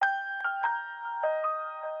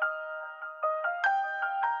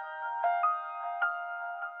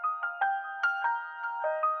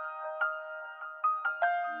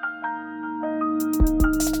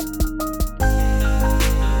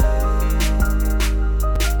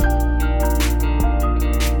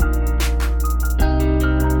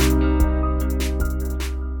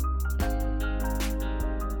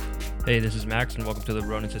Hey, this is Max, and welcome to the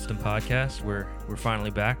Ronin System Podcast. We're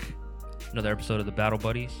finally back. Another episode of the Battle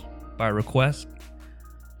Buddies by request.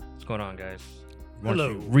 What's going on, guys? Why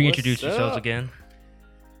don't you reintroduce What's yourselves up? again?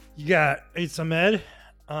 You got it's Ahmed.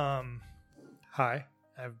 Hi.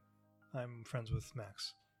 I'm friends with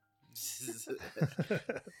Max.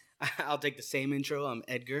 I'll take the same intro. I'm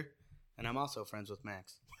Edgar, and I'm also friends with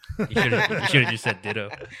Max. You should have just said ditto.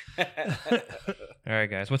 All right,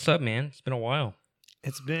 guys. What's up, man? It's been a while.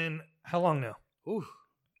 It's been how long now? Ooh,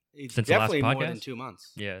 it's Since the last definitely more than podcast? 2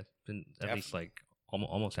 months. Yeah, it's been at Definitely. least like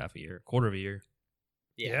almost half a year, quarter of a year.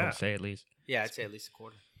 I Yeah. would say at least. Yeah, I'd say at least a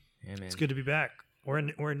quarter. Yeah, man. It's good to be back. We're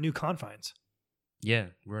in new confines. Yeah,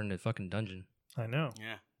 we're in the fucking dungeon. I know.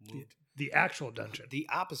 Yeah, moved. The actual dungeon. The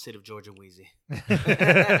opposite of Georgia Wheezy. So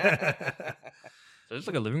it's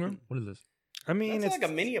like a living room. What is this? I mean, It's like a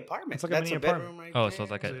mini apartment. it's like a That's mini bedroom apartment. right Oh, there. so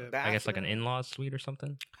it's like There's a, I guess like an bathroom. in-law suite or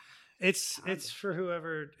something. It's for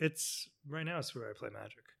whoever. It's right now. It's where I play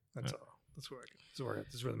Magic. That's all. That's where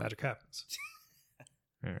the magic happens.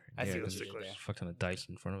 All right. I see what 'cause you did there's there. a fuck ton of dice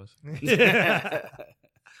in front of us.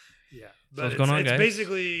 Yeah, but what's going on, it's guys?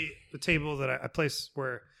 basically the table that I place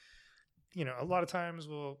where, a lot of times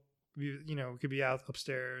we could be out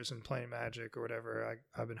upstairs and playing Magic or whatever.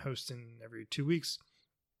 I've been hosting every 2 weeks.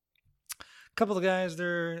 A couple of guys,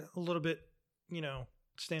 they're a little bit,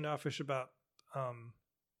 standoffish about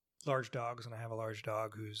large dogs, and I have a large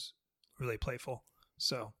dog who's really playful,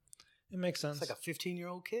 so it makes sense. It's like a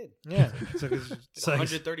 15-year-old kid. Yeah, it's like, It's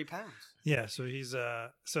 130 pounds. yeah, so he's so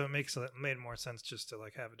it made more sense just to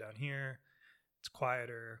like have it down here. It's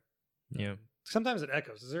quieter. Yeah. Sometimes it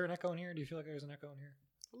echoes. Is there an echo in here? Do you feel like there's an echo in here?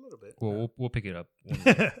 A little bit. Well, we'll pick it up.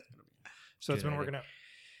 So it's Good been idea. working out.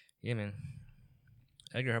 Yeah, man.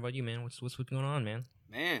 Edgar, how about you, man? What's going on, man?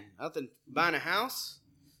 Man, nothing. Buying a house,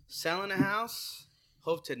 selling a house.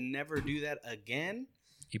 Hope to never do that again.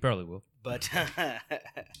 You probably will. But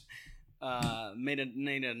made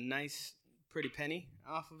a nice, pretty penny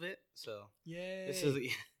off of it. So Yay! this is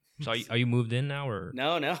So are you moved in now, or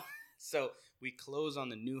no. So we close on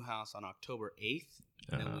the new house on October 8th,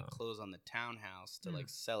 and then we Oh. close on the townhouse to like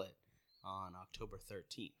sell it on October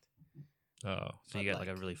 13th. so But you got like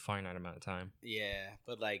a like- really finite amount of time? Yeah,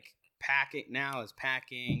 but like packing now is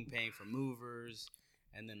packing, paying for movers,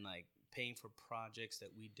 and then like paying for projects that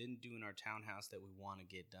we didn't do in our townhouse that we want to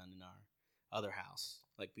get done in our other house,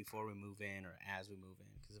 like before we move in or as we move in.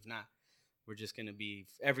 Because if not, we're just gonna be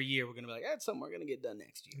every year we're gonna be like, that's something we're gonna get done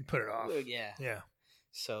next year. You put it off. Yeah. Yeah.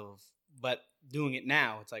 So, but doing it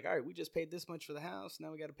now, it's like, all right, we just paid this much for the house.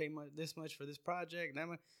 Now we got to pay this much for this project.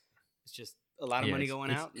 Now it's just a lot of Yeah, money it's- going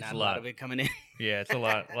it's- out, it's not a a lot lot. of it coming in. Yeah, it's a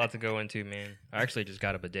lot to go into, man. I actually just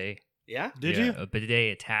got a bidet. Yeah, Did Yeah, you? a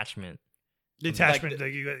bidet attachment? The attachment Like the-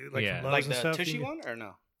 that you got, like Yeah. from Lowe's like and the stuff? Tushy you, one or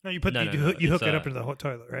no? No, you put No, you, no, no, you hook it's, it up into the whole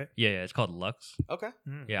toilet, right? Yeah, it's called Lux. Okay,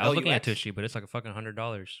 Mm. Yeah, I was looking at LUX? Tushy, but it's like a fucking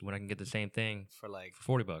 $100 when I can get the same thing for like,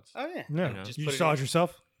 for $40. oh yeah, Yeah. You know. just You put it saw in. it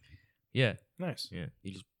yourself? Yeah, Nice. yeah.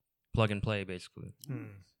 You just plug and play, basically. Hmm.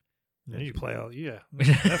 Yeah, you play all. Yeah,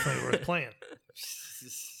 definitely worth playing.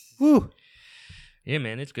 Woo! Yeah,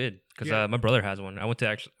 man, it's good because Yeah. my brother has one. I went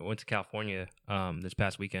to California this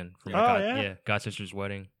past weekend for my Oh, god, yeah? god sister's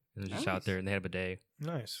wedding. And it was just out Nice. there, and they had a bidet.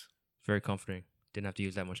 Nice. Very comforting. Didn't have to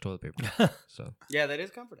use that much toilet paper. So Yeah, that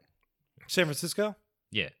is comforting. San Francisco?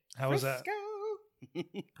 yeah, How was that?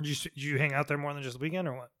 Frisco. Did you hang out there more than just the weekend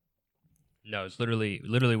or what? no, it's literally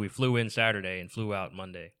we flew in Saturday and flew out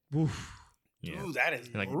Monday. Oof. Yeah, Ooh, that is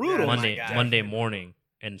And, like brutal. Monday my guy. Monday morning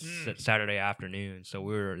and Mm. Saturday afternoon. So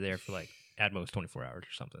we were there for like at most 24 hours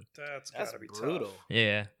or something. That's That's gotta be brutal. tough.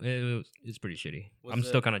 Yeah, it's pretty shitty. Was I'm the-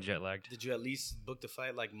 still kind of jet lagged. Did you at least book the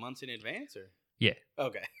flight like months in advance or? Yeah.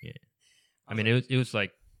 Okay. Yeah. I mean, it was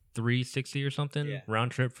like $360 or something Yeah.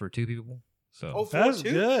 round trip for 2 people. So Oh, for That's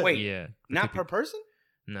two? good. Wait, yeah, for not 2 per people. person?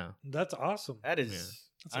 No, That's awesome. That is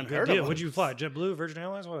That's a unheard good deal. of. What'd you fly? JetBlue, Virgin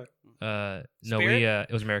Airlines, what? no, Spirit?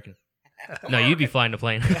 it was American. No, you'd be flying the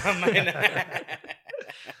plane. Nice.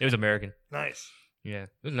 It was American. Nice. Yeah, it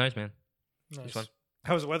was nice, man. It was Nice. fun.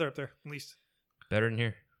 How was the weather up there? At least. Better than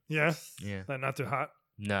here. Yeah. Yeah. Not too hot.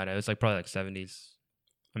 No, it was like probably like 70s.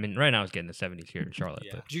 I mean, right now it's getting the 70s here in Charlotte.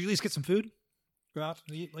 Yeah. But Did you at least get some food? Go out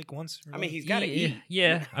and eat like once? I mean, he's got to yeah, eat.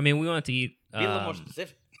 Yeah, I mean, we wanted to eat Be a little more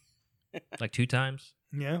specific. like 2 times.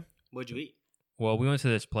 Yeah. What'd you eat? Well, we went to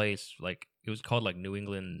this place like it was called like New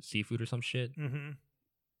England Seafood or some shit. Mm-hmm.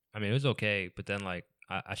 I mean, it was okay, but then like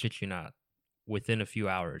I shit you not, within a few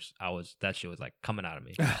hours, that shit was like coming out of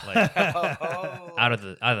me, like out of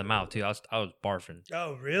the mouth too. I was barfing.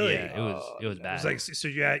 Oh, really? Yeah, it was It bad. was like so.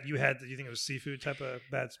 You think it was seafood type of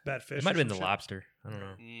bad fish? It might have or been the some shit? lobster. I don't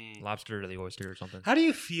know, Mm. lobster or the oyster or something. How do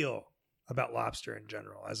you feel about lobster in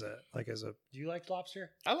general as a do you like lobster?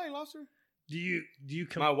 I like lobster. Do you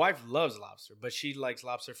My wife loves lobster, but she likes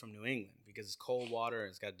lobster from New England because it's cold water and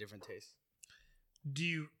it's got a different taste. do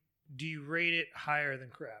you rate it higher than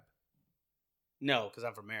crab? No, because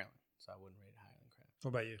I'm from Maryland, so I wouldn't rate it higher than crab. What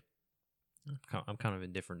about you? I'm kind of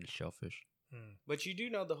indifferent to shellfish. But you do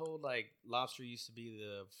know the whole like lobster used to be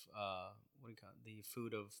the what do you call it? The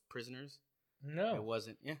food of prisoners. No. It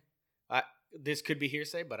wasn't. Yeah, this could be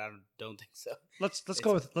hearsay, but I don't think so. Let's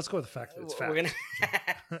go with the fact that it's fact. We're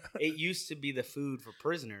gonna it used to be the food for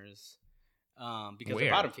prisoners because Where?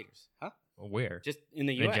 they're bottom feeders, huh? Where? Just in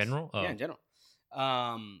the In U.S. general? Oh. Yeah, in general.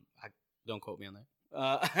 I don't quote me on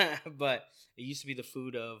that. But it used to be the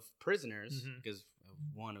food of prisoners because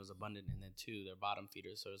one, it was abundant, and then two, they're bottom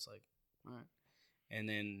feeders. So it's like, all right. And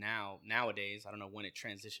then nowadays, I don't know when it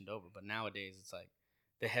transitioned over, but nowadays it's like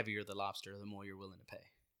the heavier the lobster, the more you're willing to pay.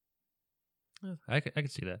 I can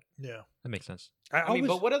see that. Yeah. That makes sense. I mean,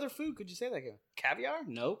 but what other food could you say that? Caviar?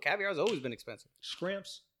 No, caviar's always been expensive.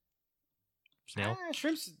 Scramps? Snail?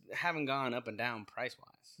 Shrimps haven't gone up and down price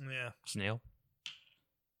wise. Yeah. Snail?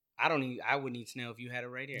 I wouldn't eat snail if you had it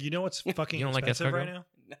right here. You know what's fucking You don't like expensive escargot? right now?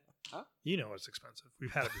 No. Huh? You know what's expensive.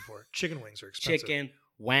 We've had it before. Chicken wings are expensive. Chicken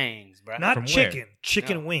wangs, bro. Not From chicken. where?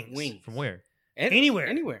 Chicken No, wings. wings. From where? Anywhere.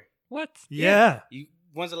 Anywhere. What? Yeah.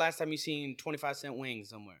 When's the last time you seen 25-cent wings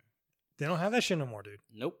somewhere? They don't have that shit no more, dude.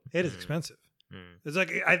 Nope. It is expensive. Mm. It's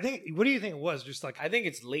like, I think, what do you think it was? Just like, I think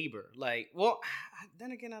it's labor. Like, well,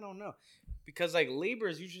 then again, I don't know. Because, like, labor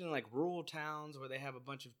is usually in, like, rural towns where they have a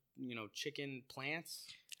bunch of, chicken plants.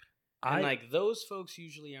 And, like, those folks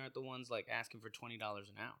usually aren't the ones, like, asking for $20 an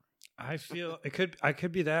hour. I feel I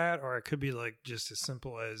could be that, or it could be like just as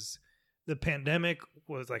simple as the pandemic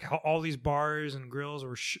was like how all these bars and grills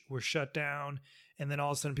were shut down, and then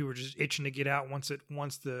all of a sudden people were just itching to get out once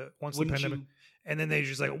the pandemic, and then they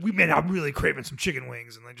just like, I'm really craving some chicken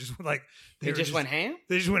wings, and they just like They just went ham?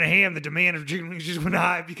 They just went ham. The demand of chicken wings just went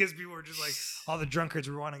high because people were just like, all the drunkards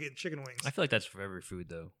were wanting to get chicken wings. I feel like that's for every food,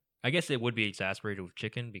 though. I guess it would be exasperated with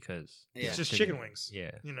chicken because Yeah. It's just chicken wings.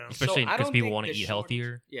 Yeah, You know, especially I because don't people think want to the eat shortage-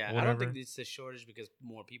 healthier. Yeah, or I don't whatever. think it's a shortage because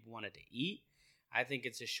more people wanted to eat. I think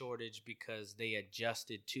it's a shortage because they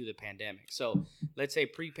adjusted to the pandemic. So let's say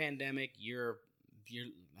pre-pandemic, you're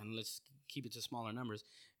and let's keep it to smaller numbers.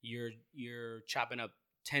 You're chopping up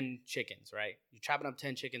 10 chickens, right? You're chopping up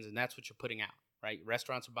 10 chickens, and that's what you're putting out, right?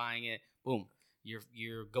 Restaurants are buying it. Boom,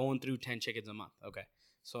 you're going through 10 chickens a month. Okay,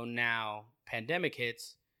 so now pandemic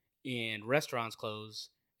hits, and restaurants close,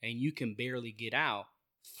 and you can barely get out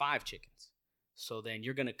 5 chickens. So then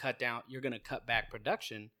you're gonna cut back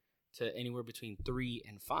production to anywhere between 3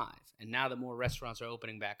 and 5. And now that more restaurants are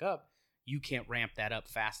opening back up, you can't ramp that up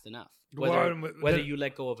fast enough. Whether you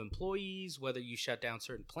let go of employees, whether you shut down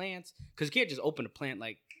certain plants, because you can't just open a plant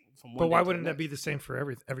like from one. but day why to the wouldn't that next. be the same for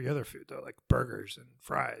every other food though, like burgers and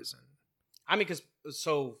fries and? I mean,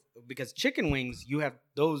 because chicken wings, you have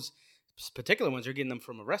those particular ones. You're getting them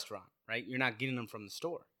from a restaurant, right? You're not getting them from the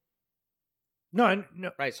store, No.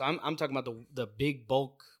 right? So I'm talking about the big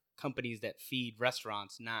bulk companies that feed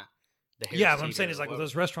restaurants, not the. Yeah, Harris what I'm saying Teeter is like or with whatever.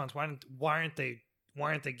 those restaurants, why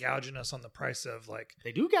aren't they gouging us on the price of like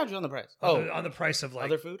They do gouge you on the price. on the price of like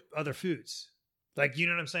other food. foods? Like, you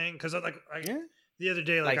know what I'm saying? Because Yeah. the other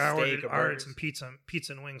day, like Like I steak or ordered burgers. some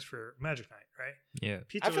pizza and wings for Magic Night, right? Yeah.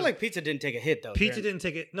 Pizza I feel was- like pizza didn't take a hit though. pizza didn't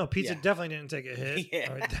take it. No, pizza Yeah. definitely didn't take a hit. Yeah.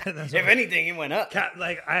 All right, that's If what- anything, it went up.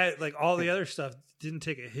 like all the other stuff didn't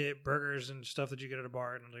take a hit. Burgers and stuff that you get at a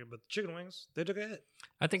bar, but the chicken wings, they took a hit.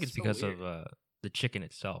 I think it's So because weird. of the chicken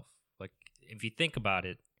itself. Like, if you think about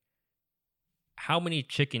it, how many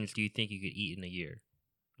chickens do you think you could eat in a year?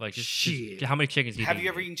 Like, just Shit. how many chickens do you Have think you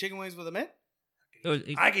ever e eaten chicken wings with a mint?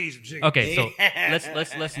 I could eat some chicken. Okay, so Yeah. let's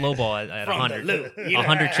lowball at From the 100. loo, you know?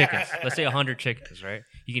 100 chickens. Let's say 100 chickens, right?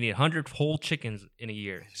 You can eat 100 whole chickens in a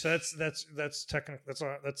year. So that's technically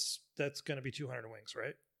that's going to be 200 wings,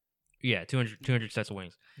 right? Yeah, 200 sets of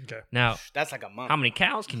wings. Okay. Now, That's like a month. how many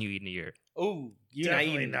cows can you eat in a year? Oh, you're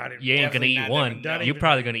Definitely not not eating. even- You ain't gonna Definitely eat not one. even- Not You're even-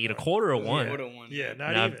 probably gonna eat a quarter of one. Quarter one. Yeah,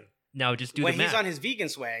 not Now- even. Now just do When the he's math. on his vegan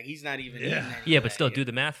swag, he's not even Yeah. eating any Yeah, of but that still yet. do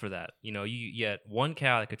the math for that. You get one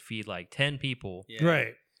cow that could feed like 10 people. Yeah.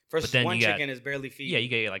 Right. Versus But then one you got- chicken is barely feeding. Yeah, you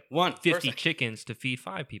get like one 50 first- chickens to feed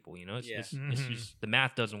 5 people. It's, Yeah. it's Mhm. just the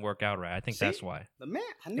math doesn't work out right. I think See? that's why. The man,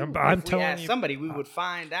 I knew I'm if we telling asked you- somebody, we would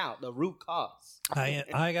find out the root cause.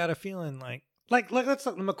 I got a feeling like that's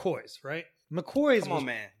like the McCoys, right? McCoy's Come on,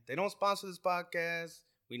 man. They don't sponsor this podcast.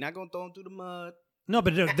 We're not gonna throw them through the mud. No,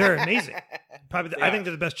 but they're amazing. Probably, They I are. think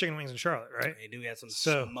they're the best chicken wings in Charlotte, right? They do have some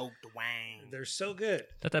So- smoked wang. They're so good.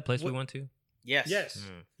 Is that place we What- went to? Yes. Yes.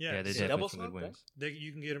 Yeah, Yeah. they Is it definitely double some good smoked, wings.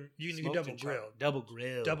 You can get them. You can Smoked double and charred. grilled. Double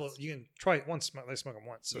grilled. Double. You can try it once. They smoke them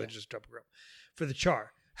once, so Yeah. they just double grill for the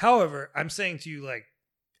char. However, I'm saying to you, like,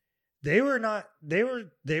 they were not. They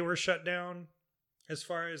were shut down as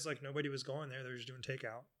far as like nobody was going there. They were just doing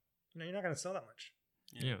takeout. You're not going to sell that much.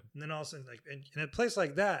 Yeah. And then all of a sudden, like, in a place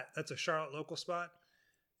like that, that's a Charlotte local spot.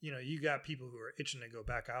 You got people who are itching to go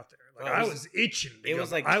back out there. Like, Well, I was itching. It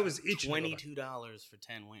was like I was itching. $22 for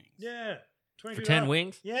 10 wings. Yeah, For 10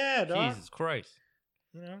 wings? Yeah, dog. Jesus Christ.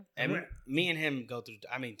 And me and him go through.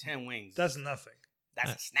 10 wings. That's nothing.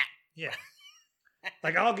 That's a snack. Yeah,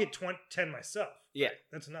 like I'll get 10 myself. Yeah. Right?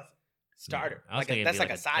 That's nothing. Starter. I was Like thinking that's it'd like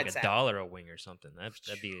be a side like salad. $1 a wing or something.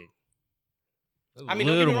 That'd be I mean,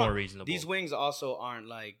 a don't get me little wrong, more reasonable. These wings also aren't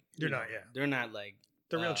like They're you know, not, yeah. They're not like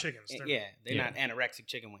They're real chickens. They're, they're Yeah. not anorexic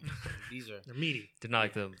chicken wings. These are they're meaty. They're not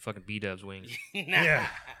like the fucking B-dubs wings. Yeah.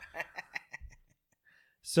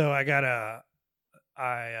 So I got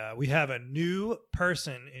we have a new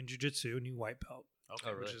person in jiu-jitsu, a new white belt, Okay.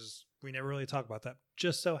 Oh, really? which is we never really talk about that.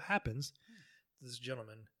 Just so happens this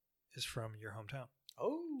gentleman is from your hometown.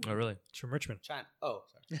 Oh. Oh, really? It's from Richmond. China. Oh,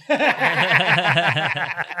 sorry.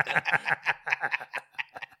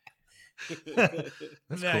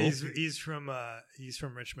 That's No, cool. he's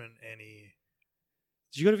from Richmond, and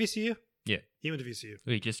did you go to VCU? Yeah. He went to VCU.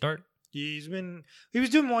 Wait, you just start? He was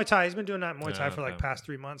doing Muay Thai. He's been doing that Muay Thai for like okay. past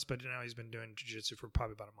 3 months, but now he's been doing jiu-jitsu for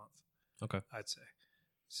probably about a month. Okay. I'd say.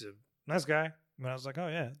 He's a nice guy. But I was like, oh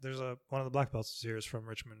yeah, there's one of the black belts here is from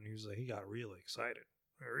Richmond. He was like, he got really excited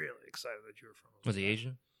that you were from. Was he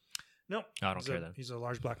Asian? No, I don't he's care a, then. He's a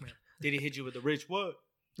large black man. Did he hit you with the rich what?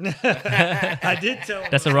 I did tell him.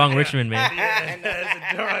 That's the wrong Richmond, man.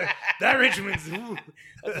 Yeah, that Richmond's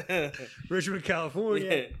Richmond,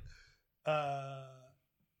 California.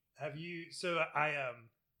 Have you? So I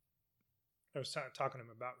was talking to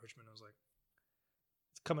him about Richmond. I was like,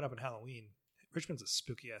 it's coming up in Halloween. Richmond's a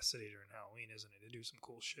spooky ass city during Halloween, isn't it? They do some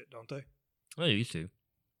cool shit, don't they? Well, it used to.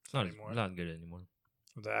 It's not Anymore. not good anymore.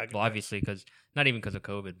 Well, Obviously, not even because of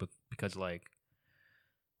COVID, but because like,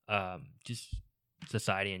 just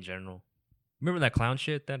society in general. Remember that clown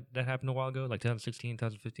shit that happened a while ago, like 2016,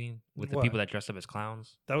 2015, with the What? people that dressed up as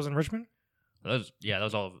clowns. that was in Richmond. That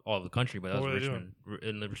was all over the country, but that What was were they Richmond,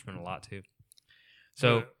 in Richmond a lot too.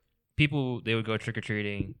 So people, they would go trick or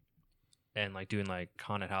treating, and like doing like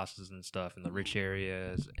haunted houses and stuff in the rich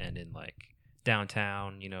areas and in like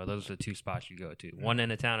downtown. Those are the two spots you go to. One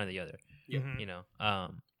end of town and the other. Mhm.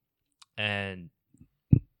 And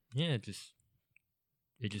yeah,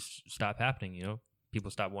 it just stopped happening.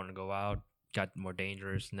 People stopped wanting to go out, got more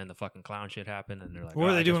dangerous, and then the fucking clown shit happened, and they're like, What were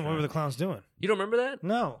 "Oh, they I guess doing? What we're were the not-" clowns doing? You don't remember that?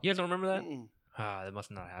 No. You guys don't remember that? Mm-mm. That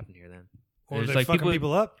must not have happened here then. Or were There's they like fucking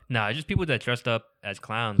people up? Nah, just people that dressed up as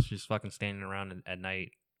clowns, just fucking standing around at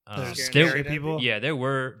night. Those Scaring there- the scary shit out of people. yeah,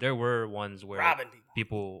 there were ones where Robbing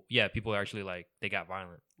people actually like they got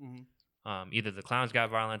violent. Mhm. Either the clowns got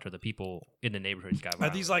violent or the people in the neighborhoods got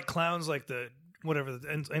violent. Are these like clowns, like the whatever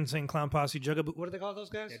the insane clown posse jugaboo? What do they call those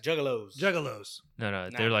guys? Yeah, juggalos. Juggalos. No, Nah.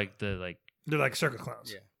 they're like the They're like circus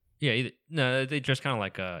clowns. Yeah. they dress kind of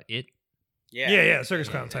like it. Yeah, circus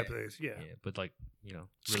Yeah, clown yeah, type yeah. things. Yeah. Yeah, but like really,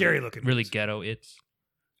 Scary looking really dudes. ghetto it's.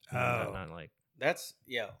 Oh. Not like That's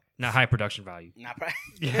not high production value. Not probably.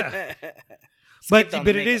 Yeah. Skipped But on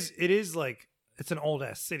the it makeup. is like it's an old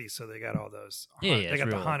ass city, so they got all those. Yeah, they it's got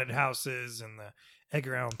the real. haunted houses and the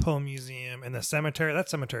Edgar Allan Poe Museum and the cemetery. That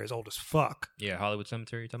cemetery is old as fuck. Yeah, Hollywood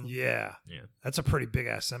Cemetery. Talking about? Yeah, Yeah. that's a pretty big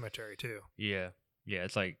ass cemetery too. Yeah,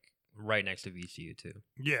 it's like right next to VCU too.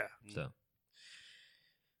 Yeah, So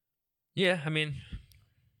yeah, I mean,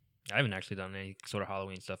 I haven't actually done any sort of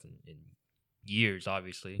Halloween stuff in years,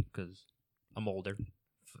 obviously, because I'm older.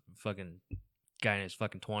 Fucking guy in his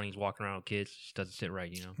fucking 20s walking around with kids just doesn't sit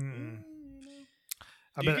right, Mm-mm.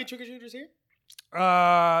 I Do you bet- get trick or treaters here?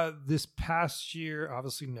 this past year,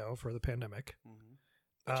 obviously no for the pandemic.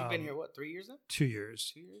 But you've been Um, here what 3 years now? 2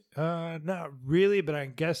 years. 2 years? Not really, but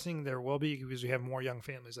I'm guessing there will be because we have more young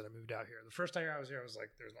families that have moved out here. The first time I was here, I was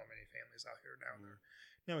like, "There's not many families out here now."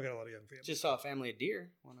 Now we got a lot of young families. Just saw a family of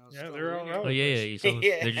deer when I was. Yeah, still they're in all here. around. Oh yeah, you saw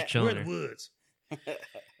Yeah. they're just We're chilling in there. the woods.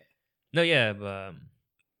 No, yeah, but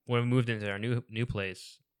when we moved into our new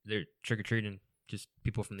place, they're trick or treating. Just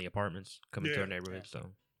people from the apartments coming to Yeah. our neighborhood.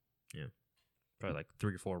 So yeah, probably like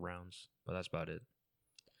 3 or 4 rounds, but that's about it.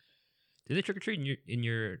 Did they trick or treat in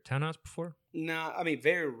your townhouse before? No, I mean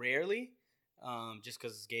very rarely. Just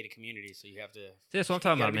because it's gated community, so you have to. Yeah, that's what I'm You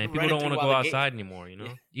talking gotta about, be man. People running don't want to through go while the gate- outside anymore.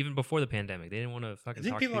 Yeah. Even before the pandemic, they didn't want to I fucking.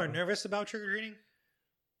 think talk people to are nervous about trick or treating.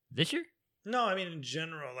 This year. No, I mean in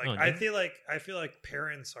general. Like Oh, in I general? feel like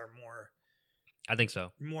parents are more I think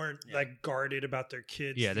so. more Yeah. like guarded about their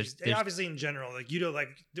kids. Yeah, these- there's- obviously in general, like you know, like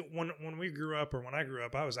when we grew up or when I grew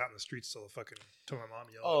up, I was out in the streets till my mom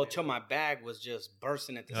yelled. Oh, at me. till my bag was just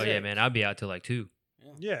bursting at the Oh yeah, man. I'll be out till like 2.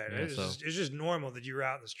 Yeah, Yeah, it's just normal that you were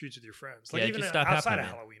out in the streets with your friends. Like Yeah, it even just stopped outside happening,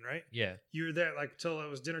 of man. Halloween, right? Yeah. You were there like till it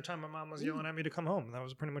was dinner time. My mom was yelling at me to come home, and that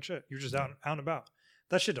was pretty much it. You're just out and about.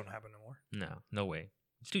 That shit don't happen no more. No way.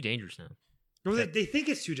 It's too dangerous now. Well, they think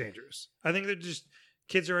it's too dangerous. I think they're just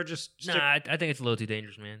kids are just. Nah, I think it's a little too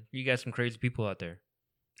dangerous, man. You got some crazy people out there.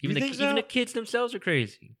 You think so? Even the kids themselves are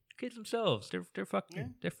crazy. Kids themselves, they're fucking, Yeah.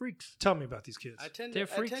 they're freaks. Tell me about these kids. I tend They're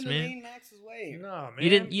to freaks, I tend man. to lean Max's way. No, man. You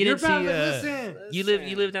didn't You're see, about to listen.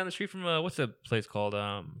 You live down the street from what's the place called?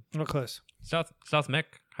 What class? South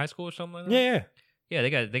Mech High School or something like that. Yeah. Yeah,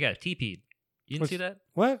 they got TP'd. You didn't see that?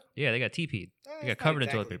 What? Yeah, they got TP'd. That's They got not covered in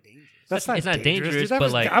toilet exactly paper. dangerous. That's not It's not dangerous, dude. That but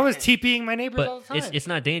was- like- I was TPing my neighbors all But the time. it's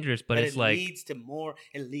not dangerous, but it's it like leads to more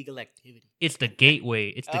illegal activity. it's the gateway.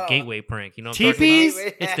 It's the Oh. gateway prank. You know what I'm talking TPs?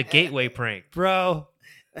 about? It's the gateway prank. Bro,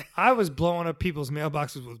 I was blowing up people's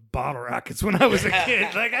mailboxes with bottle rockets when I was a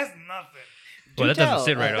kid. Like that's nothing. Well, that Do doesn't tell.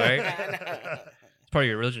 sit right, all right? It's part of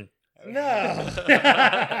your religion. No.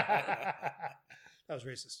 That was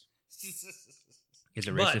racist. Is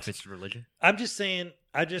it But- racist if it's religion? I'm just saying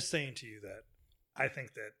to you that I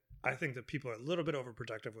think that people are a little bit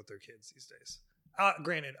overprotective with their kids these days.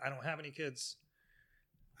 Granted, I don't have any kids.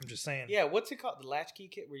 I'm just saying. Yeah, what's it called? The latchkey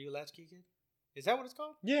kid? Were you a latchkey kid? Is that what it's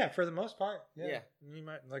called? Yeah, for the most part. Yeah. Me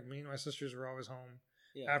and my sisters were always home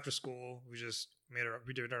Yeah. after school. We just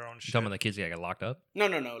we did our own You shit. talking about the kids that got locked up? No.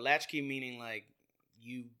 Latchkey meaning like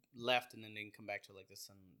you left and then didn't come back till like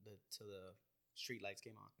till the street lights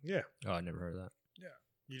came on. Yeah. Oh, I never heard of that.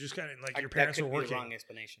 You just kind of like Your your parents that were could be the working. wrong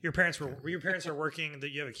explanation. Your parents are working.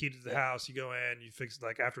 That you have a key to the house. You go in. You fix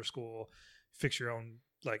like after school. Fix your own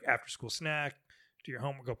like after school snack. Do your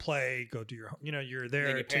homework. Go play. Go do your. You know you're there.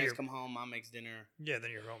 then your till parents come home. Mom makes dinner. Yeah,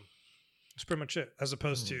 then you're home. That's pretty much it. As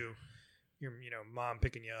opposed Hmm. to your mom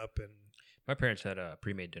picking you up and My parents had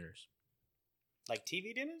pre-made dinners. Like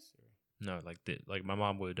TV dinners? No, like my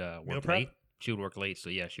mom would Meal work prep? late. She would work late, so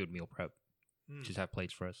yeah, she would meal prep. Mm. Just have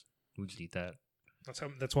plates for us. We just eat that.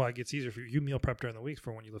 That's why it gets easier for you. You meal prep during the week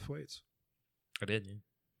for when you lift weights. I did.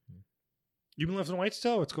 Yeah. You been lifting weights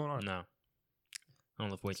still? What's going on? No, I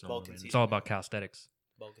don't lift weights It's no more. bulking man. It's season, all man. about calisthenics.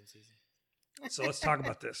 Vulcan season. So let's talk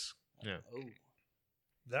about this. Yeah. Oh,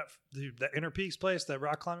 That Inner Peaks place, that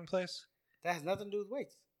rock climbing place. that has nothing to do with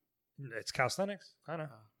weights. It's calisthenics. I know.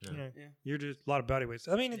 Oh, Yeah. You know, yeah. You're just a lot of body weights.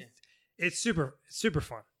 I mean, Yeah. it's super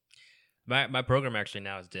fun. My program actually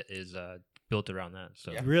now is built around that.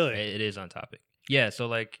 So Yeah. Really? it is on topic. Yeah. So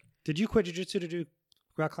like, Did you quit jiu-jitsu to do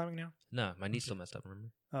rock climbing now? no, my knee's still messed up. Remember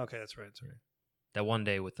Oh, okay, that's right. That's right. that one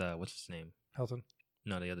day with what's his name? Helton.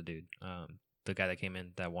 No, the other dude. The guy that came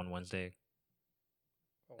in that one Wednesday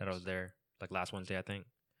that I was there, like last Wednesday, I think.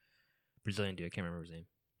 Brazilian dude. I can't remember his name.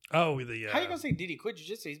 Oh, the. How you gonna say did he quit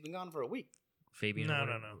jiu-jitsu? He's been gone for a week. Fabian. No, or no,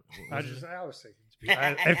 whatever. no. What I was his just name? I was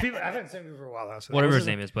thinking. I haven't seen him for a while. So Whatever what's his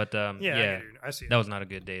name is, but Yeah, yeah, I see. that was not a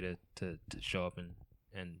good day to show up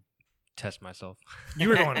and test myself. You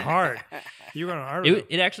were going hard. You were going hard.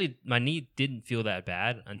 It actually, my knee didn't feel that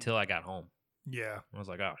bad until I got home. Yeah. I was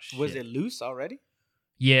like, oh shit. Was it loose already?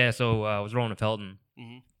 Yeah, so I was rolling a Felton,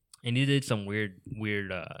 Mm-hmm. and he did some weird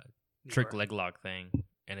trick You were. leg lock thing,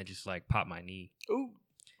 and it just like popped my knee. Ooh.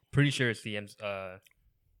 Pretty sure it's the MCL.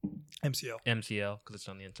 MCL because it's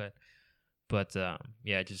on the inside. But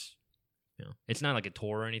yeah, it just it's not like it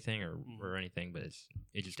tore or anything or anything, but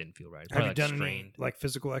it just didn't feel right. Have Probably you done strained any like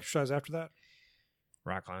physical exercise after that?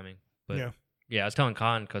 rock climbing. But Yeah. yeah, I was telling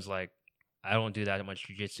Khan because like I don't do that much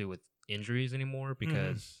jiu-jitsu with injuries anymore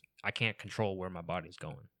because I can't control where my body's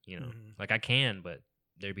going. Mhm. Like I can, but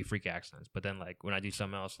there'd be freak accidents. But then like when I do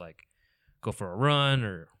something else, like go for a run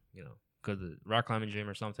or go to the rock climbing gym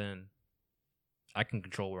or something, I can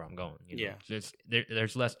control where I'm going. Yeah.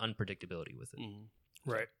 There's less unpredictability with it. Mm-hmm.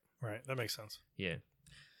 Right. That makes sense. Yeah.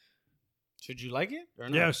 Should you like it or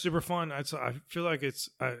not? Yeah, it's super fun. I feel like it's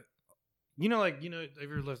have you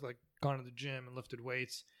ever like gone to the gym and lifted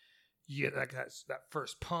weights? You get like that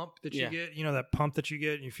first pump that you Yeah. get. That pump that you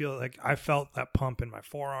get, and you feel like I felt that pump in my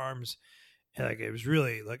forearms, and like it was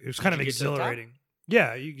really like it was kind of Did you get to the top? exhilarating.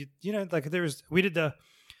 Yeah, you get like we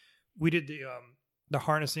did the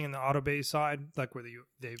harnessing and the auto bay side, like where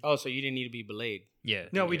they. Oh, so you didn't need to be belayed. Yeah.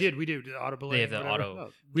 No, we yeah. did the auto belay. They have the whatever. auto.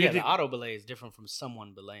 Oh, We yeah, did- the auto belay is different from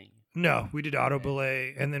someone belaying. No, we did auto Okay.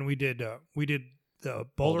 belay, and then we did the bouldering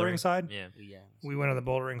Bouldering. side. Yeah. Yeah. We went on the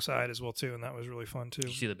bouldering side as well too, and that was really fun too.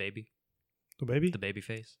 Did you see the baby? The baby? The baby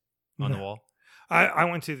face on the No. wall. I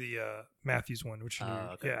went to the Matthews one, which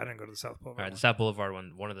Okay. yeah, I didn't go to the South Boulevard. All right, one. the South Boulevard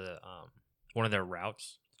one of the one of their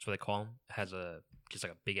routes. That's what they call them. Has just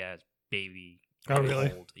like a big ass baby. Oh, really?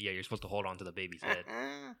 Hold. Yeah, you're supposed to hold on to the baby's head.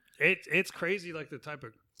 It's crazy, like the type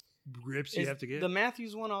of grips you Is have to get. the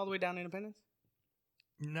Matthews one all the way down Independence?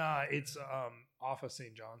 Nah, it's off of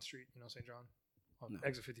St. John Street. You know St. John? On No.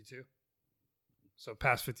 exit 52. So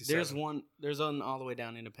past 57. There's one all the way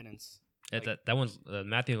down Independence. That one's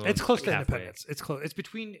Matthew. It's close to halfway. Independence. It's close. It's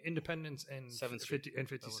between Independence and 7th Street. 50 and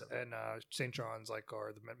 50 and St. John's, like,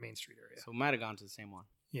 or the Main Street area. So we might have gone to the same one.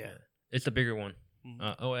 Yeah, It's the bigger one.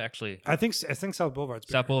 Mhm. Actually, I think South Boulevard's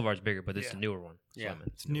bigger. South Boulevard's bigger, but it's Yeah. the newer one. That's what Yeah. I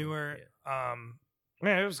meant. It's newer. Yeah.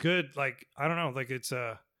 Man, it was good. Like, I don't know. Like, it's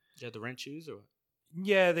Did you have to rent shoes or what?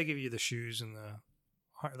 yeah, they give you the shoes and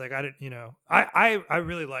like I didn't, I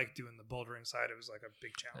really like doing the bouldering side. It was like a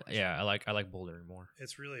big challenge. Yeah, I like bouldering more.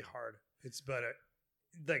 It's really hard. But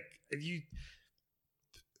like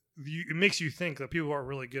it makes you think that people are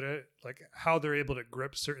really good at it, like how they're able to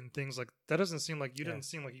grip certain things. Like that doesn't seem like you didn't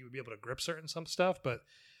seem like you would be able to grip some stuff, but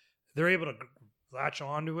they're able to latch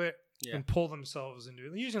onto it and pull themselves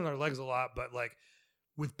into it, using their legs a lot, but like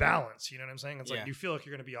with balance. You know what I'm saying? It's like you feel like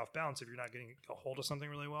you're going to be off balance if you're not getting a hold of something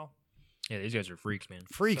really well. Yeah, these guys are freaks, man.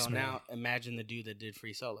 Freaks, So man. now imagine the dude that did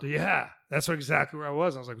free solo. Yeah, that's exactly where I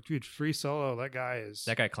was. I was like, dude, free solo. That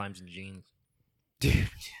guy climbs in jeans. dude.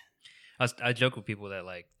 I joke with people that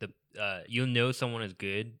like you'll know someone is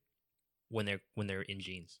good when they're in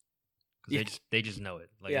jeans, because they just know it.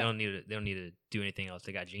 Like they don't need to do anything else.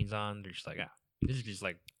 They got jeans on. They're just like, this is just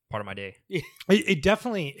like part of my day. It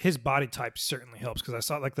definitely, his body type certainly helps, because I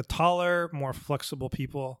saw like the taller, more flexible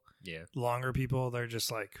people, Yeah, longer people, they're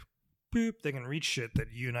just like, boop, they can reach shit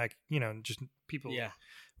that you and I, just people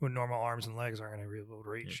with normal arms and legs aren't going to be able to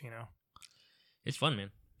reach. it's fun,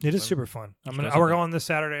 man. It is Fun. super fun. Especially We're when- going this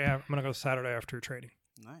Saturday. I'm gonna go Saturday after training.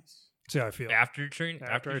 Nice. See how I feel. After training,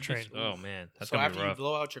 After I you train. just- Oh man, that's So gonna after be you rough.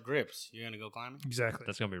 blow out your grips, you're gonna go climbing. Exactly.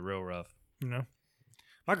 That's gonna be real rough.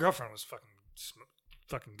 My girlfriend was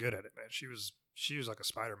fucking good at it, man. She was like a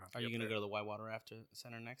spider monkey. Are you up gonna there. go to the Whitewater After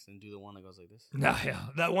Center next and do the one that goes like this? No, yeah,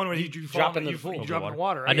 that one where you drop in the pool. you drop in the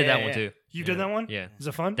water. I Right? did that Yeah, one yeah. too. You did that one? Yeah, Is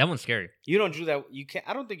it fun? that one's scary. You don't do that. You can't.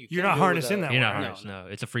 I don't think you. You're can not do it harnessed with in a- that You're one, not right? harnessed. No,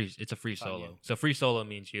 it's a free Fine, solo. yeah. So free solo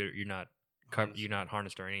means you're not Harnessed. you're not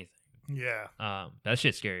harnessed or anything. Yeah. That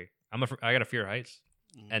shit's scary. I got a fear of heights,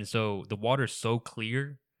 Mhm. and so the water's so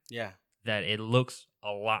clear Yeah. that it looks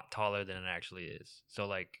a lot taller than it actually is. So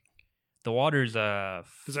like, the water's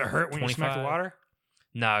Does it hurt when you smack the 25. water?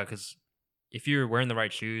 No, because if you're wearing the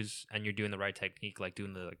right shoes and you're doing the right technique, like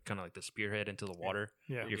doing the kind of like the spearhead into the water,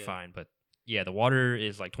 Yeah. you're good. fine. But yeah, the water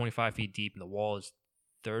is like 25 feet deep and the wall is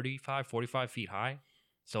 45 feet high.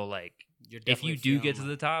 So like, You're if you definitely do get to feeling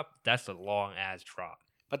the top, that's a long ass drop.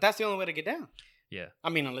 But that's the only way to get down. Yeah. I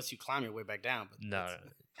mean, unless you climb your way back down. But No, that's-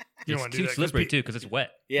 You don't it's wanna do too that 'cause slippery pe- too because it's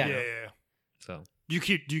wet. Yeah. Yeah. So Do you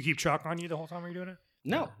keep chalk on you the whole time you're doing it?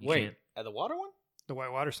 No, No, you wait. can't. At the water one? The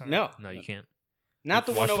Whitewater Center. No. no, you can't. Not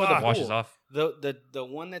the one Wash- over the pool. washes off. The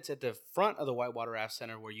one that's at the front of the Whitewater Raft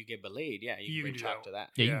Center where you get belayed. Yeah, you You can can bring do chalk that. to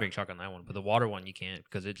that. Yeah, you Yeah. can bring chalk on that one, but the water one you can't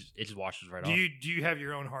because it just washes right Do off. you have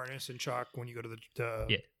your own harness and chalk when you go to the?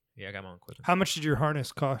 Yeah. Yeah, I got my own equipment. How much did your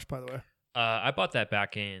harness cost, by the way? I bought that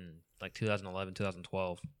back in like 2011,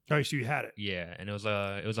 2012. Oh, so you had it. Yeah, and it was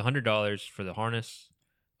 $100 for the harness,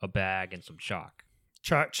 a bag, and some chalk.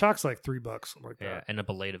 Chalk's like $3, something like Yeah, that. and a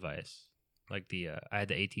belay device. Like I had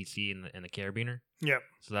the ATC and the carabiner. Yep.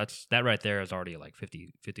 So that right there is already like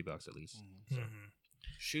 $50 at least. Mhm. Mhm.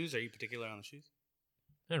 Shoes? Are you particular on the shoes?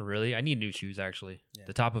 Not really. I need new shoes actually. Yeah.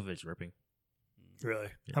 The top of it's ripping. Really?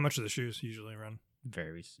 Yeah. How much do the shoes usually run?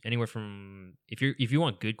 Varies anywhere from if you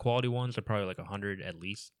want good quality ones, they're probably like 100 at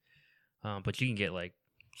least. But you can get like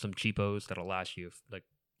some cheapos that'll last you like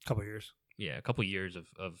A couple years. a couple years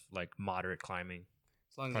of like moderate climbing.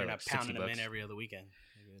 As long as Probably you're not like 60 pounding them in bucks. every other weekend.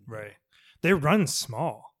 You're good. Right. They run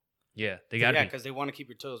small. Yeah, they gotta Yeah, be. because they want to keep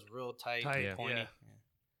your toes real tight, Tight, Yeah. pointy. yeah.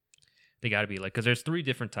 They got to be like, because there's 3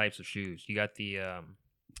 different types of shoes. You got the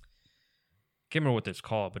can't remember what it's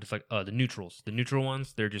called, but it's like the neutrals. The neutral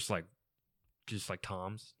ones, they're just like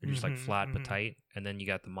Toms. They're just like Mhm, flat but mhm. tight. And then you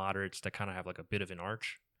got the moderates that kind of have like a bit of an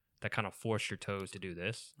arch that kind of force your toes to do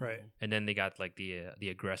this. Right. And then they got like the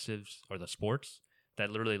aggressives or the sports that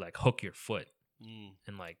literally like hook your foot. Mm.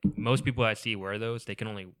 And like most people I see wear those, they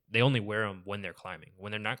only wear them when they're climbing.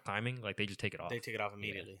 When they're not climbing, like they just take it off. They take it off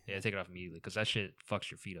immediately. Yeah, they take it off immediately because that shit fucks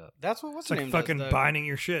your feet up. That's what's It's the like name fucking does, binding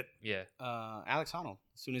your shit. Yeah. Alex Honnold.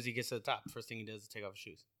 As soon as he gets to the top, first thing he does is take off his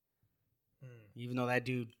shoes. Mm. Even though that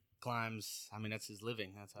dude climbs, I mean that's his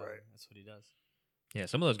living. That's how. Right. That's what he does. Yeah,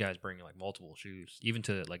 some of those guys bring like multiple shoes, even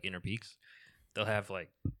to like Inner Peaks. They'll have like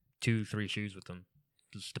 2-3 shoes with them,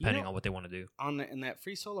 just depending know- on what they want to do. In that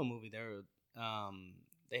free solo movie, there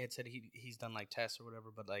they had said he's done like tests or whatever,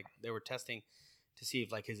 but like they were testing to see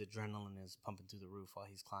if like his adrenaline is pumping through the roof while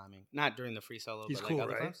he's climbing. Not during the free solo, He's but cool, like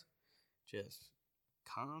other right? climbs. Just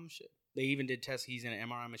calm shit. They even did tests. He's in an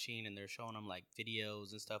MRI machine, and they're showing him like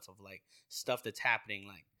videos and stuff of like stuff that's happening,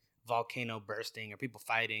 like volcano bursting or people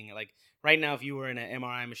fighting. Like right now, if you were in an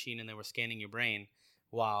MRI machine and they were scanning your brain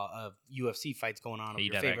while a UFC fight's going on with you'd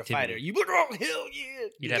your have favorite activity. fighter, you'd be like, oh hell yeah!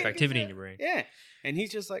 You'd have activity in your brain. Yeah, and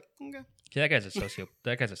he's just like, okay. Yeah, that guy's a sociopath.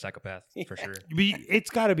 That guy's a psychopath for sure. It's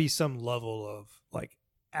got to be some level of like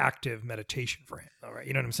active meditation for him, though, right?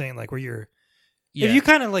 You know what I'm saying? Like where you're, Yeah. if you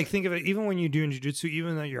kind of like think of it, even when you're doing jiu-jitsu,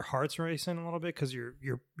 even though your heart's racing a little bit because your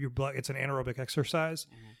blood, it's an anaerobic exercise.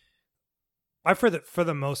 Mhm. For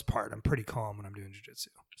the most part, I'm pretty calm when I'm doing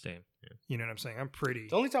jiu-jitsu. Same. Yeah. You know what I'm saying? I'm pretty,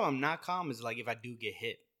 The only time I'm not calm is like if I do get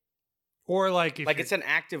hit. or like if Like you're- it's an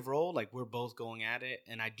active roll, like we're both going at it,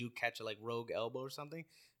 and I do catch a like rogue elbow or something,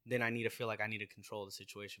 then I need to feel like I need to control the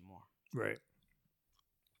situation more. right.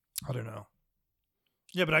 I don't know.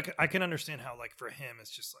 Yeah, but I can understand how like for him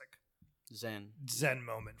it's just like Zen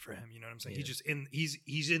moment for him. You know what I'm saying? Yeah.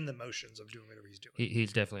 He's in the motions of doing whatever he's doing.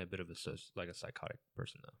 He's definitely a bit of a psychotic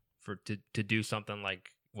person though. For to do something like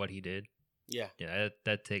what he did, Yeah. yeah,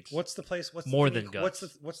 that takes What's the place? What's More the thing than What's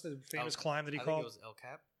guts. the famous El- climb that he I think called? it was El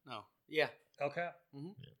Cap. No. Yeah. El Cap.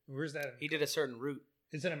 Mhm. Yeah. Where's that? He did a certain route.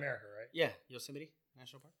 It's in America, right? Yeah. Yosemite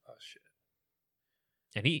National Park. Oh shit.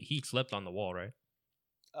 and he slept on the wall, right?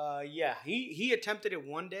 Yeah. He attempted it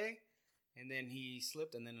one day, and then he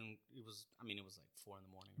slipped, and then it was like 4 in the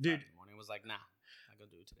morning. Dude. 5 in the morning. It was like, nah, not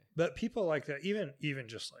gonna do it today. But people like that, even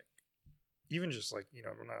just like you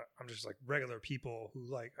know, I'm just like regular people who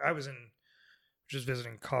like I was just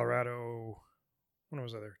visiting Colorado. When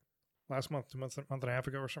was I there? Last month, month and a half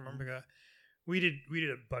ago or something. Remember that? We did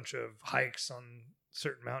a bunch of hikes on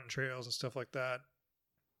certain mountain trails and stuff like that,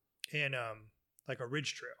 and like a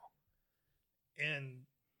ridge trail, and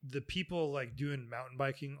the people like doing mountain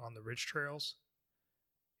biking on the ridge trails,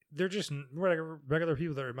 they're just regular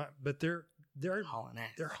people that are, but they're Hauling ass.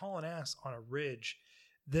 they're hauling ass on a ridge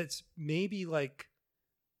that's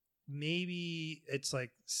maybe it's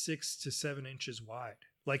like 6 to 7 inches wide.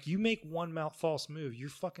 Like you make one false move, you're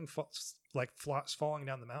fucking falling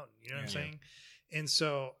down the mountain. You know what I'm Yeah. saying? And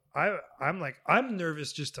so I'm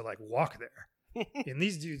nervous just to like walk there. And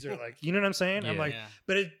these dudes are like, you know what I'm saying? I'm Yeah. like, Yeah.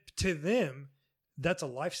 but to them, that's a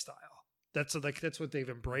lifestyle. That's what they've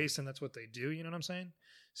embraced and that's what they do. You know what I'm saying?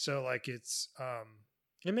 So like it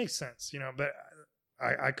makes sense, you know. But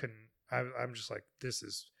I couldn't. I'm just like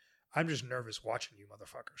I'm just nervous watching you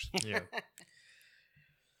motherfuckers. Yeah.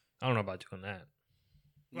 I don't know about doing that.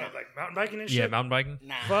 Nah. What, like mountain biking and Yeah, shit. mountain biking.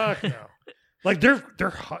 Nah. Fuck no. Like they're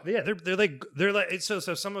hot. Yeah, they're like so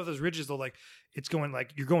some of those ridges they'll like it's going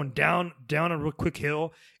like you're going down a real quick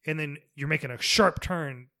hill and then you're making a sharp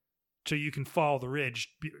turn so you can follow the ridge.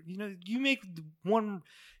 You know, you make one,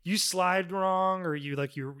 you slide wrong or you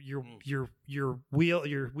like your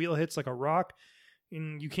wheel hits like a rock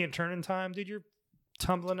and you can't turn in time, dude. You're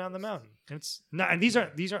tumbling down the mountain. It's not, and these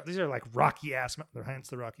are like rocky ass mountains. Hence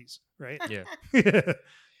the Rockies, right? Yeah.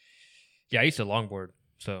 Yeah, I used to longboard,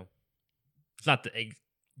 so it's not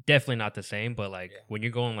definitely not the same, but like Yeah. when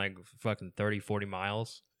you're going like fucking 30, 40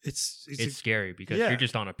 miles, it's it's scary because yeah. you're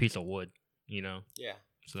just on a piece of wood, you know? Yeah.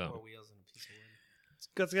 So 4 wheels and a piece of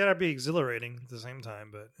wood. it's gotta be exhilarating at the same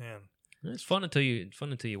time, but man, it's fun until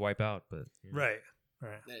you wipe out, but you know. right.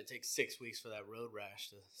 Then it takes 6 weeks for that road rash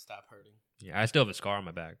to stop hurting. Yeah, I still have a scar on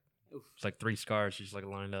my back. Oof. It's like 3 scars just like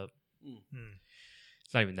lined up. Hmm.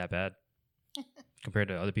 It's not even that bad compared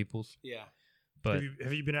to other people's. Yeah. But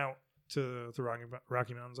Have you been out to the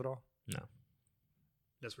Rocky Mountains at all? no.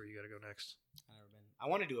 That's where you got to go next. I've never been. I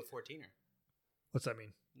want to do a 14er. What's that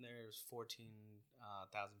mean? There's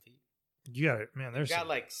 14,000 feet. You got it, man. There's Got some-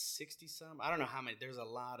 like 60 some. I don't know how many. There's a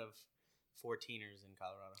lot of 14ers in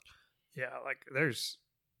Colorado. yeah, like there's.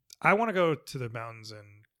 I want to go to the mountains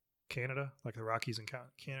in Canada, like the Rockies in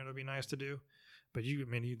Canada would be nice to do. But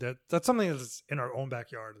that's something that's in our own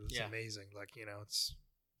backyard. That's Yeah. amazing. Like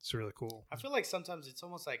it's really cool. I feel like sometimes it's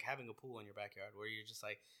almost like having a pool in your backyard where you're just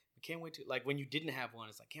like, I can't wait to, like when you didn't have one,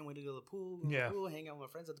 it's like, can't wait to go to the pool, Yeah. hang out with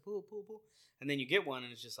my friends at the pool. And then you get one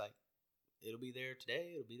and it's just like, it'll be there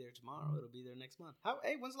today, it'll be there tomorrow, it'll be there next month.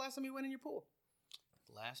 Hey, when's the last time you went in your pool?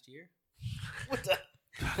 Last year? What the?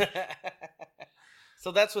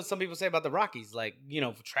 So that's what some people say about the Rockies, like, you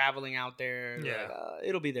know, traveling out there. Yeah. Like,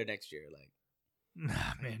 it'll be there next year. Like, Nah,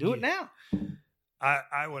 man, do it now.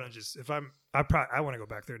 I want to just I want to go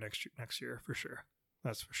back there next year for sure.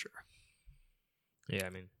 That's for sure. Yeah, I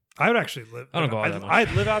mean, I would actually live. I don't go out that much.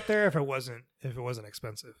 I'd live out there if it wasn't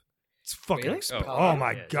expensive. It's fucking Really? expensive. Oh, Oh, yeah,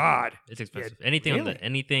 my yeah, god. it's expensive. Anything on really? the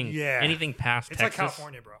anything Yeah. anything past It's Texas. like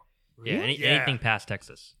California, bro. Yeah, Yeah. anything past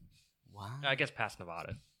Texas. Wow. I guess past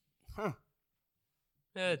Nevada. Huh.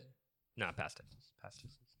 Not past Texas. Past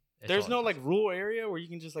Texas. It's There's all no in like Texas. rural area where you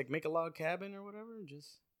can just like make a log cabin or whatever.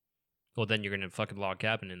 Just Well, then you're gonna fucking log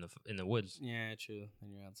cabin in the woods. yeah, true.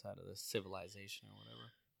 Then you're outside of the civilization or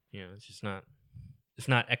whatever. You know, it's just not. It's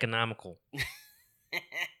not economical. I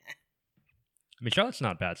mean, Charlotte's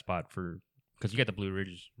not a bad spot for because you got the Blue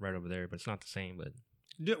Ridges right over there, but it's not the same. But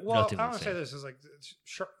Well, Relatively I want to say same. this is like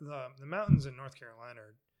the mountains in North Carolina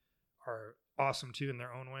are awesome too in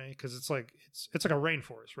their own way because it's like a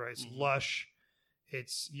rainforest, right? It's Mhm. lush.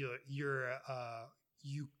 It's you're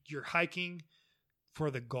hiking for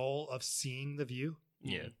the goal of seeing the view,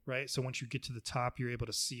 yeah, right? So once you get to the top, you're able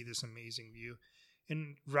to see this amazing view.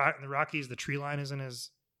 In the Rockies, the tree line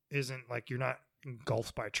isn't like you're not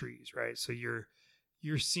engulfed by trees, right? So you're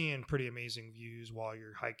seeing pretty amazing views while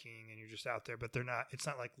you're hiking and you're just out there, but it's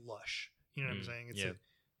not like lush. You know what I'm saying?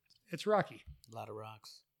 It's rocky. A lot of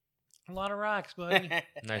rocks. A lot of rocks, buddy.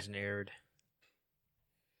 nice and arid.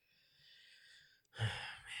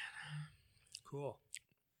 Cool.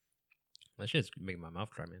 That shit's making my mouth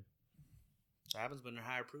dry, man. So happens when they're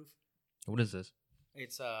higher proof. What is this?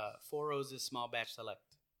 It's Four Roses Small Batch Select.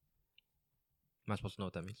 Am I supposed to know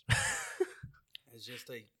what that means? It's just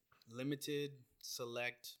a limited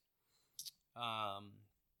select.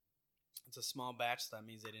 It's a small batch, so that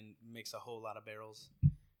means they didn't mix a whole lot of barrels,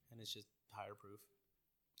 and it's just higher proof.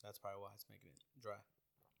 That's probably why it's making it dry.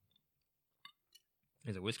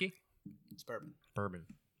 Is it whiskey? It's bourbon. Bourbon.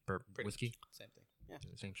 Pretty Whiskey? much. Same thing. Yeah.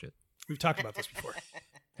 Same shit. We've talked about this before.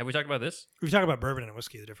 Have we talked about this? We've talked about bourbon and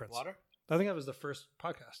whiskey, the difference. Water? I think that was the first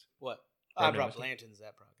podcast. What? Bourbon I brought whiskey? Blanton's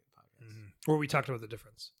that podcast. Where we talked about the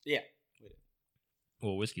difference. Yeah, we did.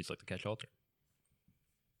 Well, whiskey's like the catch-all term.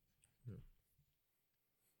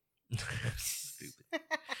 Stupid.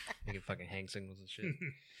 Making fucking hang signals and shit.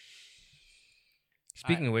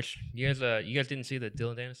 Speaking of which, you guys didn't see the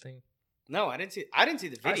Dylan Dennis thing? No, I didn't see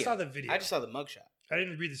the video. I saw the video. I just saw the mugshot. I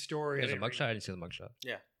didn't read the story. There's a didn't read- mugshot. I didn't see the mugshot.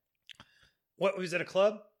 Yeah. What was it? A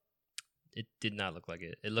club? It did not look like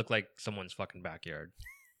it. It looked like someone's fucking backyard.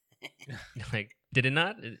 Like, did it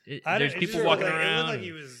not? There's people walking It around. looked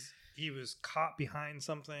like he was caught behind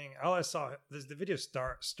something. All I saw the video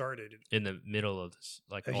started. in the middle of this,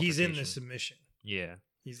 like He's in the altercation. submission. Yeah,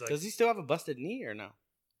 He's like, Does he still have a busted knee or no?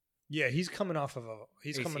 yeah, he's coming off of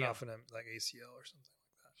coming ACL. off an like ACL or something.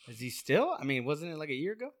 Is he still? I mean, wasn't it like a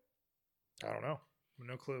year ago? I don't know.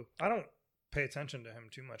 No clue. I don't pay attention to him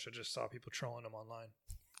too much. I just saw people trolling him online.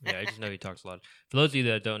 yeah. I just know he talks a lot. For those of you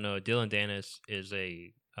that don't know, Dylan Dennis is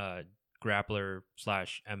a grappler /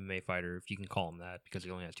 MMA fighter, if you can call him that, because he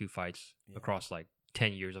only has 2 fights Yeah. across like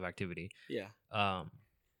 10 years of activity. Yeah.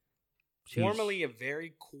 He was- Formerly a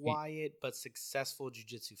very quiet but successful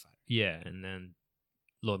jiu-jitsu fighter. yeah, and then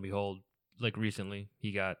lo and behold, like recently,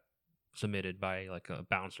 he got submitted by like a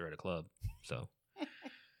bouncer at a club. So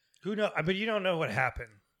Who know? But you don't know what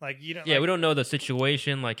happened. Like you don't. yeah, like, we don't know the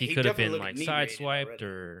situation. Like he He could have definitely been looked like inebriated sideswiped, already.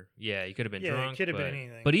 or yeah, he could have been Yeah, it drunk. could have been but-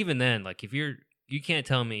 anything. But even then, like if you can't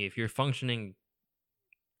tell me if you're functioning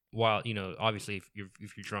while obviously if you're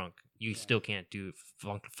drunk, you Yeah. still can't do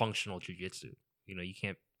functional jujitsu. You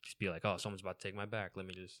can't just be like, oh, someone's about to take my back. Let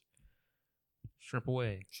me just shrimp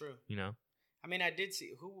away. True. I mean, I did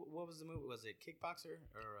see what was the movie? Was it Kickboxer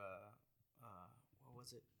or what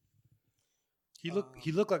was it?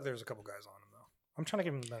 He looked like there was a couple guys on him though. I'm trying to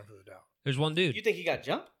give him the benefit of the doubt. There's one dude. You think he got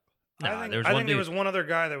jumped? Nah, I there was think one there dude. was one other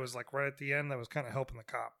guy that was like right at the end that was kind of helping the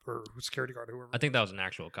cop or security guard, whoever. I think that was an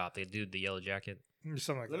actual cop. The dude, the yellow jacket.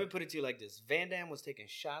 Something like Let me that. put it to you like this: Van Damme was taking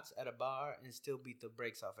shots at a bar and still beat the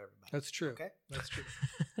brakes off everybody. That's true. Okay, That's true.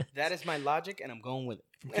 that is my logic, and I'm going with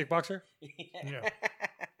From Kickboxer, it. Yeah.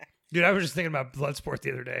 dude. I was just thinking about Bloodsport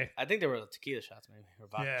the other day. I think there were tequila shots, maybe, or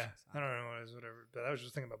vodka Yeah, shots. I don't know what it is, whatever. But I was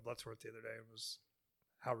just thinking about Bloodsport the other day. It was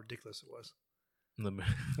how ridiculous it was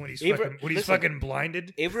when he's Listen, fucking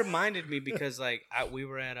blinded. It reminded me because like we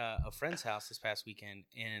were at a friend's house this past weekend,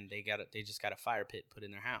 and they just got a fire pit put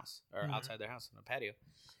in their house or Mhm. outside their house on a patio,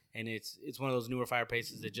 and it's one of those newer fire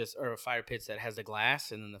pits fire pits that has the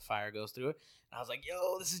glass and then the fire goes through it. And I was like,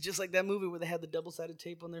 yo, this is just like that movie where they had the double-sided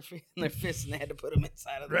tape on their fists and they had to put them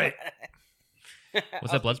inside of the Right.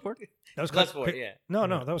 Was that Bloodsport? That was Bloodsport? Yeah. No,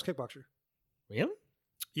 that was Kickboxer. Really?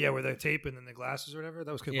 Yeah, where the tape and then the glasses or whatever.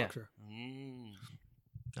 That was Kickboxer. Mm.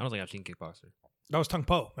 I don't think I've seen Kickboxer. That was Tung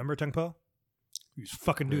Po. Remember Tung Po? He was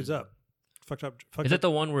fucking dudes up. Fucked up. Is that the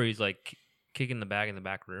one where he's like kicking the bag in the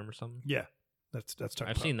back room or something? Yeah, that's Tung Po.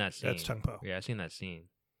 I've seen that scene. That's Tung Po. Yeah, I've seen that scene.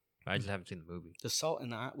 I just haven't seen the movie. The salt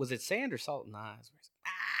in the eye. Was it sand or salt in the eyes?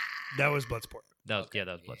 That was Bloodsport. That was Okay. that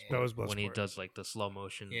was Bloodsport. That was When he Bloodsport. does like the slow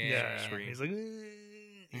motion. Yeah. scream. He's like,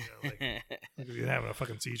 like he's having a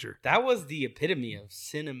fucking seizure. That was the epitome of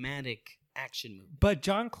cinematic action movie. But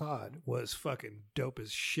John Claude was fucking dope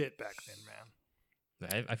as shit back then,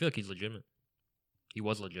 man. I feel like he's legitimate. He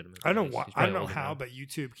was legitimate. I don't He's- know he's I don't probably know older how, now. but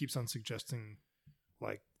YouTube keeps on suggesting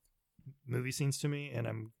like movie scenes to me, and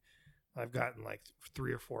I've gotten like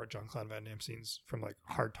 3 or 4 John Claude Van Damme scenes from like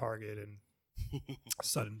Hard Target and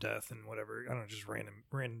Sudden Death and whatever. I don't know, just random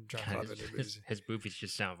John Claude Van Damme movies. his movies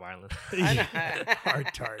just sound violent. I know.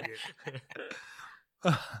 Hard Target.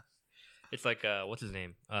 It's like what's his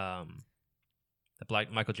name? The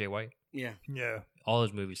black Michael J. White. Yeah. Yeah. All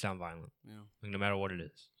his movies sound violent, Yeah. like, no matter what it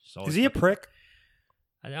is. It's Is always he a fucking- prick?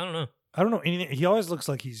 I don't know. I don't know anything. He always looks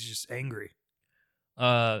like he's just angry.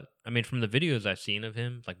 I mean, from the videos I've seen of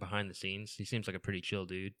him, like behind the scenes, he seems like a pretty chill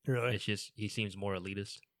dude. Really? It's just he seems more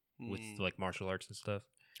elitist with Mm. like martial arts and stuff.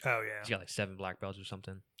 Oh yeah. He's got like 7 black belts or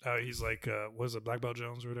something. Oh, he's like was it Black Belt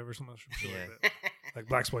Jones or whatever, something shit Yeah. like that. Like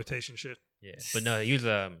blaxploitation shit. Yeah, but no, he was.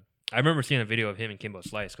 I remember seeing a video of him and Kimbo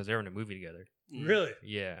Slice because they were in a movie together. Mm. Really?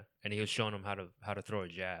 Yeah, and he was showing him how to throw a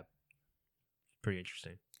jab. Pretty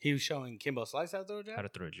interesting. He was showing Kimbo Slice how to throw a jab? How to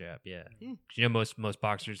throw a jab, yeah. Hmm. You know, most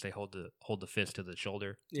boxers they hold the fist to the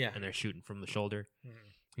shoulder Yeah. and they're shooting from the shoulder. Mhm.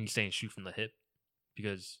 And he's saying shoot from the hip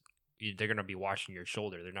because they're gonna be watching your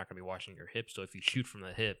shoulder. They're not gonna be watching your hip. So if you shoot from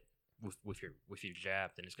the hip with your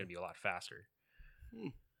jab, then it's gonna be a lot faster.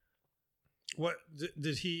 What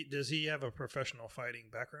does he have a professional fighting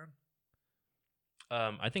background?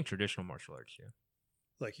 I think traditional martial arts, yeah,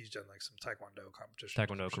 Like he's done like some taekwondo competition.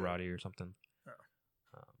 taekwondo, karate, or something.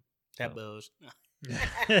 Oh. That so- blows.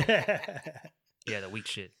 Yeah, the weak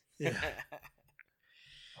shit. Yeah.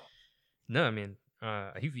 No, I mean,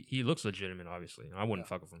 he looks legitimate. Obviously, I wouldn't Yeah.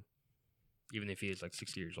 fuck with him, even if he is like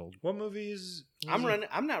 60 years old. What movies? I'm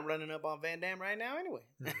not running up on Van Damme right now anyway.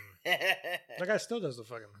 That guy still does the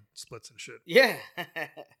fucking splits and shit. Yeah.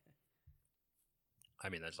 I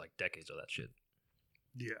mean, that's like decades of that shit.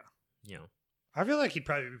 Yeah. You know, I feel like he'd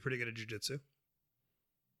probably be pretty good at jujitsu.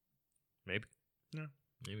 maybe. Yeah.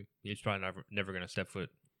 Maybe he's probably never gonna step foot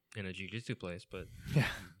in a jiu-jitsu place, but Yeah.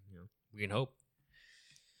 you know, we can hope.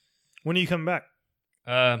 When are you coming back?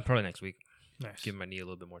 Probably next week. Nice. Give my knee a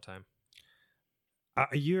little bit more time.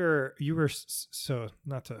 You were so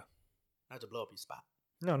not to Not to blow up your spot.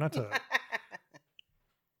 no not to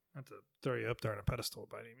not to throw you up there on a pedestal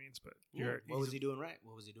by any means, but What was he doing right?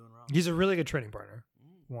 What was he doing wrong? he's a really good training partner.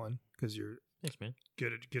 Mm. One, because you're Thanks, man.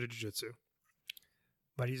 good at jiu-jitsu,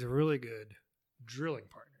 but he's a really good drilling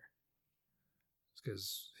partner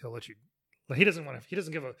because he'll let you. Like he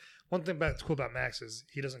doesn't give a one thing that's cool about Max is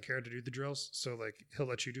he doesn't care to do the drills, so like he'll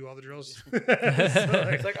let you do all the drills. So,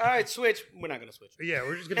 It's like, all right, switch. We're not gonna switch. yeah,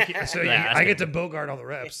 we're just gonna keep. So Yeah, that's I get to good. bogart all the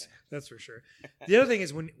reps. That's for sure. The other thing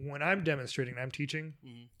is when I'm demonstrating, I'm teaching.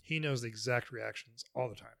 Mhm. He knows the exact reactions all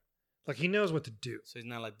the time. Like he knows what to do. So he's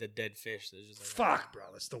not like the dead fish. That's just like, Fuck, bro,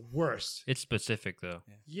 that's the worst. It's specific though.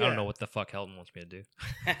 Yeah. I don't know what the fuck Helton wants me to do.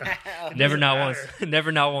 It Never, doesn't not matter. once.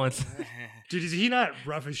 Never, not once. Dude, is he not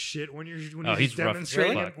rough as shit when Oh, he's he's rough as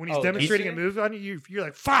demonstrating fuck. when he's Oh, demonstrating a he's- move on you? You're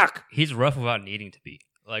like fuck. He's rough without needing to be,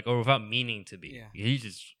 like, or without meaning to be. Yeah. He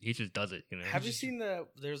just does it. You know. Have you He's seen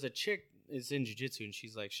there's a chick is in jiu-jitsu and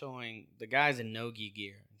she's like showing the guys in no-gi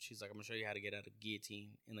gear. And she's like, I'm gonna show you how to get out of guillotine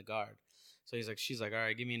in the guard. So she's like, all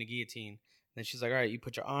right, give me in a guillotine. Then she's like, all right, you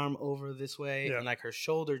put your arm over this way. Yeah. And like her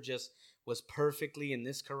shoulder just was perfectly in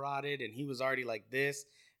this carotid and he was already like this.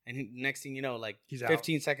 And next thing you know, like He's out.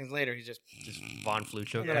 15 seconds later, he's just Von Flue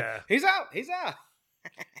choke. Yeah, he's out. He's out.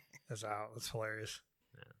 that's out. That's hilarious.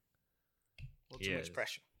 Well, too Yeah, much it is.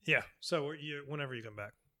 pressure. Yeah. So whenever you come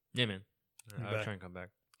back, Yeah, man. I'm I'll back. try and come back.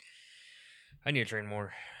 I need to train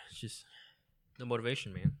more. It's just no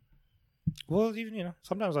motivation, man. well, even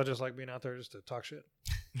sometimes I just like being out there just to talk shit.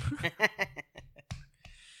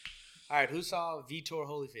 All right, who saw Vitor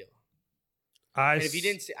Holyfield? I And if you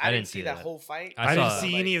didn't see, I didn't see that whole fight. I I saw didn't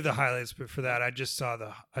see that. any of the highlights, but for that, I just saw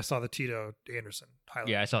the Tito Anderson highlight.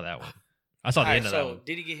 Yeah, I saw that one. I saw the All right, end of that so one.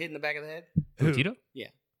 did he get hit in the back of the head? Who? Tito? Yeah.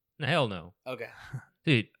 No, hell no. Okay.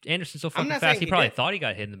 Dude, Anderson's so I'm fucking not fast. saying He he probably did. thought he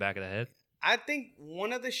got hit in the back of the head. I think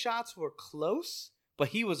one of the shots were close, but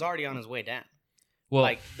he was already on his way down. Well,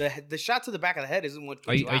 Like the shot to the back of the head isn't what.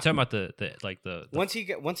 are you puts talking out. about the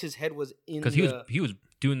once his head was in? because he was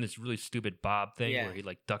doing this really stupid bob thing Yeah. where he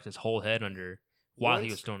like ducked his whole head under while he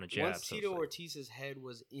once- was throwing a jab. Once so it's Tito like- Ortiz's head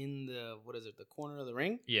was in the the corner of the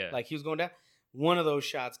ring, yeah, like he was going down. One of those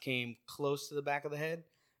shots came close to the back of the head,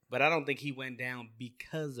 but I don't think he went down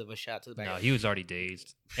because of a shot to the back. no, of the he was already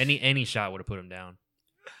dazed. Any shot would have put him down.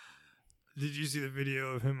 Did you see the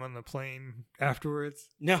video of him on the plane afterwards?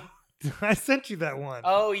 No. I sent you that one.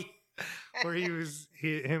 Oh, yeah. Where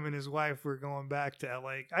him and his wife were going back to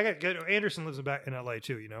LA. I got good. Anderson lives back in LA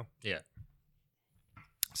too, you know? Yeah.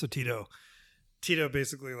 So Tito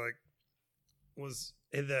basically like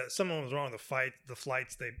someone was wrong with the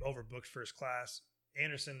flights. They overbooked first class.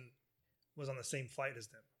 Anderson was on the same flight as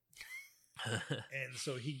them. And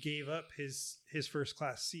so he gave up his first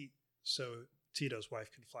class seat so Tito's wife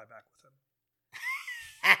could fly back with him.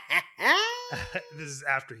 This is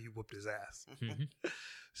after he whooped his ass.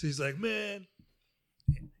 So he's like, man,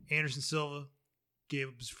 Anderson Silva gave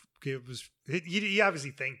up his. He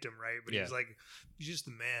obviously thanked him, right? But he was like, he's just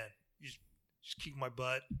the man. You just kicked my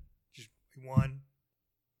butt. He won.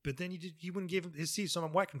 But then he wouldn't give him his seat, so my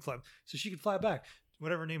wife can fly, so she could fly back.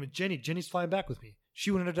 Whatever her name is, Jenny. Jenny's flying back with me. She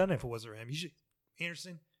wouldn't have done it if it wasn't for him.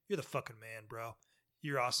 Anderson, you're the fucking man, bro.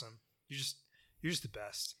 You're awesome. You're just the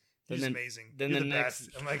best. You're just amazing. Then you're the best.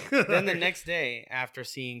 I'm like, then the next day, after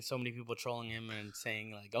seeing so many people trolling him and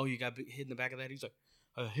saying like, "Oh, you got hit in the back of the head," he's like,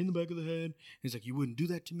 "I got hit in the back of the head." He's like, "You wouldn't do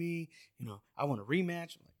that to me. You know, I want a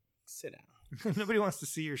rematch." I'm like, sit down. Nobody wants to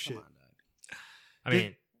see your shit. Come on, dog. I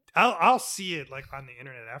mean, I'll see it like on the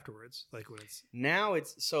internet afterwards, like when it's now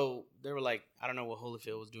it's so they were like, I don't know what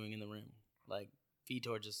Holyfield was doing in the ring. Like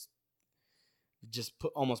Vitor just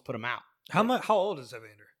almost put him out. How old is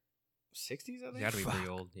Evander? 60s, I think. he's got to be pretty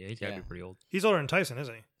old. Yeah, he's got to be pretty old. He's older than Tyson,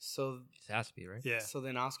 isn't he? So He has to be, right? Yeah. So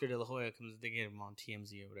then Oscar De La Hoya comes. They get him on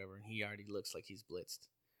TMZ or whatever, and he already looks like he's blitzed.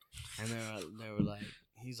 And they were like,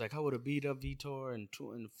 he's like, I would have beat up Vitor, and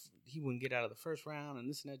he wouldn't get out of the first round, and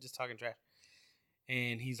this and that, just talking trash.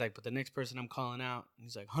 And he's like, but the next person I'm calling out, and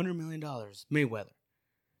he's like, $100 million, Mayweather.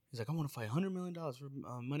 He's like, I want to fight $100 million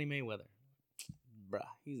for Money Mayweather. Bruh,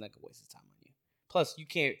 he's not gonna waste his time on you. Plus, you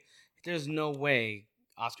can't. There's no way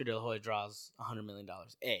Oscar De La Hoya draws $100 million.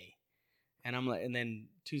 And I'm like, and then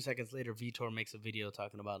 2 seconds later, Vitor makes a video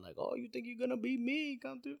talking about like, oh, you think you're gonna beat me?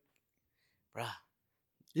 Come through, bruh.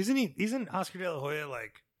 Isn't Oscar De La Hoya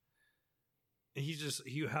like? He's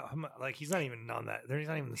not even on that. He's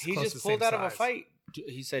not even. He just pulled out of a fight.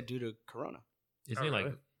 He said due to Corona. Isn't he like?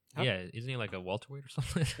 Really? Yeah, isn't he like a welterweight or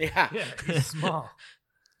something? Yeah, Yeah, he's small.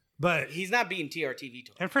 But he's not beating TRT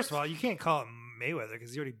Vitor. and first of all, you can't call him Mayweather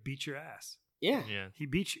because he already beat your ass. Yeah, Yeah. He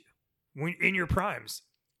beat you in your primes.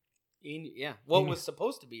 What was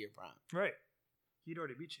supposed to be your prime? Right. He'd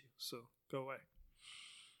already beat you, so go away.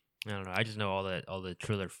 I don't know. I just know all the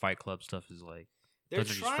Triller Fight Club stuff is like They're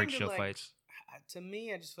those are just freak trying to, show like, fights. To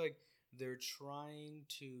me, I just feel like they're trying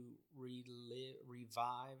to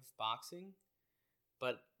revive boxing,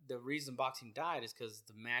 but the reason boxing died is because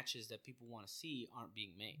the matches that people want to see aren't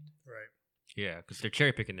being made. Right. Yeah, because they're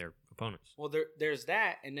cherry picking their opponents. Well, there's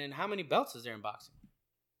that, and then how many belts is there in boxing?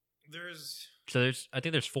 So I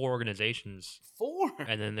think there's 4 organizations, 4.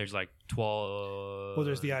 and then there's like 12. Well,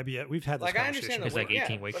 there's the IBF. We've had this Like I conversation. understand It's the like weight,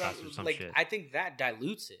 18 weight but classes or some like, shit. I think that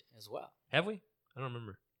dilutes it as well. Have we? I don't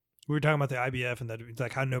remember. We were talking about the IBF and that,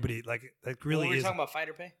 like how nobody like really Well, we were is talking about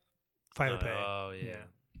fighter pay. fighter pay. Oh yeah.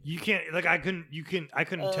 You can't like I couldn't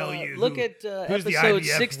tell you. Look who- at who's the episode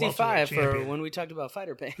IBF 65 welterweight for champion. when we talked about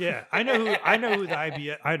fighter pay. Yeah, I know who the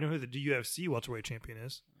IBF. I know who the UFC welterweight champion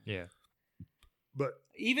is. Yeah. But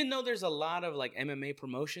Even though there's a lot of like MMA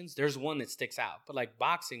promotions, there's one that sticks out. But like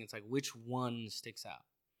boxing, it's like which one sticks out?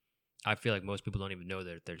 I feel like most people don't even know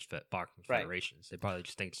that there's boxing Right. federations. They probably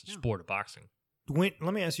just think it's the sport of boxing. let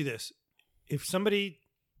me ask you this: if somebody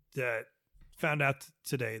that found out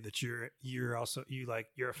today that you're a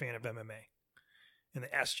fan of MMA, and they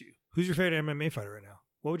asked you who's your favorite MMA fighter right now,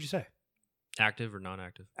 what would you say? Active or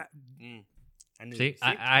non-active? I knew. See,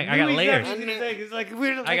 I got layers. It's like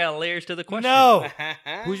weird. I got layers to the question. No.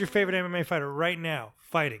 Who's your favorite MMA fighter right now?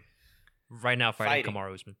 Fighting. Right now, fighting Fighting.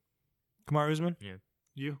 Kamaru Usman. Kamaru Usman? Yeah.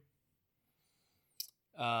 You?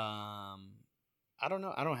 I don't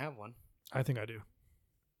know. I don't have one. I think I do.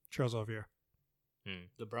 Charles Oliveira.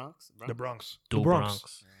 The Bronx. The Bronx. Dual the Bronx.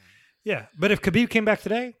 Bronx. Yeah, but if Khabib came back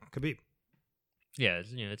today, Khabib. Yeah,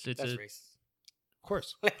 it's That's a, racist. Of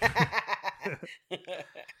course.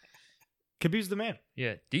 Khabib's the man.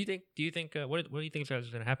 yeah. Do you think what do you think is going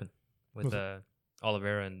to happen with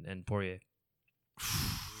Oliveira and Poirier?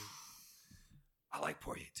 I like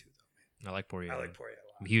Poirier too, though. I like Poirier. I like Poirier a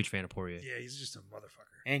I'm lot. a huge fan of Poirier. Yeah, he's just a motherfucker.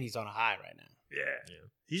 And he's on a high right now. Yeah.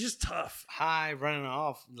 He's just tough. High, running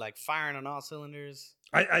off, like firing on all cylinders.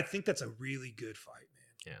 I think that's a really good fight,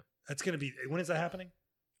 man. Yeah. That's going to be. When is that happening?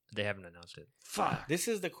 They haven't announced it. Fuck. This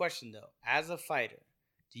is the question though. As a fighter,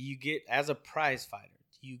 as a prize fighter,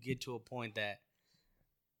 do you get to a point that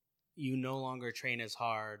you no longer train as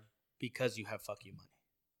hard because you have fuck you money?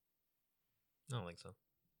 I don't think so.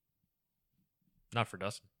 Not for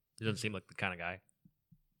Dustin. He doesn't seem like the kind of guy.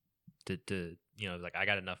 to like I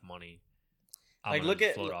got enough money. I'm Like gonna look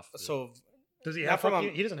at float off of it. so Does he Not have from fuck a-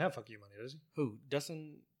 you? He doesn't have fuck you money, does he? who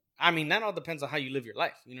doesn't. I mean, that all depends on how you live your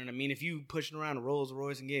life. You know what I mean? If you pushing around a Rolls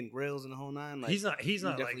Royce and getting grills and the whole nine, like He's not like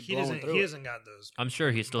definitely he blowing doesn't through he it. hasn't got those. I'm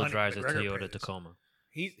sure he still Money drives a McGregor Toyota pays. Tacoma.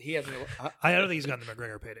 he hasn't. I don't think he's gotten the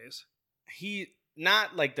McGregor paydays. He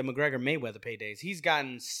not like the McGregor Mayweather paydays. He's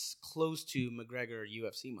gotten close to McGregor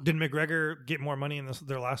UFC money. Did McGregor get more money in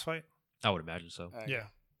their last fight? I would imagine so. Yeah.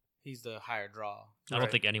 he's the higher draw. I don't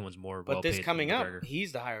Right. think anyone's more But well this paid coming than up, McGregor.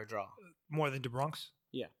 he's the higher draw. More than DeBronx?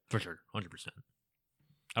 For sure, 100%.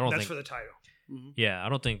 I don't That's think. for the title. Yeah, I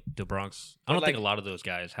don't think the Bronx. I But, don't think like- a lot of those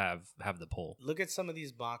guys have the pull. Look at some of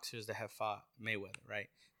these boxers that have fought Mayweather, right?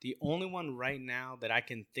 The only one right now that I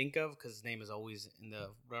can think of, because his name is always in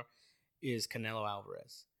the, is Canelo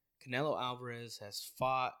Alvarez. Canelo Alvarez has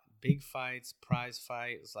fought big fights, prize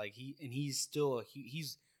fights, like he's still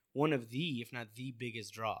he's one of the, if not the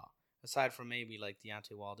biggest draw, aside from maybe like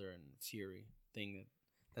Deontay Wilder and Fury thing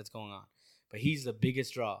that's going on. But he's the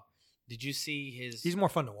biggest draw. Did you see his? He's more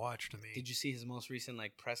fun to watch to me. Did you see his most recent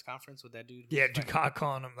like press conference with that dude? Yeah, who's fighting? Ducat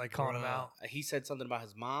calling him out. He said something about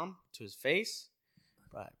his mom to his face,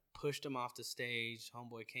 but pushed him off the stage.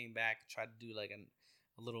 Homeboy came back, tried to do like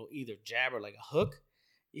a little either jab or like a hook.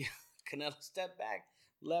 Yeah, Canelo stepped back,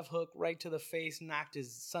 left hook right to the face, knocked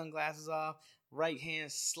his sunglasses off. Right hand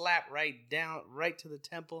slap right down, right to the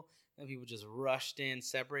temple. And people just rushed in,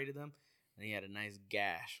 separated them, and he had a nice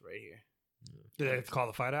gash right here. Did they have to call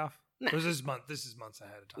the fight off? Nah. Or is this month? This is months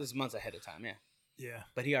ahead of time. This is months ahead of time, yeah. Yeah.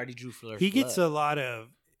 But he already drew for. He gets a lot of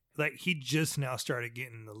like he just now started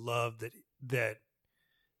getting the love that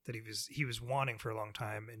he was wanting for a long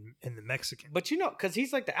time in the Mexican. But because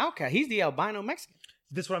he's like the outcast. He's the albino Mexican,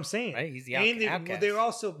 That's what I'm saying. right? He's the And outcast. they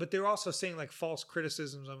were also saying like false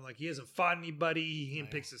criticisms of like he hasn't fought anybody. He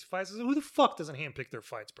handpicks his fights. I said, who the fuck doesn't handpick their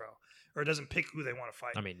fights, bro? Or doesn't pick who they want to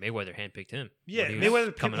fight? I mean, Mayweather handpicked him. Yeah, when he was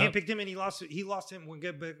Mayweather coming up. handpicked him, and he lost him.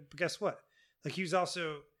 But guess what? Like he's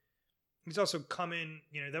also come in.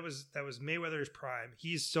 That was Mayweather's prime.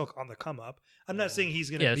 He's still on the come up. I'm not saying he's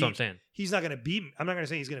gonna. Yeah, that's what I'm saying. He's not gonna beat. I'm not gonna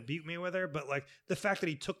say he's gonna beat Mayweather, but like the fact that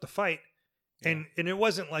he took the fight, and it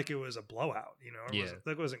wasn't like it was a blowout.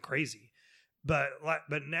 It wasn't crazy. But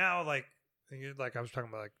now like I was talking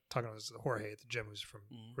to this Jorge at the gym, who's from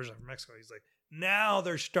originally from Mexico. He's like, now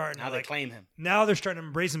they're starting Now to they like claim him. now they're starting to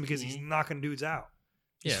embrace him because he's knocking dudes out.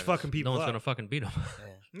 He's Yeah, fucking people No one's up. gonna fucking beat him.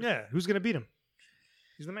 Yeah, who's gonna beat him?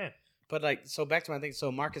 He's the man. But like, so back to my thing. So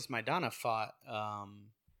Marcus Maidana fought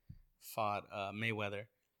Mayweather,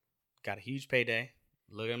 got a huge payday.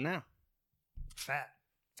 Look at him now, Fat.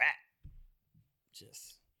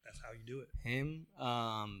 just That's how you do it. him.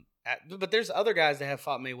 But there's other guys that have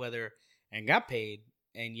fought Mayweather and got paid,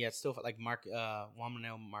 and yet still like Juan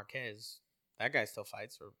Manuel Marquez. That guy still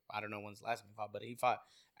fights, or I don't know when's the last time he fought, but he fought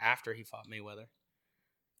after he fought Mayweather.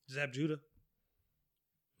 Zab Judah.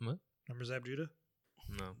 What? Remember Zab Judah?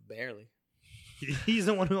 No. Barely. He's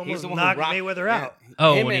the one who almost the one knocked rocked- Mayweather yeah. out.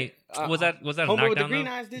 Oh, Him when and, he was that a Homeboy with the knockdown? green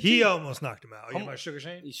though? eyes did He too. almost knocked him out. You Hom- know about Sugar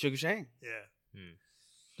Shane? Sugar Shane. Yeah. Hmm.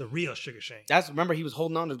 The real Sugar Shane. Remember he was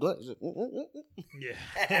holding on to his glove. He's like,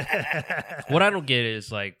 Yeah. What I don't get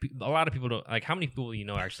is like a lot of people don't like. How many people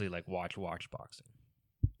actually like watch boxing?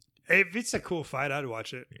 If it's a cool fight, I'd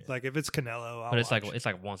watch it. Yeah. Like if it's Canelo, I'll But it's watch like it's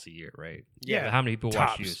like once a year, right? Yeah. But how many people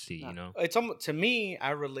Tops. watch UFC? You know. It's almost, to me,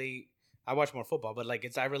 I watch more football, but like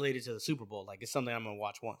I relate it to the Super Bowl. Like it's something I'm gonna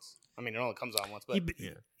watch once. I mean, it only comes on once, but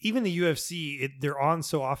Yeah. Even the UFC, they're on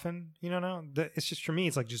so often. Now it's just for me.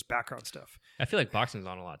 It's like just background stuff. I feel like boxing's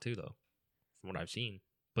on a lot too, though, from what I've seen.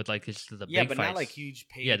 But like it's the yeah, big but fights. not like huge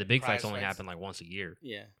paid. Yeah, the big prize fights only happen like once a year.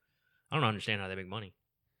 Yeah, I don't understand how they make money.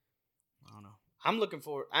 I don't know. I am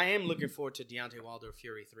looking forward to Deontay Wilder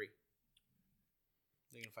Fury 3.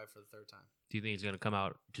 They're gonna fight for the third time. Do you think he's gonna come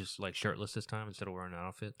out just like shirtless this time instead of wearing an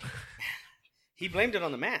outfit? He blamed it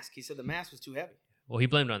on the mask. He said the mask was too heavy. Well, he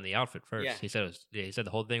blamed it on the outfit first. Yeah. He said he said the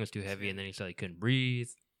whole thing was too heavy, and then he said he couldn't breathe.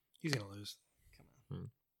 He's gonna lose. Come on.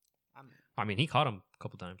 Hmm. I mean, he caught him a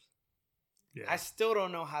couple times. Yeah. I still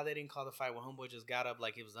don't know how they didn't call the fight when Homeboy just got up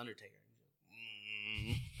like it was Undertaker.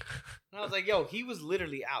 And I was like, yo, he was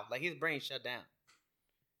literally out. Like his brain shut down.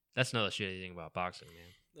 That's another shitty thing about boxing, man.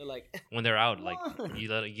 They're like, When they're out, like One, you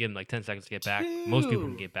give them like 10 seconds to get back. Most people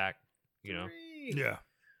can two, get back. You know, 3. Yeah.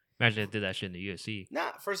 imagine they did that shit in the UFC.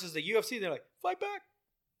 Nah, versus the UFC, they're like, fight back.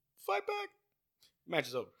 Match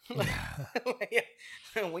is over.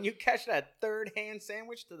 Yeah. When you catch that third hand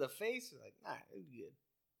sandwich to the face, you're like, nah, it's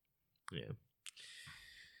good. Yeah.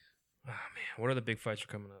 Oh man, what other big fights are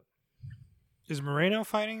coming up? Is Moreno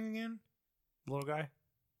fighting again? The little guy.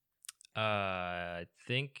 I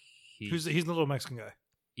think He's the little Mexican guy.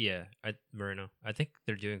 Yeah, Moreno. I think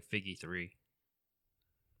they're doing Figgy 3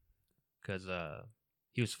 because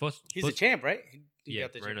he was supposed. He's a champ, right? He Yeah,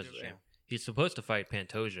 got the Moreno's a championship, champ. He's supposed to fight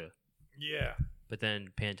Pantoja, Yeah. but then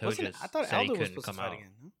Yeah. Pantoja I thought said Aldo he was couldn't supposed to come fight out.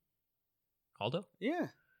 again. Huh? Aldo? Yeah.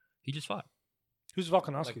 He just fought. Who's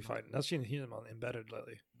Volkanovski Like- fighting? That's seen him on Embedded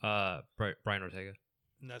lately. Brian Ortega.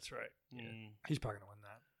 That's right. Yeah. He's probably gonna win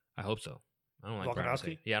that. I hope so. I don't like Brian Volkanovski?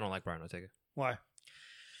 Ortega. Yeah, I don't like Brian Ortega. Why?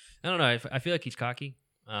 I don't know. I feel like he's cocky.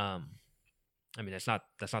 I mean, that's not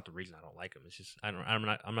the reason I don't like him. It's just I'm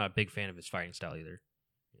not a big fan of his fighting style either.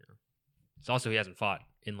 You know, it's also he hasn't fought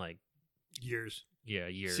in like Years. a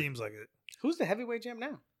year. Seems like it. Who's the heavyweight champ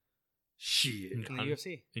now Shit. in the Ngannou?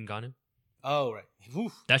 UFC? Ngannou. Oh, right.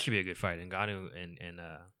 Oof. That should be a good fight. Ngannou and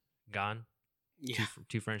Gan, Yeah.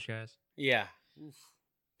 two French guys. Yeah. Oof.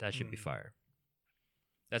 That should be Mm. fire.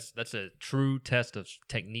 That's a true test of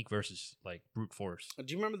technique versus like brute force. Do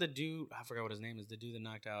you remember the dude? I forgot what his name is. The dude that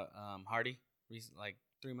knocked out Hardy, like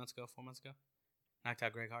 3 months ago, 4 months ago, knocked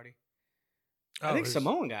out Greg Hardy. I think his-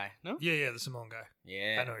 Samoan guy. No. Yeah, the Simone guy.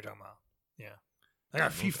 Yeah. I know what you're talking about. Yeah.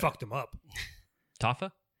 He fucked him up.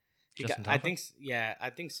 Tafa? He Justin got, I Tafa? think. Yeah, I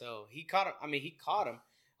think so. He caught him. I mean, he caught him.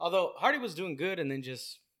 Although Hardy was doing good, and then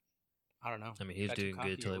just I don't know. I mean, he was got too doing cocky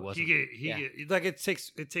good till or he what. wasn't. Like it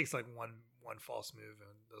takes like one false move and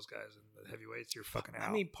those guys and the heavyweights, you're fucking out.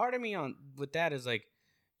 I mean, part of me with that is like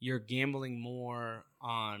you're gambling more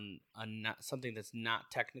on something that's not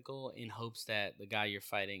technical in hopes that the guy you're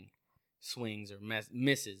fighting swings or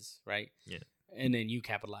misses, right? Yeah. And then you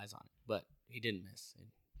capitalize on it, but he didn't miss, and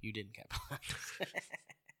you didn't capitalize.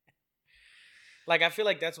 Like I feel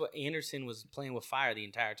like that's what Anderson was playing with fire the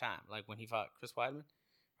entire time. Like when he fought Chris Weidman,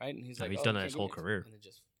 right? And he's No, like, he's "Oh, done you that can't his get whole me." career. And then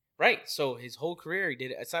just right. So his whole career he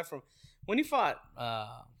did it. Aside from when he fought,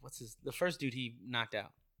 the first dude he knocked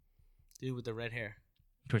out, dude with the red hair.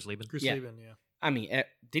 Chris Lieben. Chris yeah. Lieben, yeah. I mean,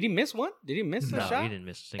 did he miss one? Did he miss a No, shot? he didn't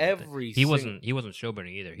miss a single thing. Every He wasn't showboating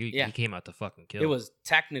either. He Yeah. came out to fucking kill. It was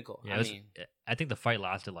technical. Yeah, I mean, I think the fight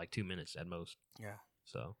lasted like 2 minutes at most. yeah.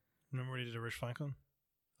 So, Remember what he did to Rich Franklin?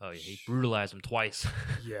 oh yeah, he brutalized him twice.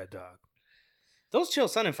 Yeah, dog. Those Chael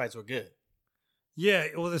Sonnen fights were good. Yeah,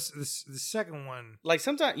 well, the second one, Like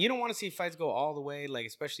sometimes you don't want to see fights go all the way, like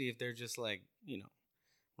especially if they're just like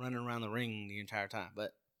running around the ring the entire time.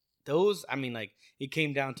 But those, I mean, like it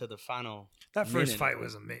came down to the final. that first minute. fight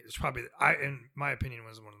was amazing. It's probably, in my opinion,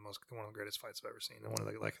 was one of the greatest fights I've ever seen. And one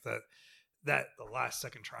of the last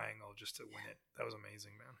second triangle just to win it. That was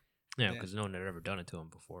amazing, man. Yeah, Yeah. because no one had ever done it to him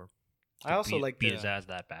before. I also like beat his ass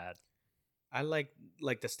that bad. I like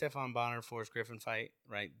the Stefan Bonner Forrest Griffin fight,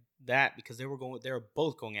 right? That because they were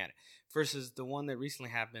both going at it versus the one that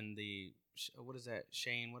recently happened. What is that?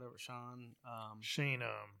 Sean, Shane,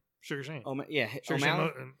 Sugar Shane. O'Malley. Sugar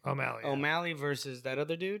Shane O'Malley. Yeah. O'Malley versus that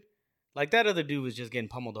other dude. Like that other dude was just getting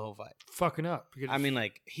pummeled the whole fight. Fucking up. I mean,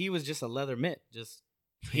 like he was just a leather mitt. Just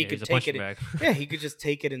he Yeah, could he's a take punching it. bag. Yeah, he could just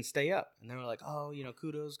take it and stay up. And they were like, "Oh,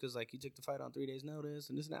 kudos because like he took the fight on 3 days' notice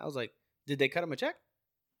and this and that." I was like, "Did they cut him a check?"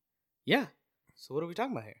 Yeah. So what are we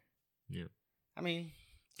talking about here? Yeah. I mean,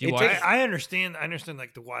 Do you it watch- takes- I understand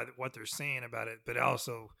like what they're saying about it, but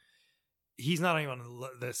also he's not even on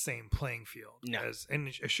the same playing field No.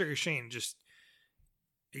 and Sugar Shane just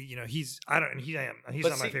he's But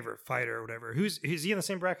not my see- favorite fighter or whatever. Is he in the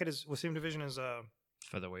same bracket as same division as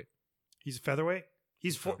Featherweight. he's featherweight?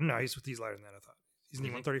 He's Oh. he's lighter than that, I thought. Isn't he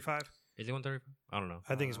Is he? 135? Is he 130? I don't know.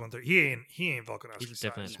 I think he's know. 130. He ain't Volkanovski. He's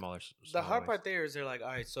definitely a size. smaller. the hard part there is they're like, "All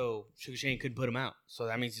right, so Sugar Shane couldn't put him out, so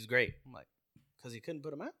that means he's great." I'm like, "Because he couldn't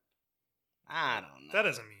put him out?" I don't know. That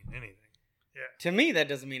doesn't mean anything. Yeah. To me, that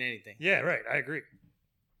doesn't mean anything. Yeah, right. I agree.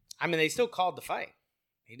 I mean, they still called the fight.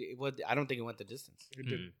 I don't think it went the distance.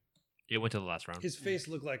 It went to the last round. His face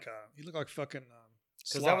looked like he looked like fucking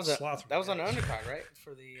Because that was sloth. that was on the undercard, right?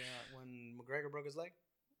 For the when McGregor broke his leg.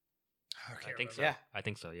 I think so. Yeah. I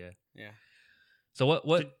think so. Yeah. Yeah. So what?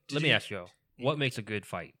 Did Let me you- ask you, what makes a good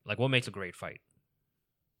fight? Like, what makes a great fight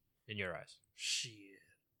in your eyes? Shit.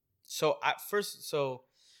 So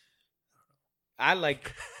I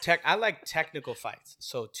like I like technical fights.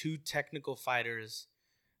 So two technical fighters,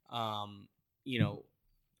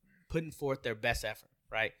 putting forth their best effort,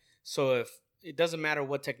 right? So if it doesn't matter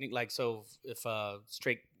what technique, like so if a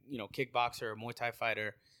straight kickboxer or Muay Thai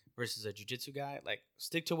fighter versus a jiu-jitsu guy, like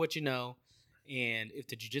stick to what you know. And if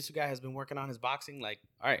the jiu-jitsu guy has been working on his boxing, like,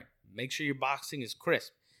 all right, make sure your boxing is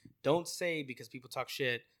crisp. Don't say because people talk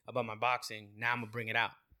shit about my boxing, now I'm gonna bring it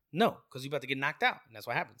out. No, because you're about to get knocked out, and that's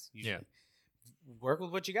what happens. Usually. Yeah. Work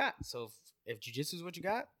with what you got. So if jiu-jitsu is what you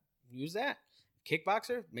got, use that.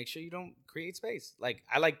 Kickboxer, make sure you don't create space. Like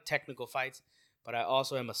I like technical fights, but I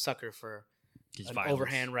also am a sucker for Just an violence.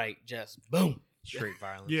 overhand right, just boom. straight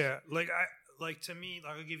violence. Yeah, like to me,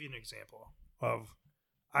 like I'll give you an example of.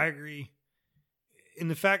 I agree in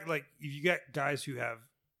the fact like if you got guys who have,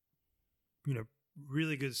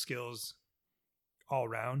 really good skills all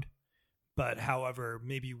around, but however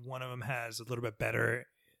maybe one of them has a little bit better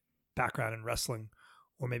background in wrestling,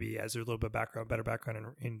 or maybe has a little bit better background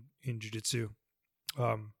in jiu-jitsu.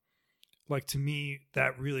 Like to me,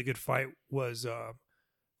 that really good fight was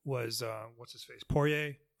what's his face,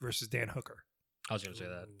 Poirier versus Dan Hooker. I was gonna say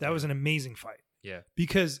that. That was an amazing fight. Yeah,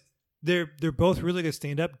 because they're both really good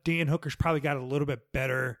stand up. Dan Hooker's probably got a little bit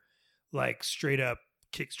better, like straight up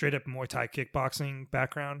Muay Thai kickboxing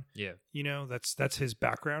background. Yeah, that's his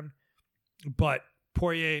background. But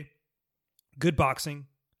Poirier, good boxing,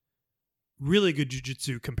 really good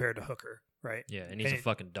jiu-jitsu compared to Hooker, right? yeah, and he's a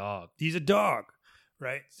fucking dog. He's a dog,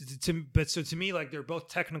 right? But to me, like they're both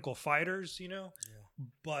technical fighters, Yeah.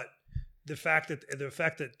 But the fact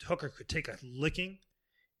that Hooker could take a licking,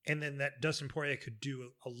 and then that Dustin Poirier could do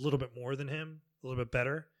a little bit more than him, a little bit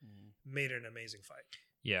better, made it an amazing fight.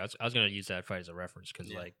 Yeah, I was gonna use that fight as a reference because,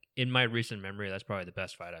 Yeah. like, in my recent memory, that's probably the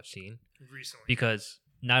best fight I've seen. Recently, Because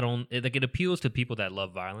not only it appeals to people that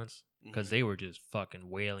love violence because they were just fucking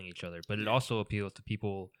wailing each other, but it also appeals to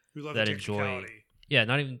people we love that the enjoy. technicality, Yeah,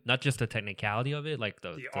 not just the technicality of it, like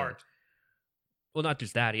the art. Well, not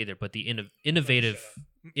just that either, but the Shut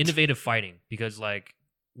innovative fighting. Because like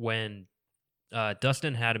when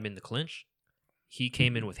Dustin had him in the clinch, he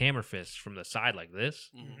came in with hammer fists from the side like this.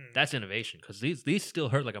 Mhm. That's innovation because these still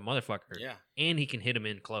hurt like a motherfucker. Yeah. And he can hit him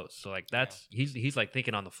in close. So like that's he's like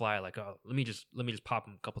thinking on the fly, like, oh, let me just pop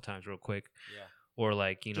him a couple times real quick. Yeah. Or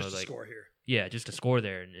like, just to like score here. yeah, just to score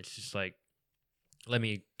there. And it's just like, let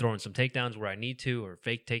me throw in some takedowns where I need to, or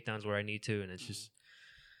fake takedowns where I need to. And it's just,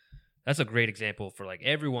 that's a great example for like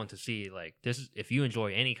everyone to see. Like this is, if you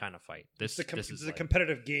enjoy any kind of fight, this It's is the like,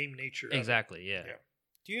 competitive game nature. of it. exactly. Yeah. Yeah.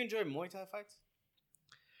 Do you enjoy Muay Thai fights?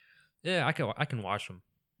 Yeah. I can watch them.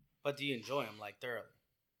 But do you enjoy them like thoroughly?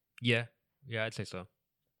 Yeah. Yeah. I'd say so.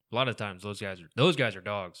 A lot of times those guys are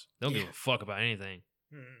dogs. They don't give a fuck about anything.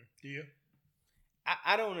 Mhm. Do you?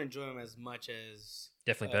 I don't enjoy them as much as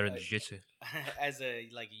Definitely better than jiu-jitsu. as a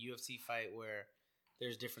UFC fight where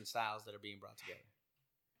there's different styles that are being brought together,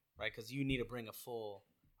 right? Because you need to bring a full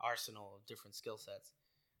arsenal of different skill sets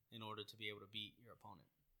in order to be able to beat your opponent.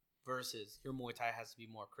 Versus your Muay Thai has to be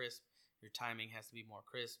more crisp, your timing has to be more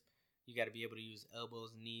crisp. You got to be able to use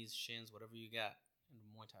elbows, knees, shins, whatever you got in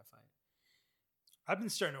a Muay Thai fight. I've been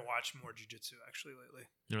starting to watch more jiu-jitsu actually lately.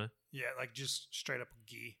 Really? Yeah, like just straight up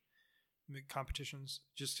gi competitions.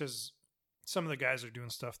 Just because some of the guys are doing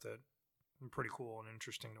stuff that are pretty cool and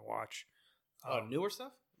interesting to watch. Newer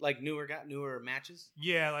stuff, like newer matches.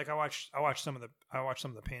 Yeah, like I watched some of the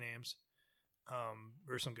Pan Ams.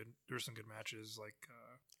 There were some good matches. Like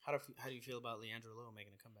How do you feel about Leandro Lowe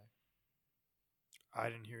making a comeback? I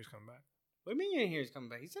didn't hear he's coming back. What do you mean you didn't hear he's coming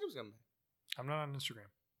back? He said he was coming back. I'm not on Instagram.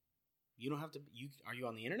 You don't have to. Are you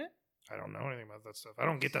on the internet? I don't know anything about that stuff. I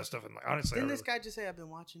don't get that stuff. Honestly, Didn't this guy just say I've been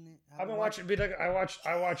watching it? I've been watching. But like, I watch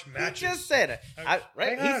matches. He just said it.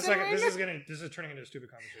 Right? Hang on a He said second. it right This is turning into a stupid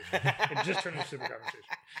conversation. It just turned into a stupid conversation.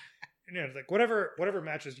 It's like whatever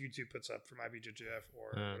matches YouTube puts up from IBJJF or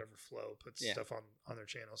whatever Flow puts stuff on their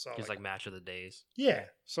channel. So It's like match of the days. yeah.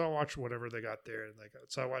 So I'll watch whatever they got there. And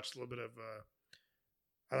so I watched a little bit of.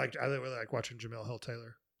 I really like watching Jamel Hill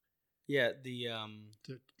Taylor, Yeah, the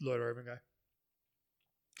Lloyd Irvin guy.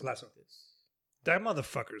 Lasso. That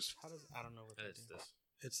motherfucker's. I don't know what It's that is. this.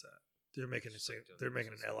 It's that they're making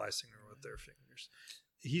an LI singer with their fingers.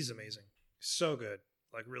 He's amazing, so good,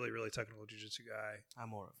 like really technical jiu-jitsu guy. I'm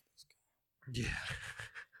more of this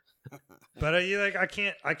Yeah, but I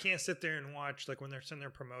can't sit there and watch like when they're sitting there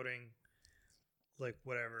promoting like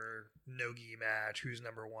whatever no-gi match, who's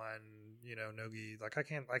number one, no-gi. Like I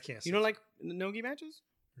can't. You don't like no-gi matches?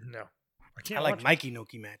 No, I can't. I like watch Mikey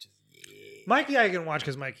no-gi matches. Yeah. Mikey. I can watch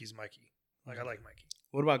because Mikey's Mikey. Like I like Mikey.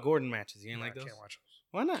 What about Gordon matches? You ain't No, like those? I can't watch those.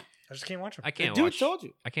 Why not? I just can't watch them. I can't Dude watch. told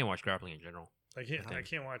you. I can't watch grappling in general. I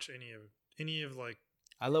can't watch any of like.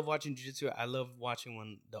 I love watching jiu-jitsu. I love watching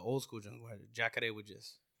when the old school jungle where Jacare would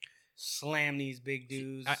just slam these big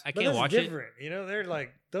dudes. I But can't that's watch it. different. They're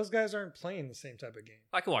like those guys aren't playing the same type of game.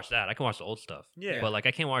 I can watch that. I can watch the old stuff. Yeah. But like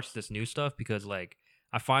I can't watch this new stuff because like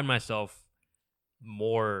I find myself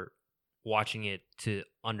more watching it to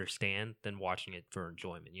understand than watching it for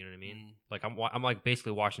enjoyment. You know what I mean? Like I'm like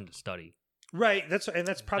basically watching to study. Right. That's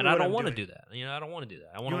probably. And I what don't I'm want to doing. do that. I don't want to do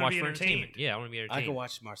that. I want You to wanna watch be for entertainment. entertained. Yeah, I want to be entertained. I could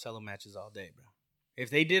watch Marcelo matches all day, bro. If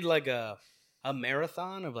they did like a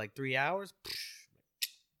marathon of like 3 hours,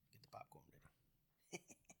 get the popcorn ready.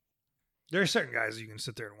 There are certain guys you can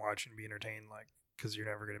sit there and watch and be entertained, like because you're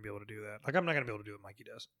never going to be able to do that. Like I'm not going to be able to do what Mikey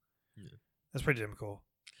does. Yeah. That's pretty damn cool.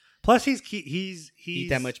 Plus, he's Eat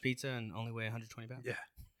that much pizza and only weigh 120 pounds. Yeah,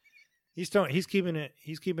 he's keeping it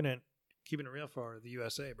real for the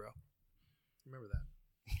USA, bro. Remember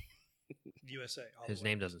that. USA. His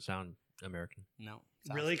name doesn't sound American. No,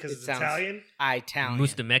 Really? Because it's sounds Italian? Italian.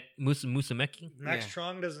 Musumeci? Max Yeah.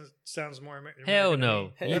 Strong sounds more American. Hell to no.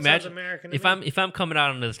 me. Can you That sounds imagine American to If me. I'm coming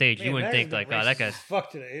out onto the stage, Man, you wouldn't that think is like, the oh, that racist guy's. as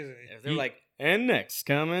fuck today, isn't he? If they're like, and next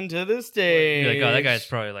coming to the stage. You're like, oh, that guy's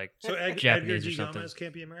probably like So Edgar Japanese G. or something. Gomez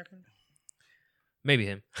can't be American? Maybe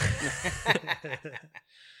him.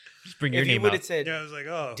 Just bring your If he name would out. have said Yeah, I was like,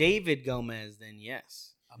 oh. David Gomez, then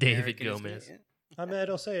yes. David American is Gomez. good, Ahmed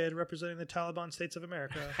El Sayed representing the Taliban states of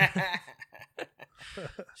America. yeah.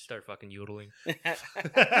 Start fucking yodeling.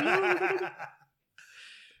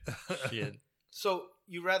 Shit. So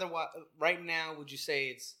you rather watch right now? Would you say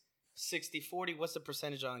it's 60-40? What's the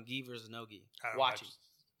percentage on gi versus no gi? I don't Watching. watch-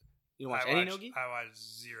 You don't watch any no gi? I watch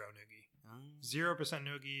zero noogie. 0%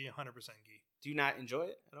 noogie, 100% gi. Do you not enjoy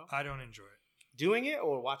it at all? I don't enjoy it. Doing it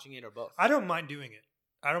or watching it or both? I don't mind doing it.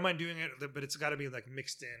 But it's got to be like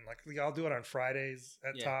mixed in. Like I'll do it on Fridays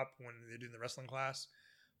at Yeah. Top when they're doing the wrestling class.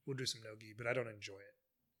 We'll do some no-gi, but I don't enjoy it.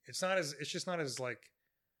 It's just not as like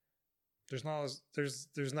there's not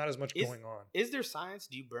as much Is- going on. Is there science?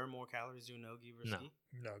 Do you burn more calories doing no gi versus No. gi?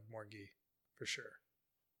 No, more gi for sure.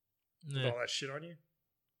 Yeah. With all that shit on you.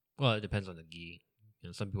 Well, it depends on the gi. You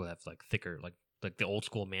know, some people have like thicker, like the old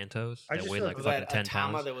school mantos I that just weigh feel like like Was fucking that 10 a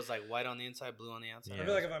tama pounds. that was like white on the inside, blue on the outside? I Yeah.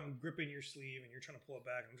 feel like if I'm gripping your sleeve and you're trying to pull it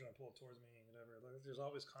back, I'm trying to pull it towards me, whatever. Like, there's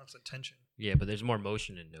always constant tension. Yeah, but there's more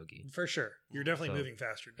motion in nogi. For sure, you're definitely So, moving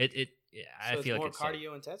faster. Yeah, I So feel it's like more it's like,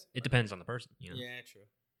 cardio intense. it depends on the person. You know, Yeah, true.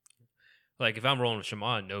 like if I'm rolling with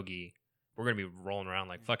Shimon nogi, we're gonna be rolling around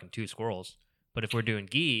like fucking two squirrels. But if we're doing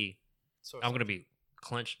gi, So I'm gonna be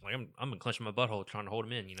clenched. Like I'm gonna clench my butthole trying to hold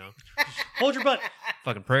him in. You know, Hold your butt.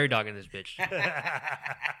 fucking prairie dog in this bitch.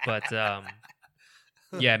 But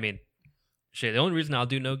yeah, I mean, shit. The only reason I'll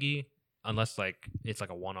do nogi, unless like it's like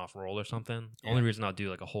a one-off roll or something. The only Yeah. reason I'll do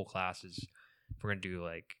like a whole class is if we're gonna do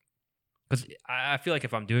like, because I feel like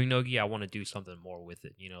if I'm doing nogi, I want to do something more with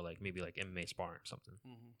it. You know, like maybe like MMA sparring or something.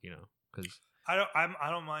 Mhm. You know, because I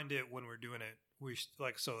don't mind it when we're doing it.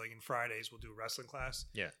 Like in Fridays we'll do a wrestling class.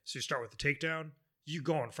 Yeah. So you start with the takedown. You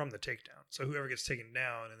going from the takedown. So whoever gets taken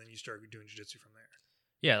down, and then you start doing jiu-jitsu from there.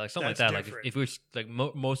 yeah, like something That's like that. different. Like if we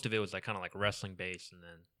like most of it was like kind of like wrestling based, and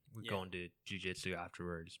then we Yeah. go into jujitsu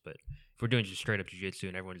afterwards. But if we're doing just straight up jujitsu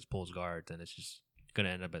and everyone just pulls guard, then it's just gonna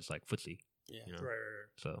end up as like footsie. Yeah. You know, Right.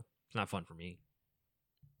 so it's not fun for me.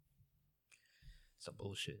 Some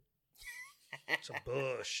bullshit. Some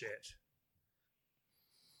bullshit.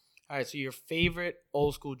 All right. So your favorite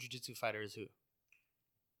old school jiu-jitsu fighter is who?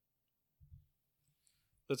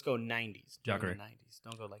 Let's go 90s. during Jacare. the 90s.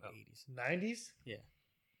 Don't go like Oh. 80s. 90s? Yeah.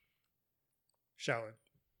 Shaolin.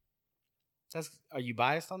 Are you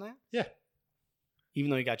biased on that? Yeah. Even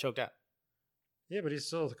though he got choked out. Yeah, but he's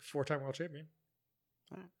still like a 4-time world champion.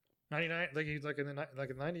 Alright. 99, like in the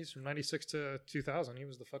 90s, from 96 to 2000, he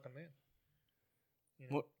was the fucking man. You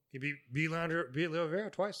know, What? he beat Leo Vera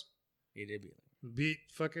twice. He did beat Beat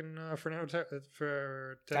fucking Fernando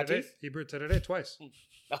for Tatis? Terere. He beat Terere twice. him.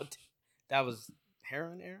 That was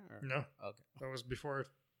heroin era? Or? No, Okay. that was before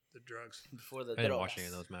the drugs. Before the I didn't drugs. watch any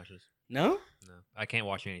of those matches. No? No, I can't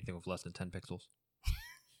watch anything with less than 10 pixels.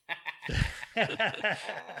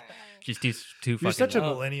 Just these two You're fucking. such a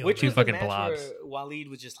millennial. Which Two was the fucking match blobs. where Waleed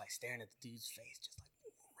was just like staring at the dude's face, just like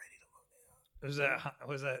ready to look.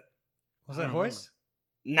 Was that I that don't Hoist?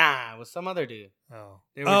 Nah, it was some other dude. Oh,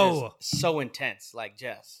 They were just so intense, like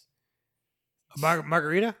Jess.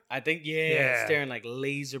 Margarita. I think, Yeah. staring like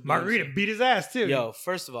laser beams. Margarita beat his ass too. Yo,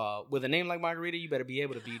 first of all, with a name like Margarita, you better be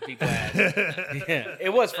able to beat people's ass. Yeah,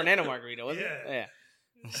 it was Fernando Margarita, wasn't it? Yeah.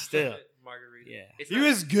 Yeah. Still, Margarita. yeah. It's He not,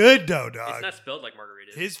 was good though, It's dog. not spelled like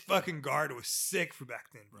Margarita. His fucking guard was sick for back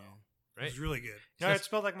then, bro. It right? was really good. It's No, not- it's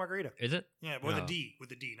spelled like Margarita. Is it? Yeah, with No. a D,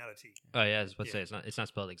 not a T. Oh yeah, I was about to Yeah. say it's not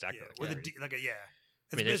spelled exactly Yeah, like with a Margarita. D, like a yeah.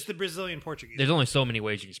 It's, mean, it's the Brazilian Portuguese. There's only so many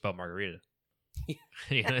ways you can spell Margarita.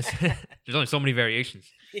 You know, there's only so many variations.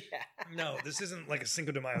 Yeah. No, this isn't like a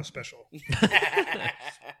Cinco de Mayo special.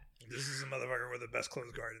 This is a motherfucker with the best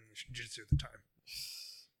closed guard in jiu-jitsu at the time.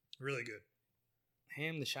 Really good.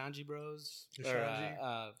 Him, the Shanji Bros. The or,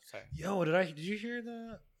 Shanji? sorry. Yo, did you hear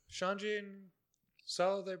the Shanji and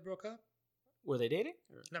Salo, they broke up? Were they dating?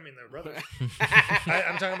 I mean, they're brothers.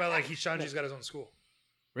 I'm talking about like Shanji's got his own school.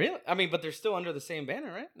 Really? I mean, but they're still under the same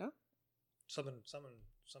banner, right? No? Something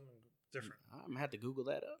different. I'm going to have to Google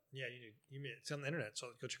that up. Yeah, you it's on the internet, so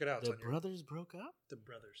go check it out. It's The on your- brothers broke up? the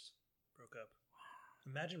brothers broke up.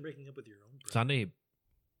 Imagine breaking up with your own brother. Sunday.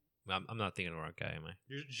 I'm not thinking of the right guy, am I?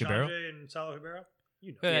 Ribeiro? Sanjay and Salo Ribeiro?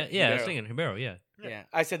 You know. Yeah, I was Hibero. thinking Hibero. Yeah, Yeah,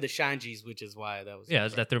 I said the Shanjis, which is why that was. Yeah,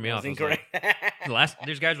 that threw me That off. was I was like, incorrect.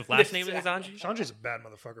 there's guys with last names in Sanji. Sanjay's a bad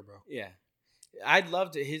motherfucker, bro. Yeah, I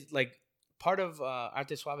loved his like part of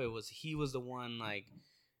Arte Suave was he was the one like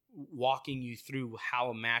walking you through how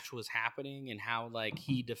a match was happening and how like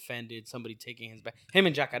he defended somebody taking his back. Him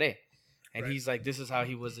and Jacare. And Right. he's like, this is how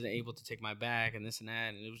he wasn't able to take my back and this and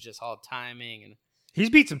that. And it was just all timing. And He's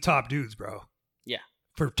beat some top dudes, bro. Yeah.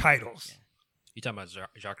 For titles. You talking about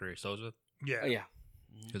Jacare Souza? Yeah. oh, yeah.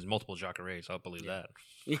 There's multiple Jacares. I'll believe that.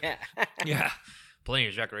 Yeah. Yeah. Plenty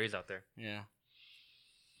of Jacares out there. Yeah.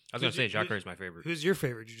 I was gonna say Who's- Jacare is my favorite. Who's your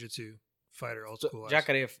favorite jiu-jitsu fighter, old school?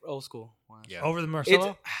 Jacare old school. Wow. Yeah. Over the It's,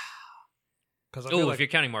 Marcelo? Because Oh, if you're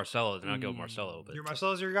counting Marcelo, then I'll go Marcelo. But your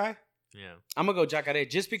Marcelo's your guy? yeah, I'm going to go Jacare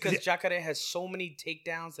just because Yeah. Jacare has so many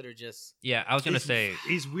takedowns that are just. yeah. I was gonna He's- say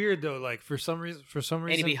he's weird though. Like for some reason,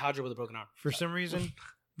 And he beat Hadra with a broken arm.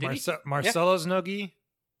 Did he? Marcelo's nogi.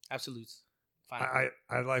 Absolutes. I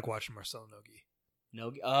like watching Marcelo nogi.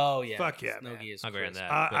 No. Oh, yeah. Fuck yeah, Nogi man. is I'll agree on crazy.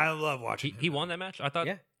 that. I, but I love watching. he him. won that match. I thought.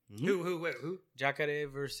 Yeah. Mhm. Who? Jacare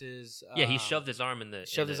versus. Yeah, he shoved his arm in the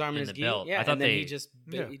in his the belt. Yeah, I thought and then they. he just.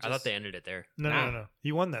 Yeah. he I thought just- they ended it there. No.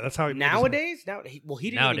 He won that. That's how he made his Nowadays, he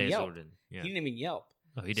didn't Nowadays, even yelp. Odin. Yeah. He didn't even yelp.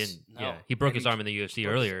 No, he didn't. No. Yeah, he broke And his he arm in the UFC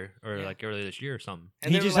broke his- earlier, or yeah. like earlier this year or something.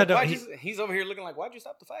 And He they were just like, had to- "Why'd he- you-" he's over here looking like, why'd you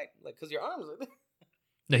stop the fight? Like, because your arm's like.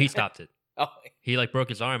 No, he stopped it. Oh, He like broke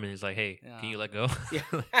his arm and he's like, "Hey, Yeah. can you let go?" yeah.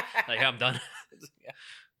 like I'm done. Yeah.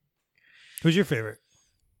 Who's your favorite?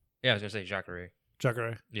 Yeah, I was gonna say Jacare.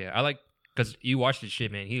 Jacare. Yeah, I like because you watched this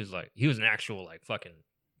shit, man. He was an actual like fucking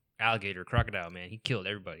alligator crocodile, man. He killed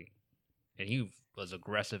everybody, and he was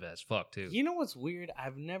aggressive as fuck too. You know what's weird?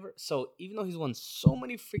 Even though he's won so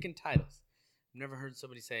many freaking titles, I've never heard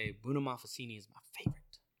somebody say Bruno Malfacini is my favorite.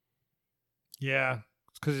 Yeah,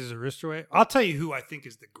 it's because he's a wristweight. I'll tell you who I think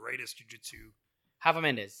is the greatest jiu-jitsu. Rafa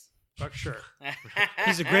Mendes. Fuck sure.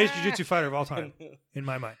 He's the greatest jiu-jitsu fighter of all time, in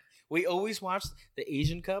my mind. We always watch the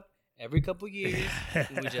Asian Cup every couple years.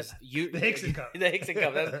 We just The Hickson Cup. The Hickson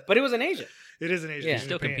Cup. But it was an Asian. It is an Asian. Yeah. He's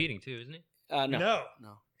still Japan. competing too, isn't he? No, No,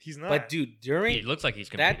 no. he's not. But dude, during It looks like he's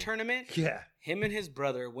competing. that tournament, yeah, him and his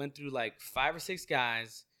brother went through like 5 or 6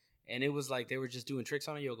 guys, and it was like they were just doing tricks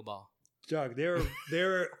on a yoga ball. Doug, they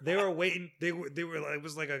were waiting. They were like it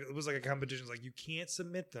was like a competition. It's like you can't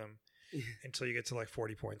submit them until you get to like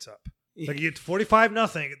 40 points up. Like you get to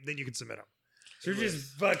 45-0, then you can submit them. So you're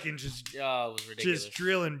just fucking just Oh, it was ridiculous. just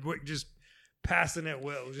drilling, just passing at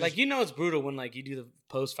will. Just, Like, you know, it's brutal when like you do the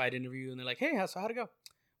post-fight interview and they're like, "Hey, how'd it go?"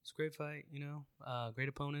 It's a great fight, you know, great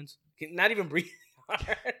opponents. Not even breathe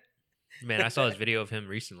hard. Man, I saw this video of him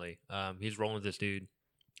recently. He's rolling with this dude.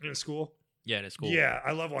 in school. Yeah, in his school. Yeah,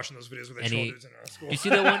 I love watching those videos with their And he- shoulders in school. You see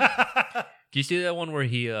that one? Do you see that one where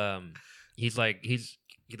he's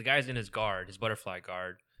the guy's in his guard, his butterfly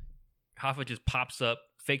guard. Hoffa just pops up,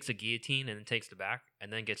 fakes a guillotine, and then takes the back,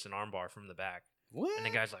 and then gets an armbar from the back. What? And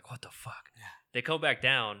the guy's like, "What the fuck?" Yeah. They come back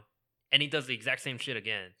down, and he does the exact same shit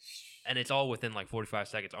again, and it's all within like 45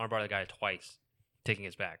 seconds. Armbar the guy twice, taking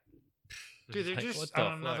his back. It's Dude, they're like, just what the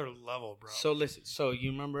on fuck? another level, bro. So listen, so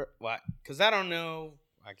you remember what? Because I don't know,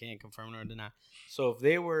 I can't confirm or deny. So if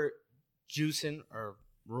they were juicing or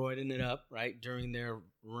roiding it up, right, during their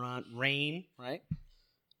reign, right,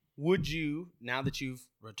 would you, now that you've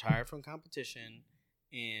retired from competition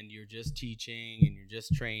and you're just teaching and you're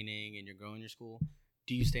just training and you're growing your school,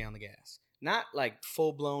 do you stay on the gas? Not like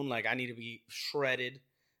full blown, like I need to be shredded,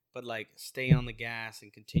 but like stay on the gas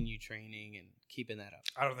and continue training and keeping that up.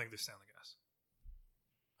 I don't think they stay on the gas.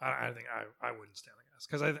 I think I wouldn't stay on the gas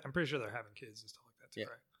because I'm pretty sure they're having kids and stuff like that too, Yeah.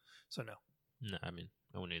 right? So no. No, I mean,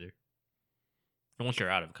 I wouldn't either. And once you're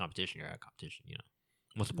out of competition, you're out of competition. You know,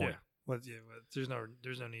 what's the point? Yeah. Well, yeah, but there's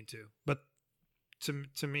no need to. But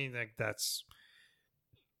to me, like that's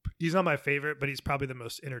he's not my favorite, but he's probably the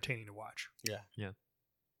most entertaining to watch.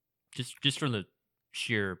 Just from the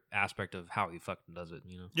sheer aspect of how he fucking does it.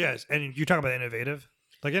 You know. Yes, and you talk about innovative,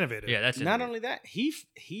 like innovative. Yeah, that's Not it. only that,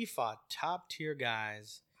 he fought top tier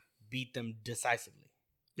guys, beat them decisively.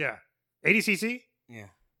 Yeah. ADCC, Yeah,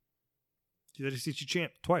 he's ADCC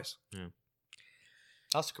champ twice.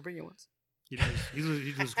 also Cabrillo once. He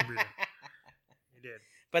loses Cabrillo. He did.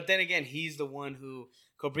 But then again, he's the one who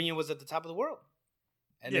Cabrillo was at the top of the world,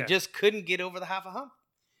 and Yeah. they just couldn't get over the half a hump.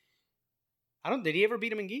 Did he ever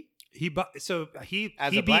beat him in gi? He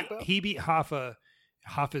As a black belt? he beat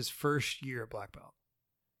Hoffa's first year at black belt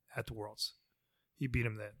at the Worlds. He beat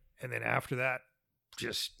him then, and then after that,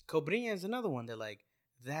 just Cabrillo is another one that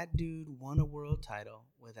that dude won a world title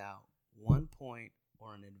without 1 point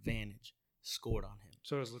or an advantage scored on him.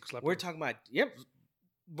 So is Lucas Lepper. We're talking about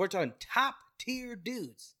we're talking top tier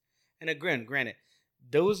dudes. And again, granted,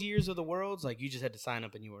 those years of the Worlds, like you just had to sign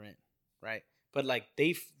up and you were in, right? But like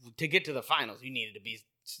to get to the finals, you needed to be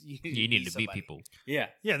You need to beat people. Yeah.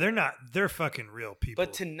 Yeah, they're fucking real people.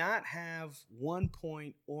 But to not have 1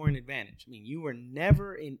 point or an advantage, I mean, you were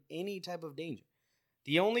never in any type of danger.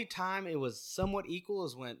 The only time it was somewhat equal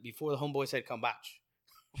is when before the homeboy said "Combach."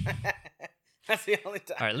 That's the only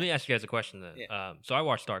time. All right, let me ask you guys a question then. Yeah. So I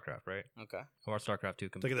watched StarCraft, right? Okay. I watched StarCraft 2.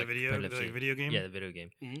 Look at the video game. Yeah, the video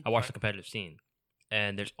game. Mhm. I watched the competitive scene,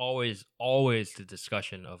 and there's always the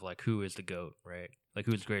discussion of like who is the GOAT, right? Like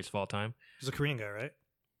who's the greatest of all time. He's a Korean guy, right?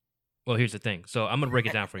 Well, here's the thing. So I'm gonna break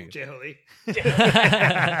it down for you. Jae-Ho Lee.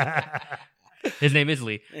 His name is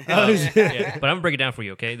Lee. Oh, Yeah, but I'm gonna break it down for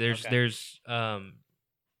you. Okay, there's Okay.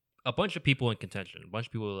 a bunch of people in contention. A bunch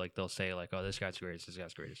of people like they'll say like, oh, this guy's greatest, this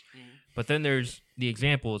guy's greatest. Mhm. But then there's the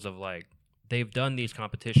examples of like they've done these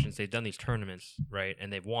competitions, they've done these tournaments, right,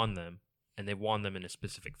 and they've won them, and they've won them in a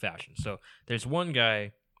specific fashion. So there's one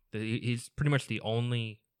guy that he's pretty much the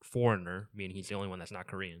only foreigner, meaning he's the only one that's not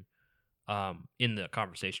Korean, in the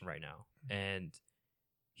conversation right now, and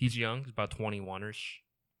he's young, he's about 21ish,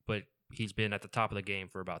 but he's been at the top of the game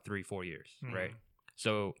for about 3-4 years, right?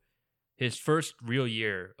 So his first real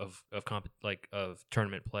year of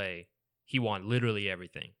tournament play, he won literally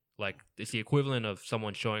everything. Like it's the equivalent of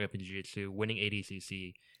someone showing up in jiu-jitsu, winning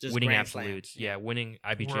ADCC, Just winning Grand Slam. absolutes, winning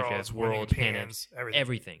IBJJF, Worlds, Worlds, winning Pan Pans, Ams, everything.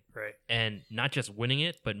 everything. Right. And not just winning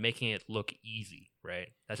it, but making it look easy, right?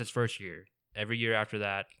 That's his first year. Every year after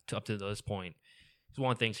that, up to this point, he's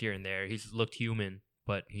won things here and there. He's looked human,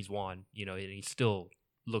 but he's won. You know, and he still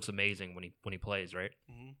looks amazing when he plays, right?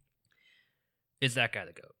 Mhm. Is that guy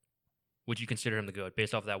the GOAT? Would you consider him the GOAT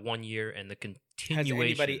based off that 1 year and the Has continuation?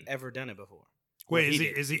 anybody ever done it before? Wait, Well,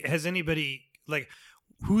 is he? Has anybody like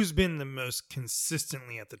who's been the most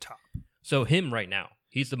consistently at the top? So him right now,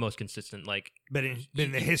 he's the most consistent. Like But in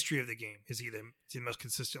the history of the game, is he the most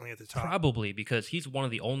consistently at the top? probably because he's one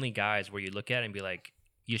of the only guys where you look at it and be like,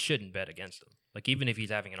 you shouldn't bet against him. Like even if he's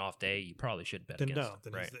having an off day, you probably should bet Then against no. him.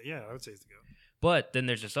 Then Right? I would say he's the GOAT. But then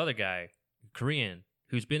there's this other guy, Korean,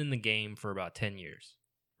 who's been in the game for about 10 years,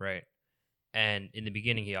 right? And in the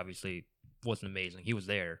beginning, he obviously wasn't amazing. He was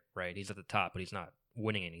there, right? He's at the top, but he's not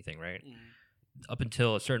winning anything, right? Mhm. Up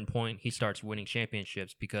until a certain point, he starts winning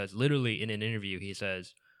championships because literally in an interview, he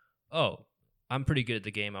says, "Oh, I'm pretty good at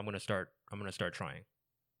the game. I'm gonna start trying."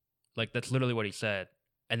 Like that's literally what he said,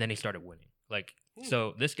 and then he started winning. Like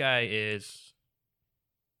so, this guy is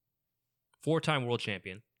 4-time world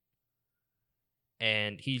champion.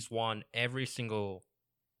 And he's won every single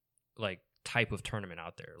like type of tournament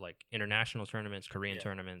out there, like international tournaments, Korean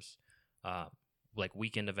tournaments, like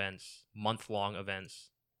weekend events, month-long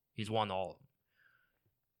events. He's won all of them.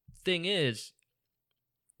 Thing is,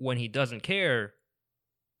 when he doesn't care,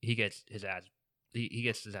 he gets his ass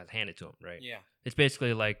handed to him, right? Yeah. It's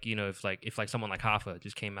basically like, you know, if someone like Hoffa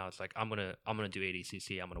just came out, it's like I'm gonna do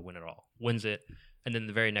ADCC, I'm gonna win it all, wins it, and then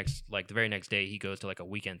the very next day he goes to like a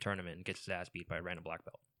weekend tournament and gets his ass beat by a random black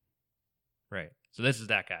belt. Right. So this is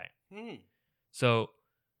that guy. So,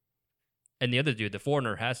 and the other dude, the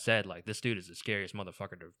foreigner, has said like this dude is the scariest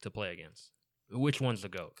motherfucker to play against. Which one's the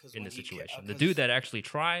GOAT 'Cause in when this he situation? ca- The 'cause- dude that actually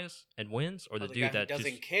tries and wins, or the guy dude who that doesn't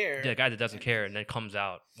just care. the guy that doesn't care and then comes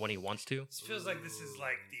out when he wants to? It feels like this is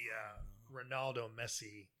like the Ronaldo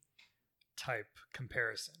Messi type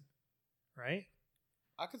comparison, right?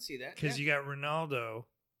 I could see that. Because you got Ronaldo.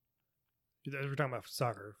 We're talking about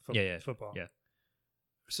soccer, football. Yeah.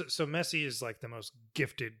 So Messi is like the most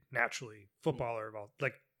gifted naturally footballer of all,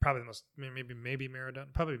 like probably the most, maybe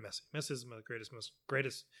Maradona, probably Messi. Messi is the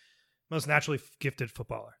greatest, most naturally gifted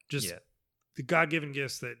footballer. Just the God-given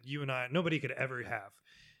gifts that you and I, nobody could ever have.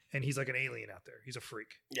 And he's like an alien out there. He's a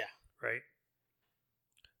freak. Yeah. Right?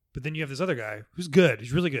 But then you have this other guy who's good.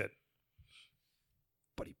 He's really good.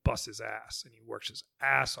 But he busts his ass and he works his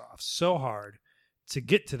ass off so hard to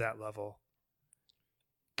get to that level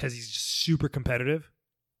because he's just super competitive.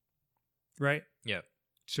 Right? Yeah.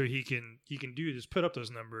 So he can do this, put up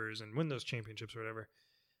those numbers and win those championships or whatever.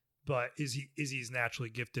 But is he as naturally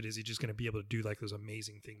gifted? Is he just going to be able to do like those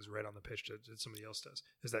amazing things right on the pitch that somebody else does?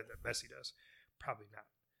 Is that Messi does? Probably not.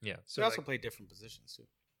 Yeah. So they also play different positions too.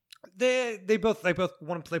 They both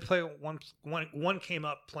one came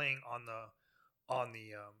up playing on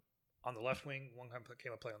the left wing. One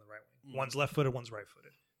came up playing on the right wing. One's left footed, one's right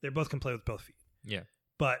footed. They both can play with both feet. Yeah.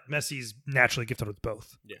 But Messi's naturally gifted with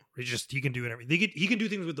both. Yeah. He can do everything. He can do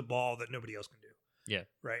things with the ball that nobody else can do. Yeah.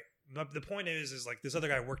 Right. But the point is like this other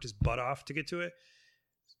guy worked his butt off to get to it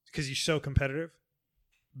because he's so competitive,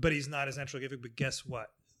 but he's not as naturally gifted. But guess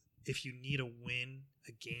what? if you need to win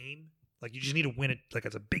a game, like you just need to win it, like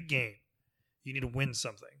it's a big game, you need to win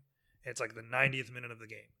something. And it's like the 90th minute of the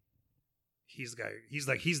game. He's the guy. He's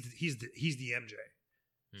the MJ.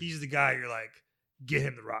 He's the guy. You're like, get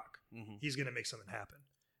him the rock. Mm-hmm. He's gonna make something happen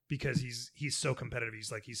because he's so competitive.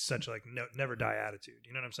 He's such like never die attitude.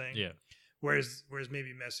 You know what I'm saying? Yeah. Whereas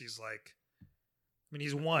maybe Messi's like, I mean,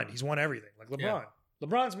 he's won everything. Like LeBron. Yeah.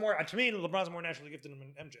 LeBron's more naturally gifted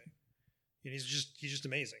than MJ. And he's just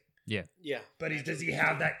amazing. Yeah. But does he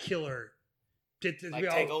have that killer? Like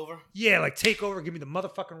take over? Yeah, like take over. Give me the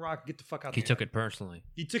motherfucking rock. Get the fuck out. He took it personally.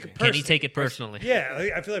 He took it Can personally. he take it personally? Yeah,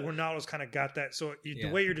 I feel like Ronaldo's kind of got that. So Yeah.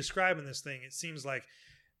 the way you're describing this thing, it seems like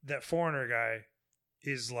that foreigner guy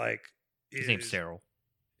is like. His name's Cyril.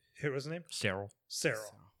 What's his name? Cyril.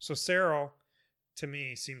 So Cyril, to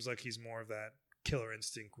me, seems like he's more of that killer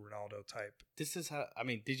instinct Ronaldo type. This is how, I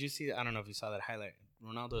mean, did you see, I don't know if you saw that highlight.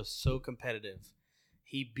 Ronaldo is so competitive.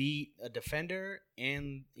 He beat a defender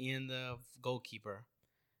and the goalkeeper.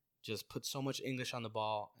 Just put so much English on the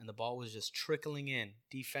ball, and the ball was just trickling in.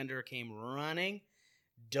 Defender came running,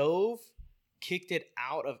 dove, kicked it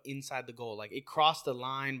out of inside the goal. Like, it crossed the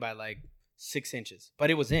line by like 6 inches, but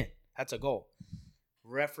it was in. That's a goal.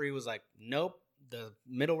 Referee was like, nope. The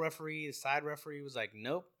middle referee, the side referee was like,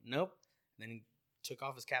 nope. And then he took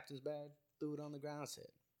off his captain's badge, threw it on the ground, and said,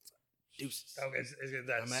 deuces. Okay, is it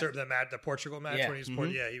the Portugal match Yeah. when he was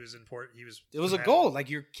Mhm. yeah, he was in Port. He was. It was a goal. Like,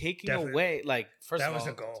 you're taking Definitely. away. Like, first That of all, was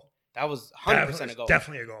a goal. That was 100% That was a goal.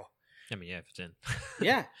 Definitely a goal. I mean, yeah, if it's in.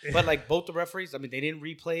 Yeah, but like both the referees, I mean, they didn't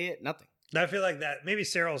replay it. Nothing. I feel like that maybe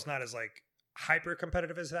Cyril's not as like hyper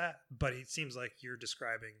competitive as that, but it seems like you're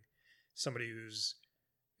describing somebody who's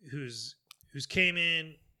came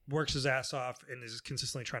in, works his ass off, and is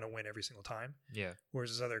consistently trying to win every single time. Yeah.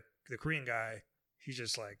 Whereas the Korean guy, he's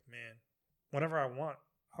just like, man, whatever I want,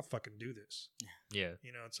 I'll fucking do this. Yeah.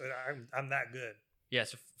 You know, it's I'm that good. Yeah.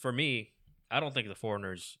 So for me, I don't think the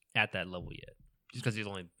foreigner's at that level yet, just because he's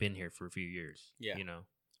only been here for a few years. Yeah. You know.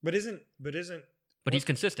 But isn't But he's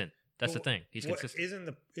consistent. That's the Well, thing. He's what-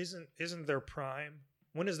 consistent. Isn't their prime?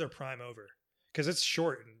 When is their prime over? Because it's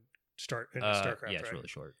short in StarCraft. Yeah, it's right? really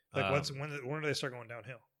short. Like when do they start going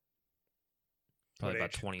downhill? Probably what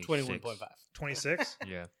about age? 26. 21.5. 26.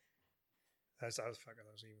 Yeah. I was fucking.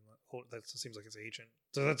 That was even old. That seems like it's ancient.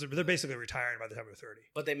 So they're basically retiring by the time they're 30.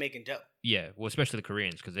 But they making dough. Yeah. Well, especially the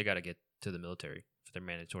Koreans, because they got to get to the military for their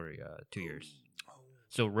mandatory 2 years. Oh.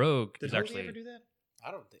 So Rogue Did is Hoagie actually. ever do that?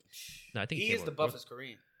 I don't think. No, I think he he is the came with- buffest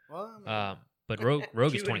Korean. Well, I mean, But Rogue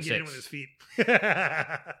is He wouldn't get in with 26. his feet.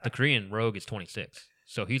 The Korean Rogue is 26.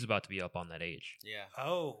 So he's about to be up on that age. yeah.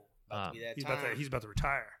 Oh, About to be that he's time. about to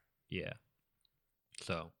retire. Yeah.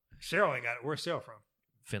 So Cyril ain't got it. Where's Cyril from?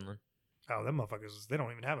 Finland. Oh, them motherfuckers. They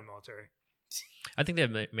don't even have a military. I think they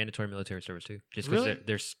have mandatory military service too, just because Really?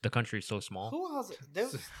 there's the country's so small. Who else?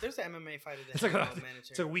 There's an MMA fighter that It's like has a mandatory.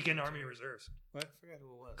 it's a weekend army reserves. What? I forgot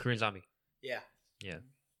who it was. Korean Zombie. Yeah. Yeah,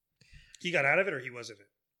 He got out of it, or he was in it?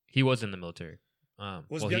 he was in the military.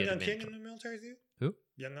 Was he Young had Gun the King mandatory- in the military too? Who?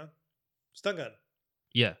 Young Gun. Stun Gun.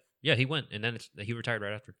 Yeah, he went, and then he retired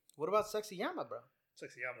right after. What about Sexy Yama, bro?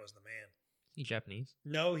 Sexyama was the man. He's Japanese.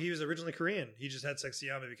 No, he was originally Korean. He just had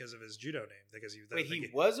Sexyama because of his judo name. Because Wait, he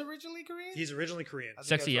was originally Korean? he's originally Korean. I think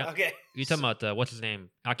Sexy that's- Okay. You talking about what's his name?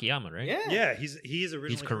 Akiyama, right? Yeah. Yeah, he's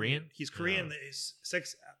originally Korean? He's Korean. Oh.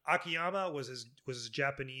 Akiyama was his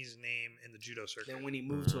Japanese name in the judo circuit. Then when he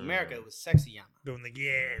moved to America, it was Sexy Yama. But when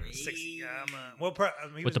it was Sexyama. Well,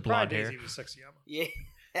 he With was the Pride blonde days, hair. he was Sexyama.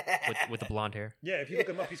 Yeah. with the blonde hair. Yeah, if you look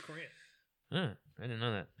him up, he's Korean. I didn't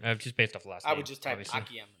know that. I've just based off the last. I name, would just type obviously.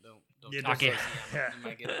 Akiyama. Don't Yeah, type don't- Sexy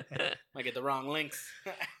Yama. You might get the wrong links.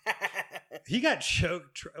 He got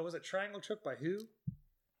choked. Was it triangle choked by who?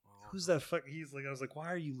 Who's that fuck? He's like, I was like,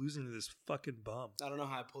 why are you losing to this fucking bum? I don't know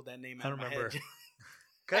how I pulled that name I out don't of my remember. head.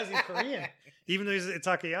 Because he's Korean. Even though it's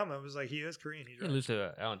Akiyama, it was like he is Korean. He's He didn't lose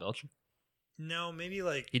to Alan Belcher. No, maybe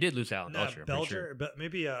like He did lose to Alan not Belcher. I'm pretty Belcher, sure. but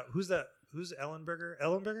maybe who's that? Who's Ellenberger?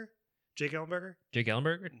 Ellenberger? Jake Ellenberger? Jake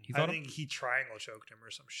Ellenberger. He I fought think him. he triangle choked him or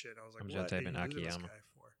some shit. I was like, I'm just what? gonna type in Who is this Akiyama. guy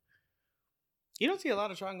for? You don't see a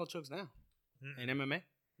lot of triangle chokes now Mm-mm. in MMA. Mm-mm.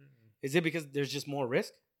 Is it because there's just more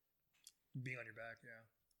risk? Being on your back, yeah.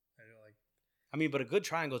 I do like. I mean, but a good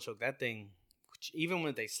triangle choke, that thing, even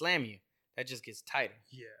when they slam you, that just gets tighter.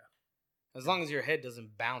 Yeah. As long as your head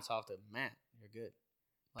doesn't bounce off the mat, you're good.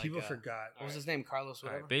 Like, People forgot. What was his name? Carlos, All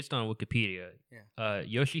whatever? right, based on Wikipedia, Yeah.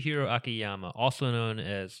 Yoshihiro Akiyama, also known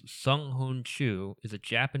as Sung Hoon Chu, is a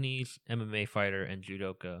Japanese MMA fighter and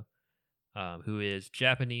judoka who is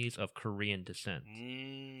Japanese of Korean descent.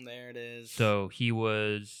 There it is. So he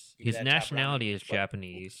was Give me his that top nationality round. is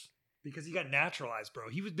Japanese, because he got naturalized, bro.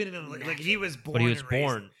 He was been in like he was born. But he was and raised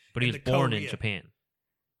born. But he in was the born in Korea. Japan.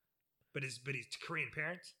 But he's Korean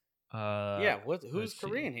parents. Yeah, who's let's see.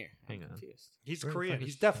 Korean here? Hang I'm on. confused. He's Where the Korean. fuck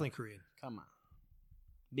He's is- definitely Korean. Come on.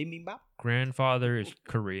 Bing bing bop. Grandfather is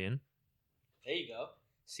Korean. There you go.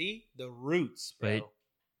 See the roots, bro. But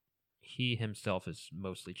he himself is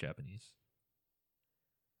mostly Japanese.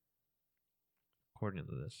 According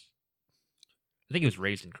to this, I think he was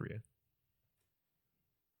raised in Korea.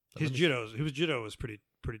 But His let me- judo was pretty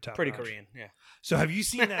top. Pretty notch. Korean, yeah. So have you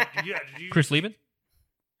seen that? Did you, Chris Lieben?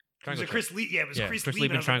 Was it Chris Lee? Yeah, it was Yeah, Chris Chris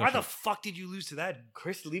Lieben. I Lieben was like, triangle why the choke. fuck did you lose to that?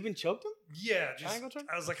 Chris Lieben choked him? Yeah, just, Triangle choke?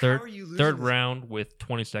 I was like, Third- how are you losing? Third this? round with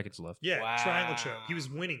 20 seconds left. Yeah, Wow. triangle choke. He was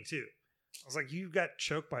winning too. I was like, you got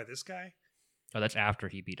choked by this guy? Oh, that's after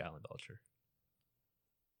he beat Alan Belcher.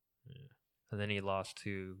 Yeah. And then he lost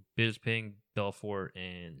to Bisping, Belfort,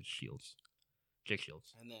 and Shields. Jake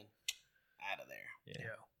Shields. And then out of there.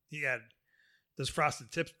 Yeah. He had those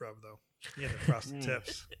frosted tips, bro. Though he had the frosted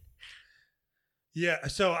tips. Yeah,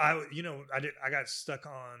 so I got stuck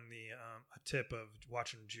on the a tip of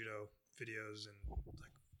watching judo videos and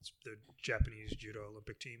like the Japanese judo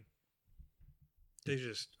Olympic team.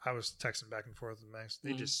 I was texting back and forth with Max.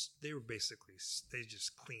 They just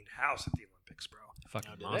cleaned house at the Olympics, bro.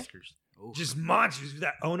 Fucking Oh, did they? monsters. Ooh. Just monsters.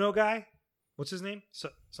 That Ono guy, what's his name?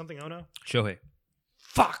 Something Ono. Shohei.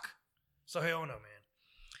 Fuck. Sohei Ono, man.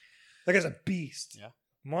 That guy's a beast. Yeah.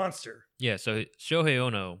 Monster. Yeah, so Shohei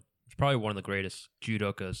Ono is probably one of the greatest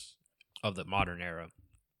judokas of the modern era.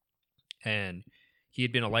 And he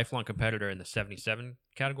had been a lifelong competitor in the 77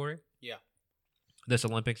 category. Yeah. This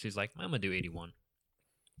Olympics, he's like, I'm going to do 81.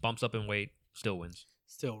 Bumps up in weight, still wins.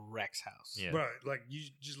 Still Rex House. Yeah. Bro, like you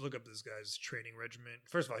just look up this guy's training regimen.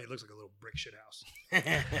 First of all, he looks like a little brick shit house.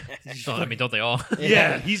 So, I mean, don't they all?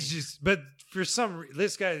 Yeah, he's just. But for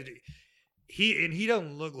this guy, he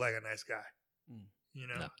doesn't look like a nice guy. Mm. You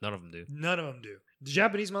know, No, none of them do. none of them do. The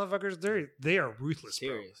Japanese motherfuckers, they are ruthless,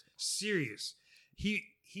 Serious. bro. Serious.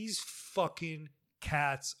 He's fucking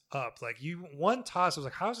cats up. Like one toss, I was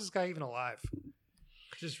like, how is this guy even alive?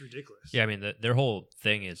 Just ridiculous. Yeah, I mean, their whole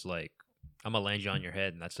thing is like, I'm going to land you on your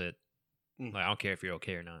head and that's it. Mm. Like, I don't care if you're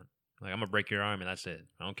okay or not. Like, I'm going to break your arm and that's it.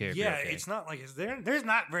 I don't care if Yeah, you're okay. it's not like there's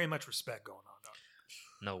not very much respect going on.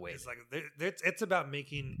 Though. No way. It's like it's about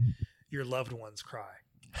making your loved ones cry.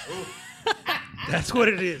 That's what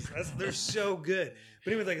it is. They're so good.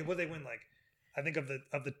 But even like what they win, like I think of the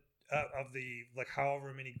like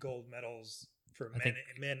however many gold medals for I think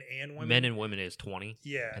men and women. Men and women is 20.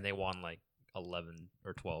 Yeah, And they won like 11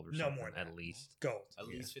 or 12 or No something more than at that. least. gold. At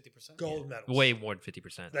least 50%. Gold Yeah. medals. Way more than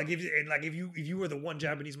 50%. Like if you were the one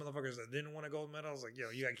Japanese motherfuckers that didn't win a gold medal, it's like you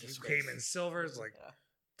came in silver. It's like, Yeah.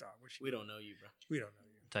 dog, We don't know you, bro. we don't know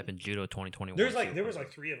you. Type in judo 2021. There was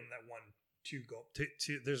like three of them that won two gold.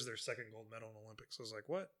 Two, there's their second gold medal in the Olympics. So I was like,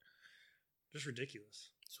 what? Just ridiculous.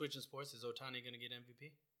 Switching sports, is Otani going to get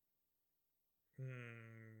MVP?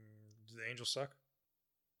 Do the Angels suck?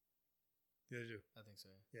 Yeah, they do. I think so.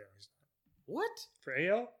 Yeah, he's not. What? For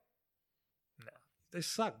AL? No. They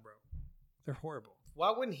suck, bro. They're horrible.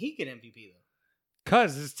 Why wouldn't he get MVP, though?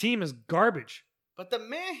 Because his team is garbage. But the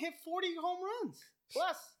man hit 40 home runs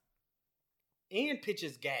plus and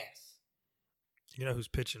pitches gas. You know who's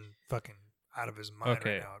pitching fucking out of his mind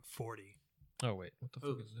Okay. right now at 40? Oh, wait. What the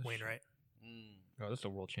Who? fuck is this? Wainwright. Oh, this is the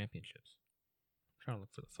World Championships. I'm trying to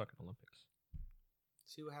look for the fucking Olympics.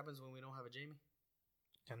 See what happens when we don't have a Jamie?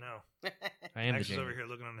 I know. I am the Max is Jamie. over here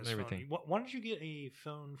looking on his Everything. phone. Why don't you get a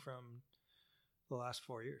phone from the last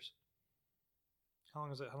 4 years? How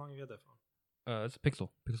long is it? How long have you had that phone? It's a Pixel.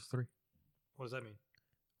 Pixel 3. What does that mean?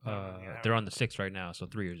 They're on the 6 right now, so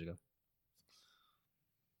 3 years ago.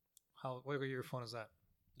 What year phone is that?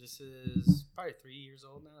 This is probably 3 years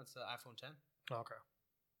old now. It's the iPhone 10. Oh, okay.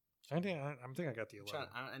 I think I got the 11.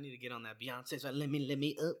 I need to get on that Beyonce. So let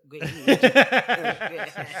me upgrade.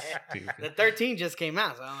 Stupid. The 13 just came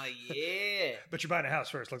out, so I'm like, yeah. But you're buying a house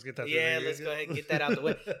first. Let's get that. Yeah, let's go ahead and get that out the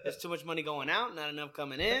way. There's too much money going out, not enough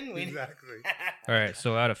coming in. Exactly. All right,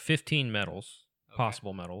 so out of 15 medals, Okay.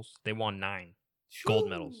 possible medals, they won 9 gold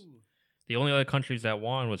medals. The only other countries that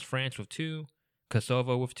won was France with 2,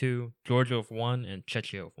 Kosovo with 2, Georgia with 1, and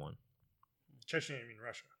Czechia with 1. Chechnya, you mean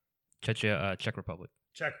Russia? Czechia, Czech Republic.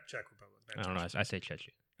 Czech Republic. I don't know. I say Czechia.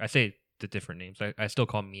 I say the different names. I still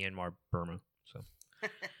call Myanmar Burma. So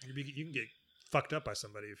You can get fucked up by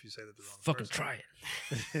somebody if you say that the wrong. fucking first try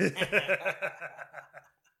time.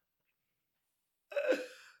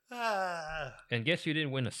 it. And guess who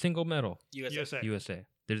didn't win a single medal? USA. USA. USA.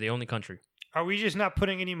 They're the only country. Are we just not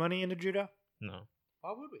putting any money into judo? No.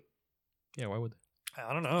 Why would we? Yeah, why would they?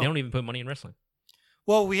 I don't know. They don't even put money in wrestling.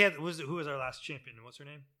 Well, we had who was our last champion? What's her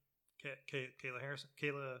name? Kayla Harrison.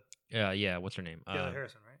 Kayla Yeah. What's her name?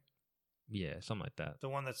 Harrison, right? Yeah, something like that. The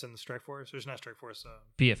one that's in the Strike Force. There's not Strike Force.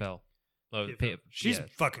 PFL. Oh, PFL. She's yeah,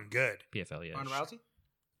 fucking good. PFL. Yeah. Ronda Rousey?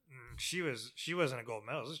 She wasn't a gold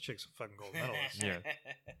medalist. This chick's a fucking gold medalist. Yeah.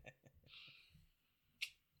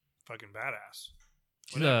 Fucking badass.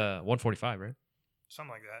 She's 145, right?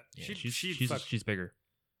 Something like that. Yeah, she'd bigger.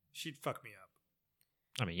 She'd fuck me up.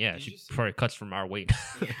 I mean, yeah, Did she you see- probably cuts from our weight.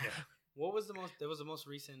 Yeah. Yeah. What was the most? There was the most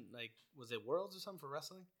recent. Like, was it Worlds or something for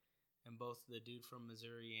wrestling? And both the dude from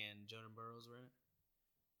Missouri and Jonah Burrows were in it.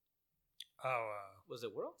 Oh, Was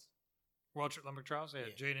it Worlds? World Olympic Trials. Yeah,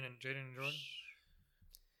 Yeah. Jaden and Jordan.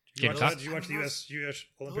 Jaden Cox? Did you watch the US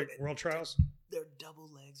Olympic World Trials? Their double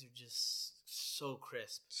legs are just so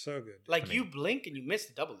crisp. So good. Like I mean- you blink and you miss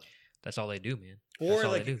the double leg. That's all they do, man. Or That's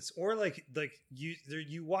all like, they do.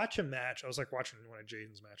 you watch a match. I was like watching one of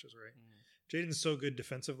Jaden's matches, right? Jaden's so good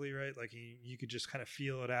defensively, right? Like you could just kind of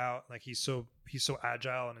feel it out. Like he's so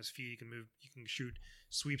agile on his feet. He can move. He can shoot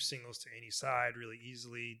sweep singles to any side really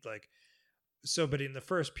easily. Like so, but in the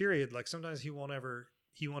first period, like sometimes he won't ever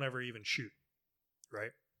even shoot,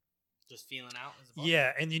 right? Just feeling out. As a ball.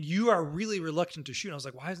 Yeah, and then you are really reluctant to shoot. And I was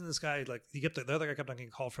like, why isn't this guy like? The other guy kept on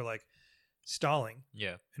getting called for like stalling,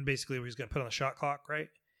 Yeah. and basically he was going to put on the shot clock, right?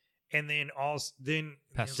 And then he was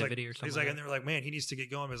Passivity like, or something He's like like, that? and they were like, man, he needs to get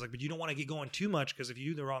going. But it's like, but you don't want to get going too much because if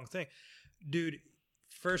you do the wrong thing, dude.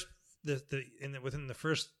 First, within the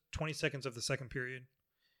first 20 seconds of the second period,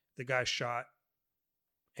 the guy shot,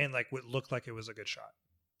 and like what looked like it was a good shot.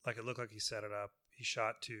 Like it looked like he set it up. He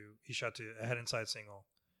shot to a head inside single.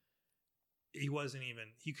 He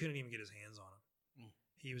couldn't even get his hands on him.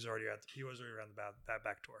 He was already around the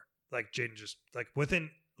back door. Like Jaden just like within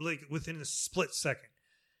a split second,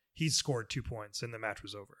 he scored 2 points and the match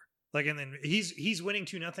was over. Like, and then he's winning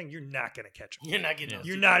 2-0. You're not gonna catch him. You're not getting. Yeah. those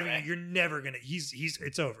You're two not. back. You're never gonna.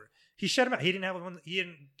 It's over. He shut him out. He didn't have one. He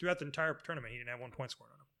didn't throughout the entire tournament. He didn't have 1 point scored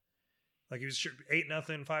on him. Like he was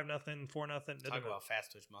 8-0, 5-0, 4-0. Talk about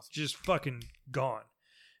fast twitch muscle. Just fucking gone.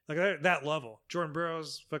 Like that level. Jordan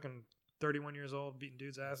Burroughs, fucking 31 years old, beating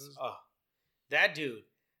dudes' asses. Oh, that dude.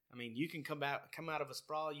 I mean, you can come out of a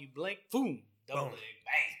sprawl. You blink, boom, double Boom. leg,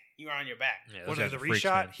 bang. You are on your back. Yeah, Well, those guys the are freaks,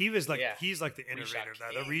 reshot, man. he was like, Yeah. he's like the Reshot innovator of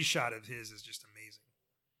that. The king. reshot of his is just amazing.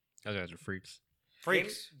 Those guys are freaks.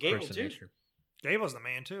 Freaks. Gable Freaks in too. nature. Gable's the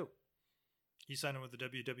man too. He signed him with the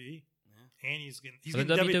WWE, Yeah. and he's getting Was it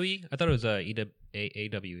WWE? I thought it was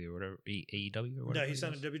AEW or whatever. AEW or No, whatever. he it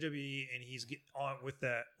signed is. to WWE, and he's getting on with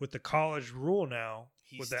the college rule now.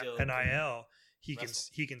 He with that still NIL, he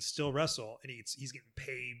wrestle. can still wrestle, and he's getting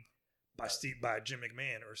paid by Jim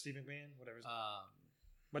McMahon or Steve McMahon, whatever.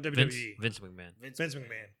 By WWE, Vince McMahon. Vince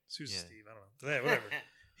McMahon, Who's Yeah. Steve? I don't know. Yeah, whatever.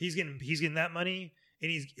 he's getting that money, and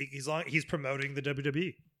he's promoting the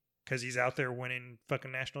WWE because he's out there winning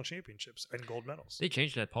fucking national championships and gold medals. They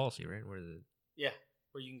changed that policy, right? Where the Yeah,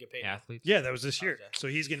 where you can get paid. athletes? Yeah, that was this year. Apologize. So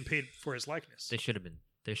he's getting paid for his likeness. They should have been.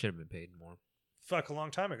 They should have been paid more. Fuck, a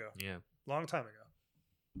long time ago. Yeah. Long time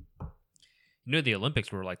ago. You know, the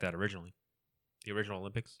Olympics were like that originally. The original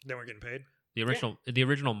Olympics. They weren't getting paid. The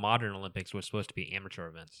original modern Olympics was supposed to be amateur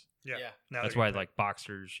events. Yeah. Yeah. Now That's they're why getting paid. like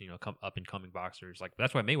boxers, up and coming boxers, like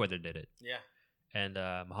that's why Mayweather did it, Yeah. and He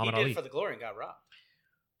Muhammad did Ali. it for the glory and got robbed.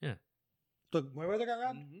 Look, Mayweather got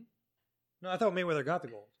robbed. Mhm. No, I thought Mayweather got the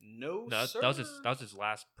gold. No, No, sir. that was his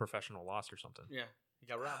last professional loss or something. Yeah, he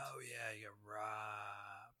got robbed. Oh yeah, he got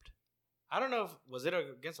robbed. I don't know. Was it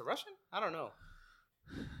against a Russian? I don't know.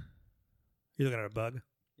 You looking at a bug?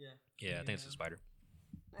 Yeah. Yeah, I think it's a spider.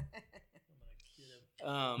 That's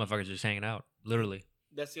Motherfuckers just hanging out, literally.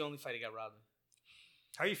 the only fight he got robbed in.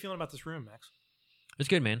 How are you feeling about this room, Max? It's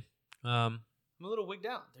good, man. I'm a little wigged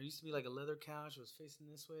out. There used to be like a leather couch. It was facing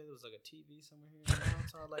this way. There was like a TV somewhere here. Now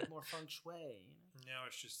it's all like more feng shui. No,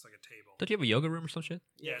 it's just like a table. Don't you have a yoga room or some shit?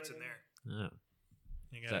 Yeah, it's in there. Yeah.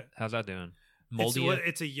 You Is got that, how's that doing? It's, Moldy? yet?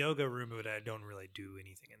 it's a yoga room, but I don't really do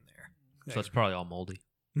anything in there. So it's probably all moldy.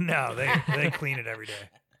 No, they clean it every day.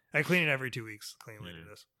 I clean it every 2 weeks. Clean lady Yeah.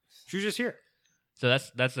 does. She was just here. So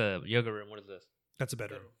that's a yoga room. What is this? That's a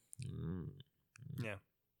bedroom. Mm. Yeah.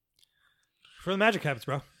 For the magic habits,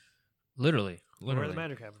 bro. Literally. Where are the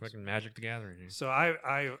magic habits? Fucking Magic the Gathering. Dude. So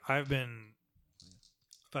I've been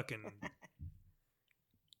fucking.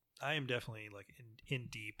 I am definitely like in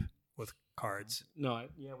deep with cards. No,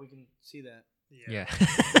 yeah, we can see that. Yeah.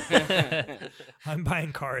 I'm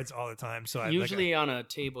buying cards all the time. So Usually on a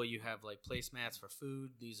table you have like placemats for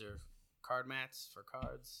food. These are card mats for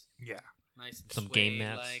cards. yeah. Nice and Some game suede,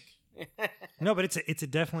 mats. like. No, but it's a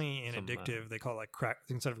definitely an Some, addictive. They call it like crack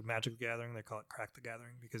instead of Magic the Gathering. They call it Crack the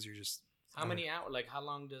Gathering because you're just How many hours? Like how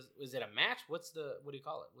long is it a match? What do you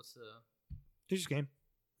call it? What's the? It's just a game.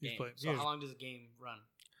 Game. playing. So how long does a game run?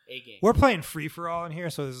 A game. We're playing free for all in here,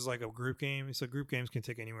 so this is like a group game. So group games can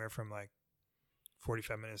take anywhere from like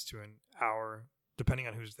 45 minutes to an hour, depending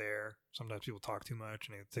on who's there. Sometimes people talk too much,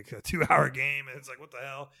 and it takes a 2-hour game, and it's like, what the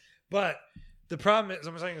hell? But the problem is,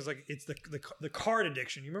 I'm saying, is like it's the card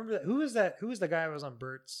addiction. You remember that? Who is that? Who was the guy who was on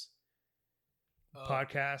Bert's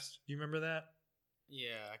podcast? Do you remember that?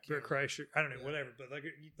 Yeah, I Bert can't. Kreischer. I don't know, whatever. But like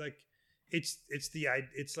it's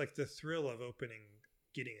like the thrill of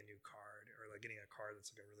getting a new card, or like getting a card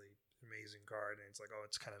that's like a really amazing card, and it's like, oh,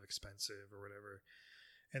 it's kind of expensive or whatever.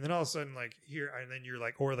 And then all of a sudden, like here, and then you're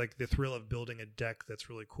like, or like the thrill of building a deck that's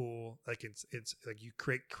really cool. Like it's like you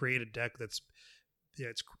create a deck that's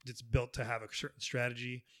it's built to have a certain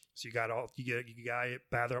strategy. So you got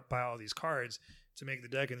buy all these cards to make the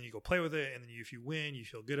deck, and then you go play with it, and then if you win, you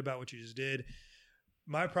feel good about what you just did.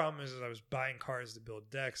 My problem is I was buying cards to build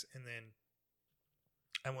decks, and then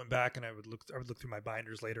I went back and I would look through my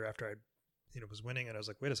binders later after I was winning, and I was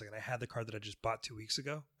like, wait a second, I had the card that I just bought 2 weeks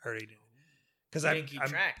ago. I already did. Because I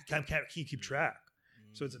can't keep track,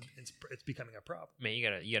 so it's becoming a problem. Man,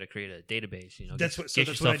 you gotta create a database. That's what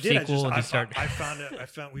I did.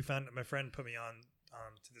 We found my friend put me on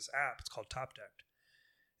to this app. It's called Top Deck,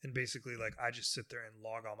 and basically like I just sit there and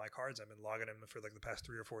log all my cards. I've been logging them for like the past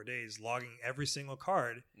 3 or 4 days, logging every single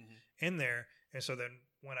card in there. And so then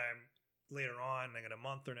when I'm later on, like in a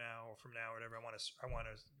month or from now, or whatever, I want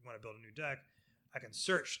to build a new deck. I can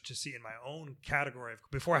search to see in my own category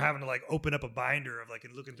before having to like open up a binder of like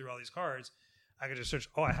and looking through all these cards. I can just search.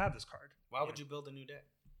 Oh, I have this card. Why would you build a new deck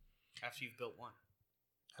after you've built one?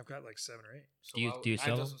 I've got like 7 or 8. So do you sell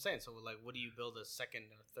them? That's what I'm saying. So like, what do you build a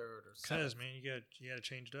second or third or seventh? Because man, you got to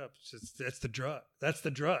change it up. That's the drug. That's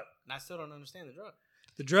the drug. And I still don't understand the drug.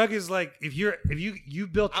 The drug is like if you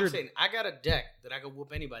built your. I'm saying I got a deck that I could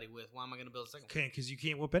whoop anybody with. Why am I going to build a second? Okay, because you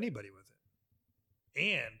can't whoop anybody with it,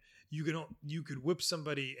 and you could whip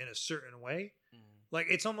somebody in a certain way. Like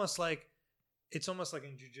it's almost like in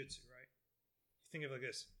jiu-jitsu, right? Think of it like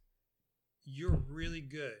this: you're really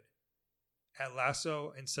good at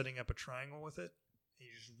lasso and setting up a triangle with it, and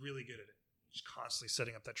you're just really good at it. Just constantly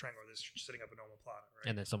setting up that triangle, setting up a normal plata, right?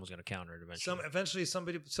 And then someone's gonna counter it eventually. Eventually, some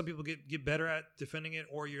people get better at defending it,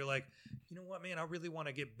 or you're like, you know what, man, I really want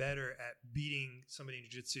to get better at beating somebody in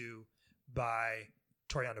jiu-jitsu by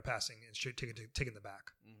Toriando passing and straight taking the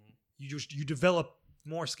back. You develop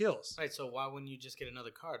more skills. Right. So why wouldn't you just get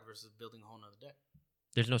another card versus building a whole nother deck?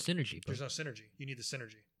 There's no synergy. There's no synergy. You need the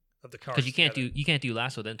synergy of the cards. Because you can't do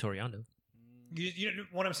lasso then Toriando. You know,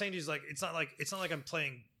 what I'm saying is like it's not like I'm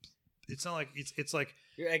playing. It's not like it's like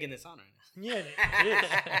you're egging this on right now. Yeah,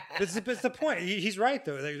 it is. It's the point. He's right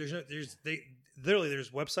though. There's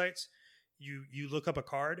websites. You look up a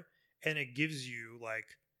card and it gives you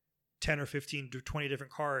like 10 or 15 to 20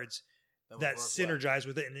 different cards that synergize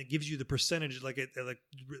with it, and it gives you the percentage. Like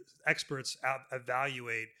experts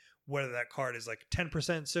evaluate whether that card is like 10%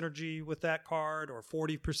 synergy with that card or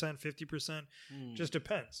 40%, 50%. Just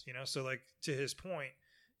depends, So like to his point,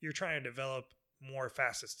 you're trying to develop more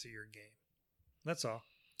facets to your game. That's all.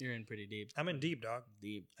 You're in pretty deep. I'm in deep, dog.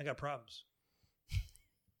 Deep. I got problems.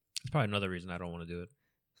 It's probably another reason I don't want to do it.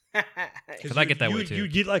 Because I get that way too. You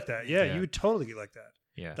get like that. Yeah, you would totally get like that.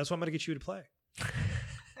 Yeah. That's why I'm going to get you to play.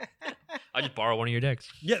 I just borrow one of your decks.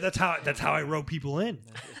 Yeah, that's how I rope people in.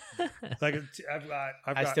 Like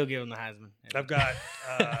I still give him the Heisman. I've got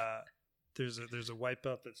there's a white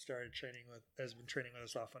belt that has been training with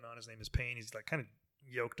us off and on. His name is Payne. He's like kind of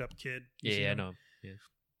yoked up kid. Yeah, I know. Yeah.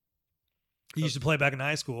 He used to play back in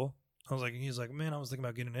high school. He's like, man, I was thinking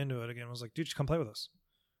about getting into it again. I was like, dude, just come play with us.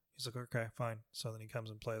 He's like, okay, fine. So then he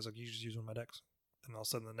comes and plays. I was like, you just use one of my decks. And all of a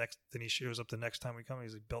sudden then he shows up the next time we come.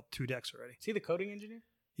 He's like built 2 decks already. Is he the coding engineer?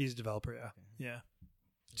 He's a developer, yeah. Yeah.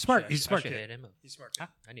 Smart. He's a smart kid. He's smart. Huh?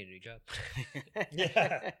 I need a new job.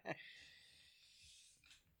 Yeah.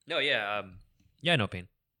 No, yeah. I know Payne.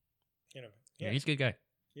 Yeah. He's a good guy.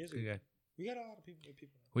 He is a good guy. We got a lot of good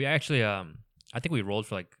people. We actually, I think we rolled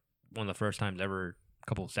for like one of the first times ever a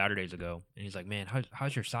couple of Saturdays ago. And he's like, man,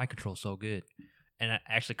 how's your side control so good? And it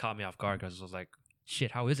actually caught me off guard because I was like,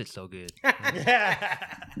 shit, how is it so good?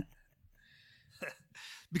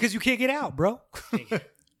 Because you can't get out, bro.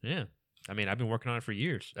 Yeah. I mean, I've been working on it for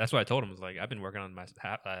years. That's what I told him. Was like, I've been working on my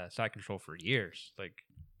side control for years. Like,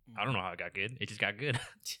 I don't know how it got good. It just got good.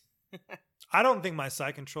 I don't think my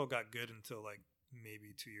side control got good until like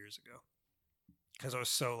maybe 2 years ago. Because I was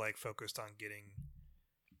so like focused on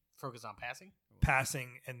focused on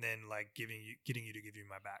passing, and then like getting you to give you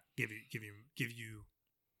my back, getting you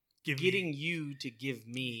to give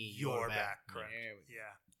me your back. Correct.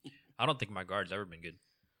 Yeah. I don't think my guard's ever been good.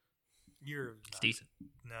 It's decent.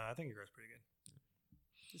 No, I think your guard's pretty good.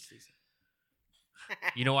 It's decent.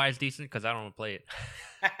 You know why it's decent? Because I don't play it.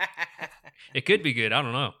 It could be good. I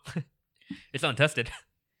don't know. It's untested.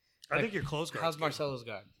 I think your close guard. How's Marcelo's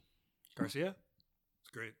guard? Garcia? It's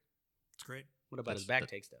great. It's great. What about his back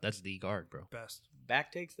takes though? That's the guard, bro. Best.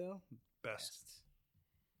 Back takes though. Best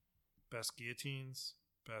guillotines.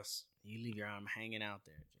 Best. You leave your arm hanging out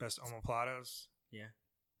there. Best omoplatos. Yeah.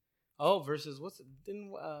 Oh, versus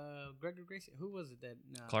didn't Gregor Gracie? Who was it that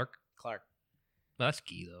Clark. Clark. Well, that's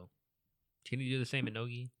gi though. Can you do the same in no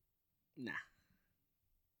gi? Nah.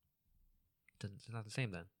 It's not the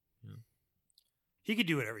same then. He could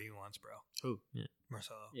do whatever he wants, bro. Who? Yeah.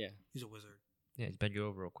 Marcelo. Yeah. He's a wizard. Yeah, just bend you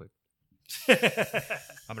over real quick.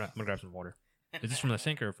 I'm gonna grab some water. Is this from the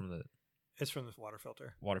sink or from the It's from the water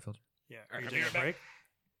filter. water filter? Yeah. All Are right, you I'll be taking a right break?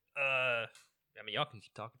 I mean, y'all can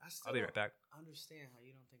keep talking. I'll be right back. Understand how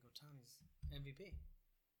you don't think Otani's MVP?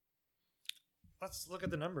 Let's look at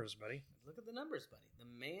the numbers, buddy. Look at the numbers, buddy. The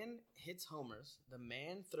man hits homers. The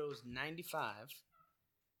man throws 95.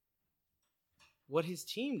 What his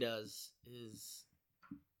team does is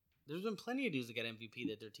there's been plenty of dudes that get MVP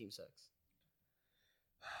that their team sucks.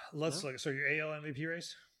 Let's Yeah. look. So your AL MVP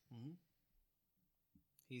race? Mm-hmm.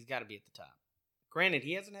 He's got to be at the top. Granted,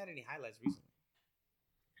 he hasn't had any highlights recently.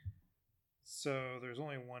 So there's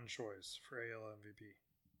only one choice for AL MVP,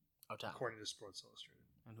 Otani. according to Sports Illustrated.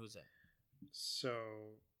 And who's that? So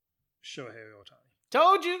Shohei Ohtani.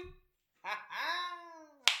 Told you.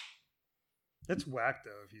 It's whack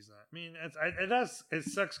though if he's not. I mean, it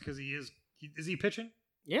sucks because he is. Is he pitching?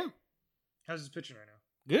 Yeah. How's his pitching right now?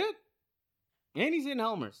 Good. And he's in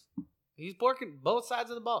homers. He's working both sides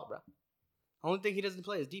of the ball, bro. Only thing he doesn't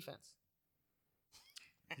play is defense.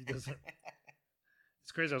 He doesn't.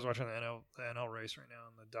 It's crazy. I was watching the NL race right now,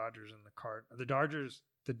 and the Dodgers and the Card.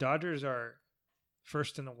 The Dodgers are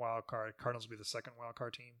first in the wild card. Cardinals will be the second wild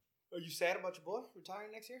card team. Are you sad about your boy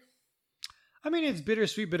retiring next year? I mean, it's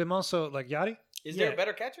bittersweet, but I'm also like Yachty. Is there a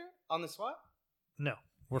better catcher on the spot? No,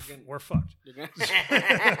 we're You're fucked. You're gonna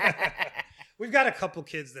We've got a couple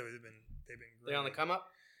kids that they've been. They're on the come up.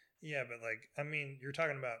 Yeah, but like, I mean, you're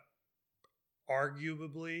talking about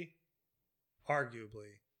arguably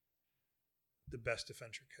the best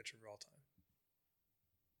defensive catcher of all time.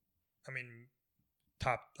 I mean,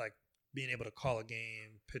 top, like, being able to call a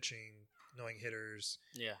game, pitching, knowing hitters,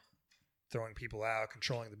 Yeah. throwing people out,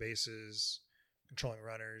 controlling the bases, controlling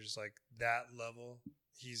runners, like that level,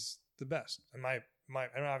 he's the best. And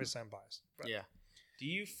and obviously I'm biased. But Yeah. Do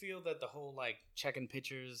you feel that the whole like checking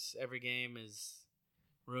pitchers every game is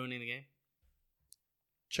ruining the game?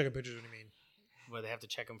 checking pitchers, what do you mean? Where they have to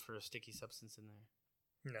check them for a sticky substance in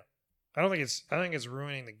there? No. I think it's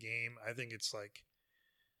ruining the game. I think it's like,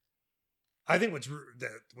 I think what's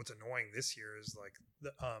annoying this year is like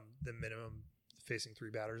the minimum facing 3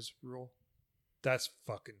 batters rule. That's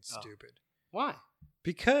fucking stupid. Why?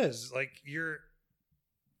 Because like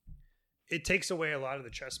it takes away a lot of the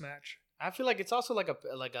chess match. I feel like it's also like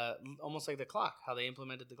a almost like the clock, how they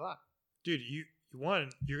implemented the clock. Dude, you're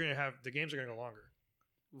gonna have the games are gonna go longer.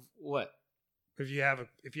 What? If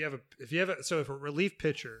a relief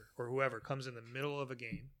pitcher or whoever comes in the middle of a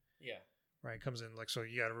game, Yeah. right? Comes in like, so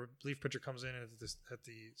you got a relief pitcher comes in at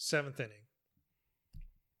the 7th inning.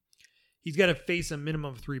 He's got to face a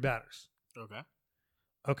minimum of 3 batters. Okay.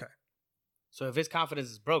 Okay. So if his confidence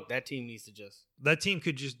is broke, that team needs to just That team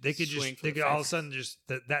could all of a fences. sudden just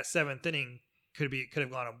that 7th inning could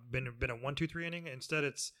have been a 1-2-3 inning. Instead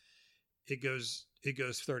it goes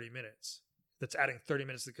 30 minutes. That's adding 30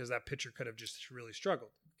 minutes because that pitcher could have just really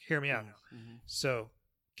struggled. Hear me out now. Mm-hmm. So,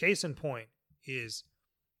 case in point is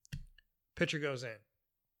pitcher goes in.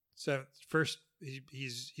 So first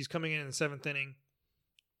he's coming in the 7th inning,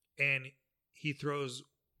 and he throws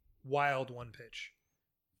wild 1 pitch,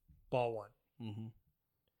 ball 1. Mm-hmm.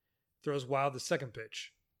 Throws wild the 2nd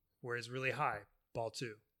pitch, where it's really high, ball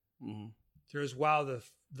 2. Mm-hmm. Throws wild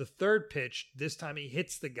the 3rd pitch. This time he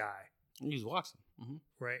hits the guy, He just walks him. Mm-hmm.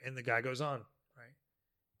 right, and the guy goes on, right,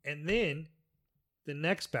 and then the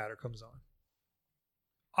next batter comes on,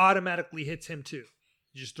 automatically hits him too.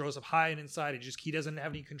 He just throws up high and inside. He doesn't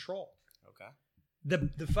have any control. Okay.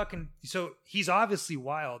 The fucking, so he's obviously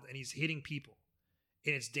wild and he's hitting people,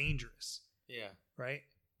 and it's dangerous, Yeah. right?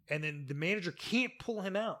 And then the manager can't pull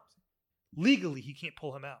him out. Legally, he can't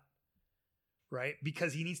pull him out, right?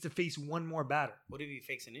 Because he needs to face one more batter. What if he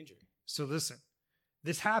fakes an injury? So listen,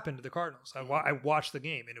 this happened to the Cardinals. I watched the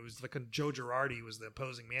game, and it was like Joe Girardi was the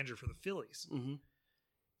opposing manager for the Phillies. Mm-hmm.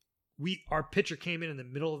 Our pitcher came in the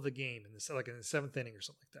middle of the game in the 7th inning or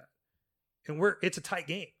something like that, and it's a tight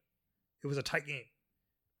game. It was a tight game.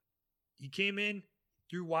 He came in,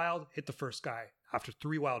 threw wild, hit the first guy after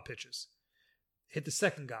 3 wild pitches. hit the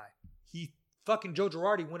second guy. He fucking Joe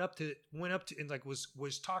Girardi went up to and like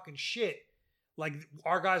was talking shit. Like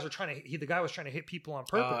our guys were the guy was trying to hit people on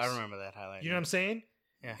purpose. Oh, I remember that highlight. You know what I'm saying?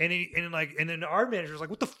 Yeah. And then our manager was like,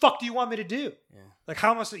 "What the fuck do you want me to do?" Yeah. Like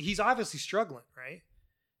how much he's obviously struggling, right?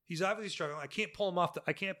 He's obviously struggling. I can't pull him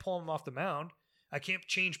off the mound. I can't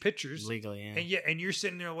change pitchers legally, yeah. And you're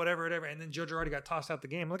sitting there, whatever. And then Joe Girardi got tossed out the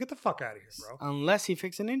game. Like, get the fuck out of here, bro. Unless he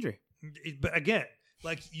fixed an injury. But again,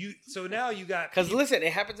 like so now you got because listen,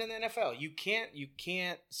 it happens in the NFL. You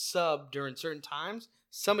can't sub during certain times.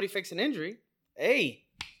 Somebody fix an injury. Hey,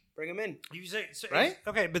 bring him in. You say right?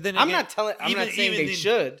 Okay, but then I'm again, not saying they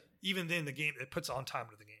should. Even then, the game it puts on time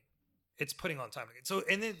to the game. It's putting on time again. So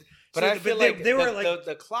and then, but so I feel like they were like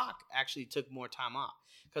the clock actually took more time off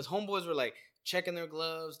because homeboys were like checking their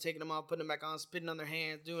gloves, taking them off, putting them back on, spitting on their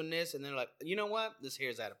hands, doing this, and they're like, you know what? This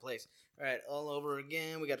hair's out of place. All right, all over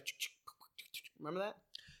again. We got to remember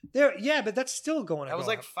that. Yeah, but that's still going. That was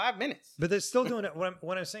like 5 minutes. But they're still doing it.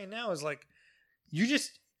 What I'm saying now is like,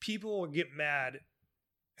 people will get mad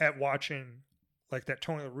at watching like that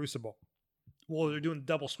Tony La Russa Bowl. Well, they're doing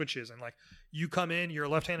double switches and like you come in, you're a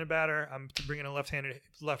left-handed batter. I'm bringing a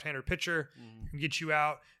left-handed pitcher and get you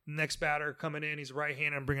out. Next batter coming in, he's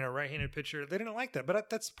right-handed. I'm bringing a right-handed pitcher. They didn't like that, but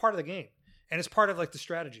that's part of the game, and it's part of like the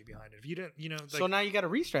strategy behind it. If you didn't, like, so now you got to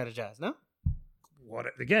re-strategize, no? What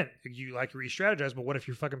again? You like to re-strategize, but what if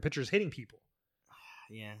your fucking pitcher's hitting people?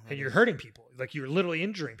 Yeah, and you're hurting people. Like you're literally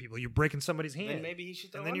injuring people. You're breaking somebody's hand. Then maybe he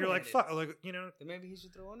should throw. And then you're like, fuck, like Then maybe he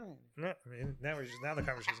should throw underhand. No, I mean, now the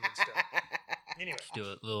conversation's getting stuck. Anyway, do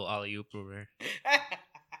a little alley oop over there.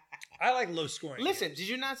 I like low scoring. Listen, did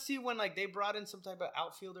you not see when like they brought in some type of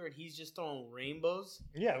outfielder and he's just throwing rainbows?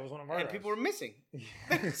 Yeah, it was one of our and guys. People were missing,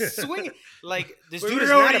 swinging like this dude is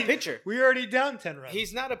not a pitcher. We were already down 10 runs.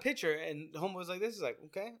 He's not a pitcher, and Home was like, "This is like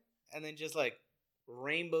okay," and then just like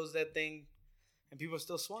rainbows that thing, and people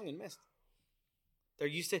still swung and missed. They're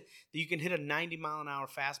used to you can hit a 90-mile-an-hour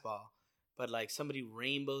fastball, but like somebody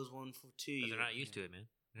rainbows one to you. They're not used to it, man.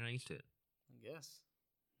 They're not used to it. I guess.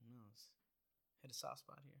 Who knows? Hit a soft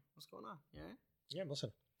spot here. What's going on? You all right? Yeah,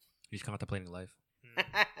 listen. He's contemplating life.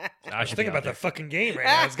 I was thinking about the fucking game right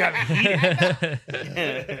now. It's got me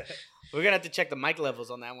heated. We're going to have to check the mic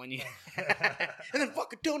levels on that one. And then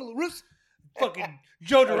fucking Tony La Russa. Fucking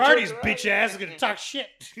Joe Girardi's bitch ass is going to talk shit.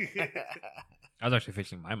 I was actually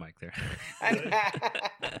fixing my mic there.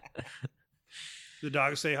 The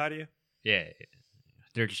dogs say hi to you? Yeah.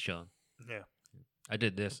 They're just chilling. Yeah. I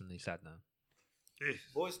did this and they sat down.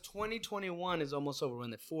 Boys, 2021 is almost over. We're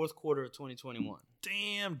in the fourth quarter of 2021.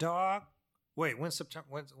 Damn, dog. Wait, when's September?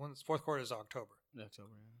 When's fourth quarter is October? October.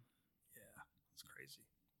 Yeah, it's crazy.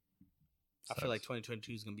 I feel like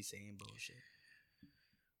 2022 is gonna be saying bullshit.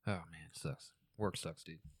 Oh man, it sucks. Work sucks,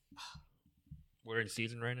 dude. We're in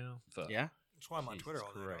season right now. Fuck. Yeah. That's why I'm on Twitter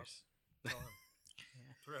all day. Christ.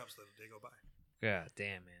 Twitter helps let the day go by. God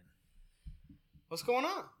damn, man. What's going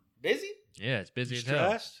on? Busy? Yeah, it's busy as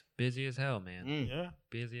hell. Busy as hell, man. Yeah.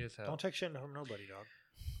 Busy as hell. Don't take shit from nobody,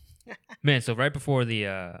 dog. Man, so right before the,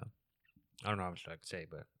 I don't know how much I can say,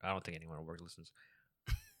 but I don't think anyone at work listens.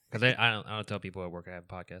 Because I don't tell people at work I have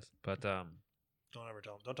a podcast. But don't ever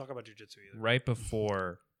tell them. Don't talk about jujitsu either. Right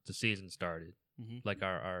before the season started, Mm-hmm. like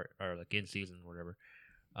our like in season or whatever,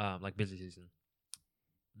 like busy season,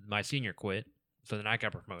 my senior quit. So then I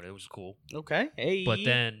got promoted, which was cool. Okay. Hey. But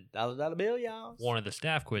then dollar bill, y'all. one of the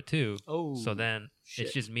staff quit too. Oh. So then shit.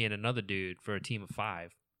 it's just me and another dude for a team of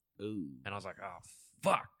 5. Ooh. And I was like, oh,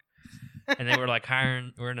 fuck. And they were like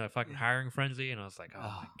we're in a fucking hiring frenzy. And I was like, oh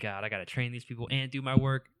my God, I got to train these people and do my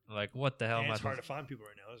work. Like, what the hell am I it's hard supposed to find people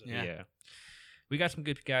right now, isn't it? Yeah. We got some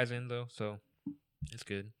good guys in though. So it's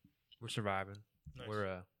good. We're surviving. Nice.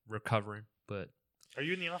 We're recovering. But Are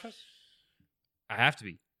you in the office? I have to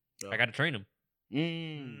be. Oh. I got to train them.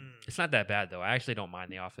 Mm. It's not that bad though. I actually don't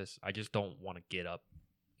mind the office. I just don't want to get up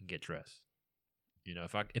and get dressed. You know,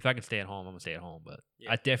 if I can stay at home, I'm gonna stay at home. But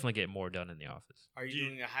Yeah. I definitely get more done in the office. Are you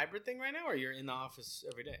doing a hybrid thing right now, or you're in the office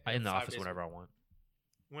every day? I'm in the 5 office days whenever a I week? want.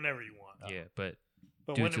 Whenever you want. Yeah, but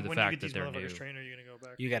But due when, to the when fact you get that these they're motherfuckers new. trained, are you going to go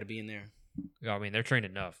back? You got to be in there. I mean, they're trained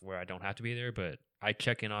enough where I don't have to be there, but I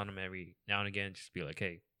check in on them every now and again, just be like,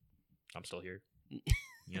 "Hey, I'm still here." You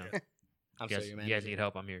know, I'm you sorry, guys, your you guys need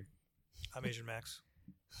help? I'm here. I'm Asian Max.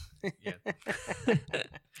 Yeah.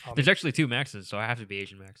 There's actually 2 Maxes, so I have to be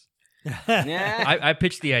Asian Max. Yeah. I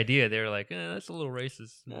pitched the idea. They were like, "That's a little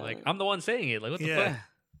racist." I'm like, I'm the one saying it. Like, what the Yeah.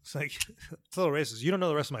 It's like, it's a little racist. You don't know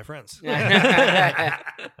the rest of my friends.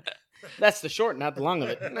 That's the short, not the long of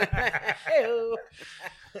it. Hey-o.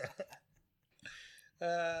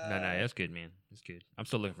 fuck? No, that's good, man. It's good. I'm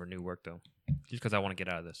still looking for new work though, just because I want to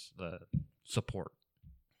get out of this support.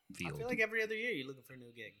 field. I feel like every other year you're looking for a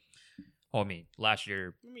new gig. Oh, I mean, last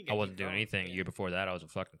year Let me I get wasn't you doing going. anything. Yeah. Year before that, I was a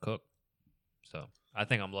fucking cook. So I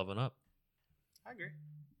think I'm leveling up. I agree.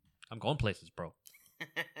 I'm going places, bro.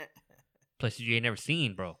 Places you ain't never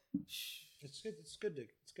seen, bro. It's good. It's good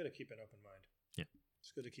to keep an open mind. Yeah.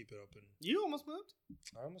 It's good to keep it open. You almost moved?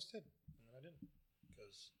 I almost did, and then I didn't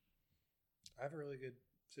because I have a really good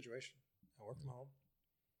situation. I work from home.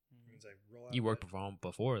 It means I roll out. You of worked bed. from home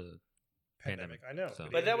before the pandemic. pandemic. I know, So-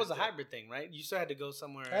 But that was a hybrid thing, right? You still had to go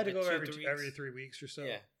somewhere. I had to go every every 2 3 weeks or so.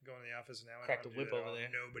 Yeah. Go in the office now. I Crack don't the whip do that at over all. there.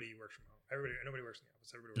 Nobody works from home. Nobody works in the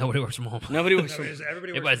office. Nobody works from home. Nobody works Nobody, from.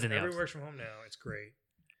 everybody Everybody's works, in the everybody office. works from home now. It's great.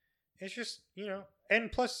 It's just,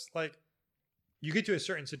 and plus, like, you get to a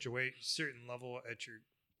certain certain level at your,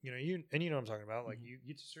 you know what I'm talking about. Like, Mm-hmm. you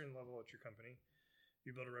get to a certain level at your company,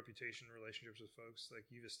 you build a reputation, relationships with folks. Like,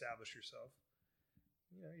 you've established yourself.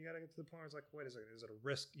 You got to get to the point where it's like, wait a second, is it a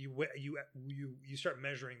risk? You start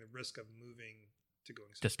measuring the risk of moving to going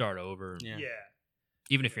To start over. Yeah. yeah.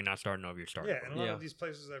 Even if you're not starting over, you're starting Yeah, and a over. lot Yeah. of these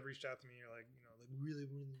places that have reached out to me are like, really,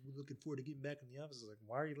 really looking forward to getting back in the office. I was like,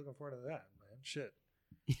 why are you looking forward to that, man? Shit.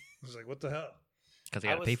 I was like, what the hell? Because they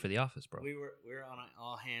I got to pay was- for the office, bro. We were on an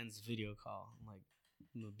all hands video call. Like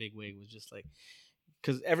the big wig was just like,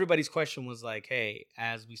 because everybody's question was like, hey,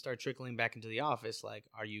 as we start trickling back into the office, like,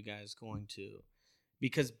 are you guys going to?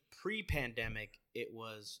 Because pre-pandemic, it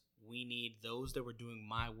was we need those that were doing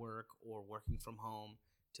my work or working from home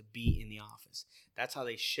to be in the office. That's how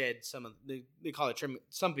they shed some of they call it trim.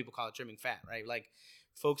 Some people call it trimming fat, right? Like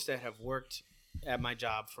folks that have worked at my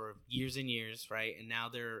job for years and years, right? And now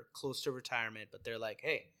they're close to retirement, but they're like,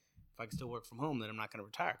 hey, if I can still work from home, then I'm not going to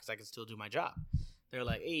retire because I can still do my job. They're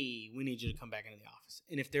like, hey, we need you to come back into the office.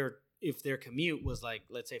 And if their commute was like,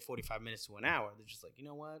 let's say 45 minutes to an hour, they're just like, you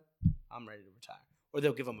know what? I'm ready to retire. Or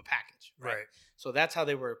they'll give them a package, right? So that's how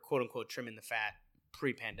they were, quote unquote, trimming the fat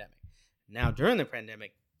pre-pandemic. Now, during the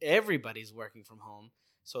pandemic, everybody's working from home.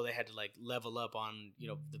 So they had to like level up on, the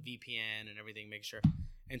VPN and everything, make sure.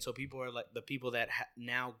 And so people are like the people that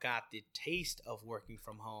now got the taste of working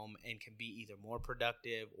from home and can be either more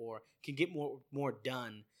productive or can get more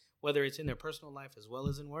done, whether it's in their personal life as well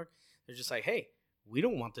as in work. They're just like, hey, we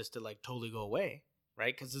don't want this to like totally go away,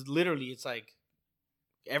 right? Because it's like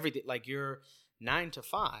everything, like your 9 to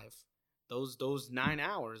 5, those 9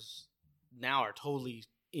 hours now are totally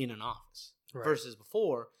in an office. Right. Versus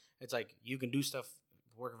before, it's like you can do stuff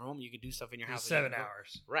working from home, you can do stuff in your house. 7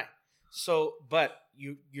 hours. Right. So, but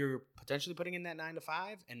you're potentially putting in that 9 to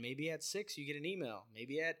 5, and maybe at 6 you get an email.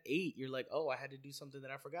 Maybe at 8 you're like, oh, I had to do something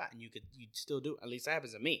that I forgot, and you'd still do it. At least that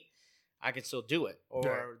happens to me. I can still do it, or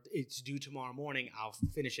Right. it's due tomorrow morning. I'll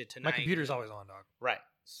finish it tonight. My computer's always on, dog. Right.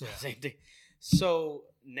 So Yeah. same thing. So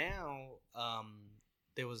now,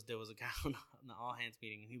 there was a guy on the all hands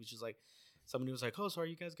meeting, and he was just like, somebody was like, oh, so are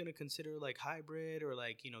you guys gonna consider like hybrid or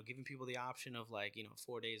like giving people the option of like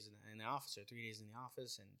 4 days in the office or 3 days in the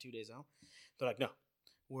office and 2 days home? They're like, no,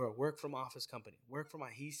 we're a work from office company.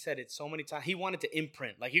 He said it so many times. He wanted to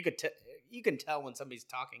imprint. Like you can tell when somebody's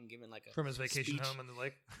talking, giving like a From his vacation speech. home in the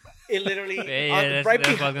lake. It literally Yeah, that's right,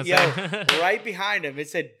 what I was gonna say. right behind him. It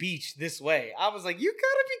said beach this way. I was like, you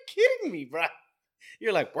gotta be kidding me, bro.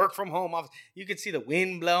 You're like work from home office. You could see the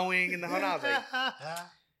wind blowing and the whole. I was like,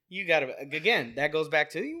 you gotta again. That goes back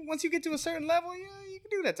to once you get to a certain level, you can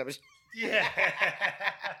do that type of shit. Yeah.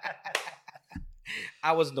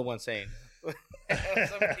 I wasn't the one saying that.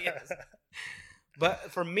 Somebody else.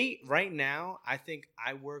 But for me, right now, I think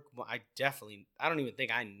I don't even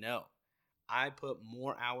think I know. I put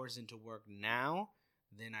more hours into work now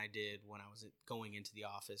than I did when I was going into the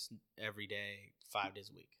office every day, 5 days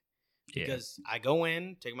a week. Yeah. Because I go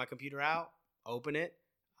in, take my computer out, open it.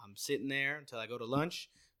 I'm sitting there until I go to lunch.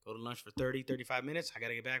 Go to lunch for 30, 35 minutes. I got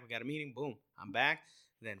to get back. We got a meeting. Boom. I'm back.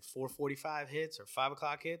 Then 4:45 hits or 5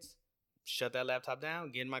 o'clock hits. Shut that laptop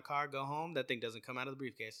down. Get in my car. Go home. That thing doesn't come out of the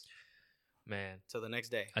briefcase Man, till the next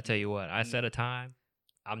day. I tell you what, I set a time.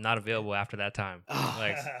 I'm not available after that time. Oh.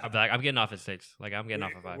 Like I'm like, I'm getting off at 6. Like I'm getting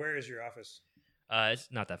off at 5. Where is your office? It's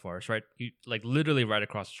not that far. It's right, literally right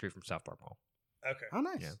across the street from South Park Mall. Okay. Oh,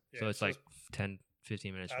 nice. Yeah. Yeah, so it's so like 10,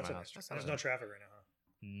 15 minutes from That's my okay. house. That's There's not no bad. traffic right now,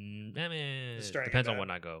 huh? I mean, It's it starting to depends get on bad.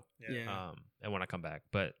 when I go. Yeah. And when I come back.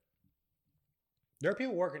 But There are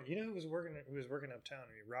people working. You know who was working uptown? I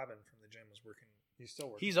mean, Robin from the gym was working. He's still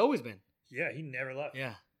working. He's always been. Yeah, he never left.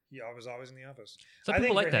 Yeah. He was always in the office. some I people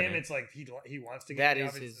think like for that. him, man. it's like he wants to That get in the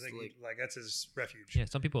is office. his, It's like that's his refuge. Yeah,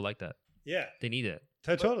 some people like that. Yeah, They need it.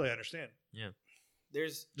 I totally understand.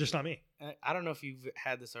 There's, Just not me. I don't know if you've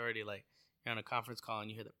had this already. Like you're on a conference call and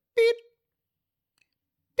you hear the beep,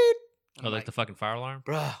 beep. I'm Oh, like the fucking fire alarm?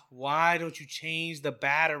 bruh, why don't you change the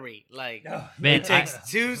battery? Like, No. Man, it takes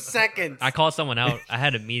 2 seconds. I called someone out. I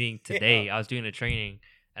had a meeting today. I was doing a training,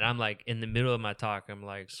 and I'm like, in the middle of my talk, I'm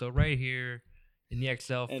like, so right here in the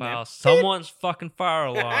Excel And file, then- someone's fucking fire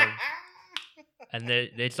alarm. And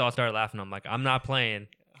they just all started laughing. I'm like, I'm not playing.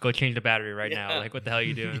 Go change the battery right now. Yeah. Like, what the hell are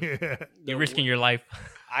you doing? Yeah. You're risking your life.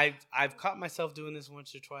 I've caught myself doing this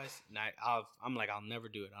once or twice, and I'm like, I'll never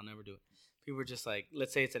do it. I'll never do it. People are just like,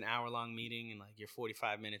 let's say it's an hour-long meeting, and like you're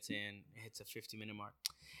 45 minutes in, it hits a 50-minute mark.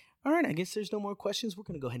 All right, I guess there's no more questions. We're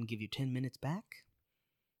gonna go ahead and give you 10 minutes back.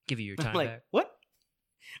 Give you your I'm time like, back. what?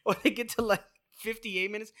 Or they get to like 58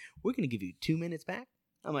 minutes. We're gonna give you 2 minutes back.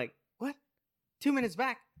 I'm like, what? 2 minutes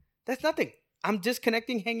back? That's nothing. I'm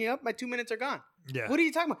disconnecting, hanging up. My 2 minutes are gone. Yeah. What are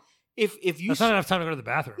you talking about? If you That's not enough time to go to the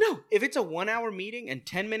bathroom. no, if it's a 1 hour meeting and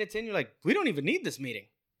 10 minutes in, you're like, we don't even need this meeting.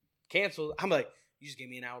 Cancel. I'm like, you just gave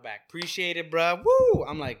me an hour back. Appreciate it, bruh. Woo!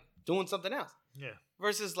 I'm like doing something else. Yeah.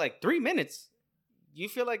 Versus like 3 minutes. You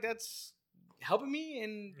feel like that's helping me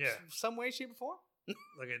in Yeah. some way, shape, or form?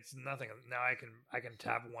 Like it's nothing. Now I can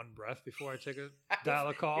tap one breath before I take a dial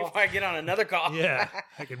a call. Before I get on another call. Yeah.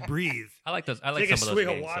 I can breathe. I like those. I like Take a some of those swig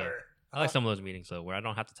of meetings. water. I like some of those meetings though, where I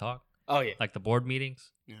don't have to talk. Oh yeah. Like the board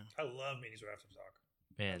meetings. I love meetings where I have to talk.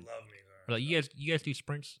 Man, I love meetings. Where I have like to you guys do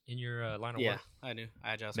sprints in your line of Yeah, work. I do.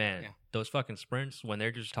 I adjust. Man, Yeah. those fucking sprints when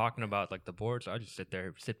they're just talking about like the boards, I just sit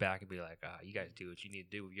back and be like, you guys do what you need to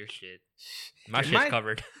do with your shit. My Dude, shit's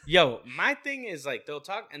covered. Yo, my thing is like they'll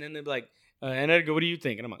talk and then they'll be like, and I'd go, what do you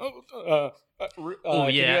think? And I'm like, Oh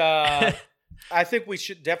can you, yeah. I think we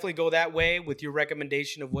should definitely go that way with your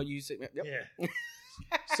recommendation of what you say. Yep. Yeah.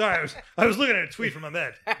 Sorry, I was looking at a tweet from my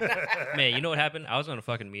bed. Man, you know what happened? I was on a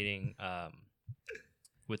fucking meeting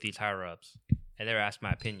with these higher ups, and they were asking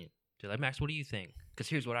my opinion. They're like, Max, what do you think? Because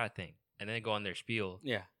here's what I think. And then they go on their spiel,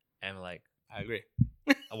 Yeah, and I'm like, I agree.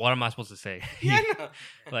 what am I supposed to say? Yeah, no.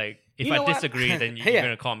 Like, if You know I what? disagree, then you're Yeah.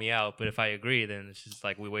 gonna call me out. But if I agree, then it's just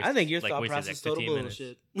like we waste. I think your like, thought wasted, process is like, total 15 minutes.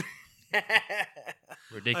 bullshit.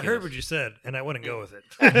 Ridiculous. I heard what you said, and I wouldn't go with it.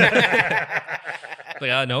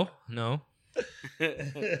 Like, no. Man.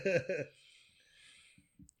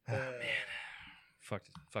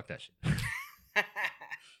 Fuck that shit.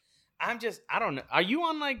 I don't know. Are you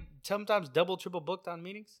on like sometimes double, triple booked on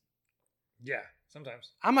meetings? Yeah,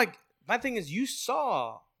 sometimes. I'm like, my thing is, you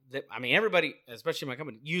saw that. I mean, everybody, especially my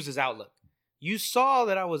company, uses Outlook. You saw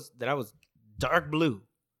that I was dark blue.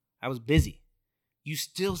 I was busy. You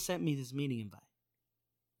still sent me this meeting invite,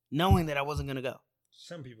 knowing that I wasn't gonna go.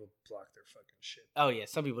 Some people block their fucking shit. Oh yeah,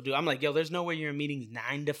 some people do. I'm like, yo, there's no way you're in meetings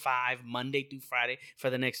 9 to 5, Monday through Friday for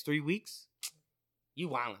the next 3 weeks. You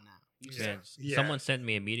wilding now. You just- Man, Yeah. someone sent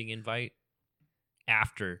me a meeting invite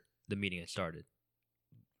after the meeting had started.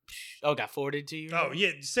 Oh, got forwarded to you? Oh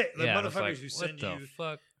yeah, the Yeah, I was motherfuckers like, who what send the you.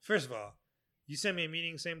 fuck? First of all, you send me a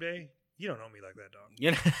meeting same day. You don't know me like that, dog.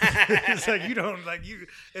 You know? It's like you don't like you.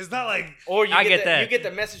 It's not like Or you I get, get the, that. You get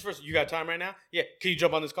the message first. You got time right now? Yeah. Can you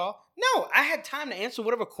jump on this call? No, I had time to answer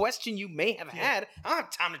whatever question you may have had. I don't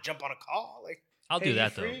have time to jump on a call. Like, I'll hey, do you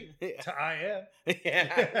that though. free? Yeah. To I am.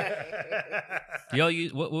 yeah. Do y'all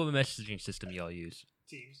use what messaging system y'all use?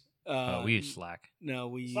 Teams. We use Slack. No,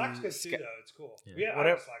 we Slack's good use too, though. It's cool. Yeah. Yeah,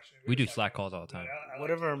 Whatever- We do Slack calls all the time. I like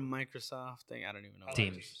whatever Teams. Microsoft thing. I don't even know. I like what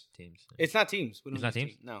it Teams. is. Teams. It's not Teams. We don't It's not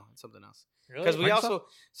use Teams? No, it's something else. Really? Because we Microsoft? also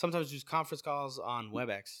sometimes use conference calls on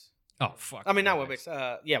WebEx. Oh fuck. I mean, not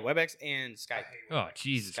WebEx. Yeah, WebEx and I Skype. hate Oh WebEx.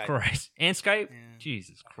 Jesus Skype. Christ. And Skype. Yeah.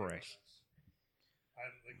 Jesus I hate Christ.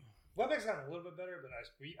 WebEx. WebEx got a little bit better, but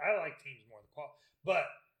I like Teams more. But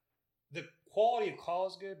the quality of call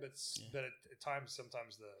is good, but but at times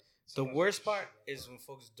sometimes The sometimes worst the part shit is when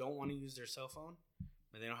folks don't want to use their cell phone,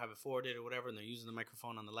 but they don't have it forwarded or whatever, and they're using the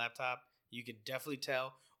microphone on the laptop. You could definitely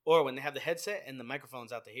tell. Or when they have the headset and the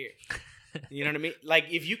microphone's out to here. You know what I mean? Like,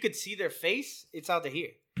 if you could see their face, it's out to here.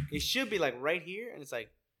 It should be, like, right here, and it's like,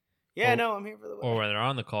 yeah, Or- no, I'm here for the Or when they're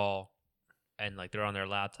on the call and like they're on their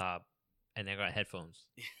laptop and they got headphones.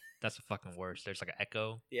 That's the fucking worst. There's like an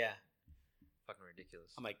echo. Yeah. Fucking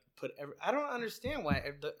ridiculous. I'm like, I don't understand why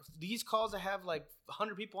these calls that have, like,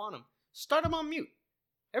 100 people on them, start them on mute.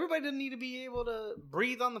 Everybody doesn't need to be able to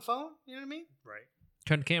breathe on the phone. You know what I mean? Right.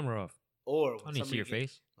 Turn the camera off. Or I when don't need to see your somebody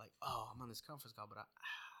face. like, oh, I'm on this conference call, but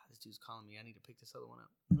this dude's calling me. I need to pick this other one up.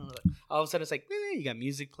 You know, like, all of a sudden, it's like, you got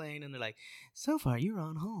music playing, and they're like, so far, you're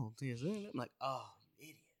on hold. I'm like, oh,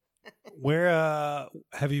 idiot. Where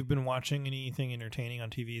have you been watching anything entertaining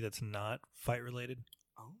on TV that's not fight related,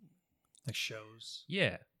 Oh. like shows?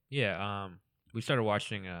 Yeah. Yeah. We started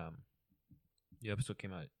watching the episode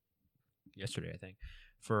came out yesterday, I think,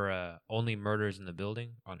 for Only Murders in the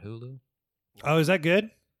Building on Hulu. Oh, is that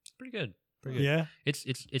good? It's pretty good. Pretty good. Yeah.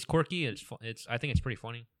 It's quirky. It's I think it's pretty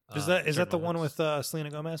funny. Is that certain the one moments. with Selena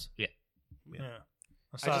Gomez? Yeah. Yeah.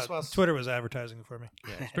 I just saw watched- Twitter was advertising it for me.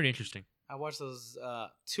 Yeah, it's pretty interesting. I watched those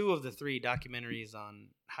 2 of the 3 documentaries on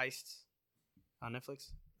heists on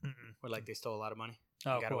Netflix, Mm-mm. where like they stole a lot of money,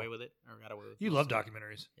 Oh, and got cool. away with it, or got away with. You love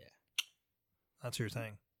documentaries. Yeah. That's your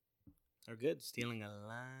thing. They're good, stealing a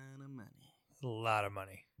lot of money. A lot of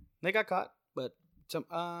money. They got caught, but some.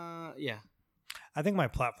 Yeah, I think my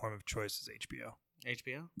platform of choice is HBO.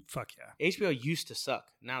 HBO. Fuck yeah. HBO used to suck.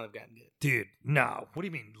 Now they've gotten good. Dude, no. What do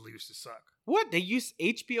you mean used to suck? What they used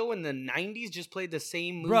HBO in the '90s just played the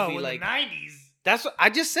same movie. Bro, in like the 90s. that's what I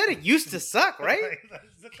just said. It used to suck, right?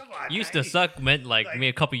 Come on. Used to 90s. suck meant like Like- maybe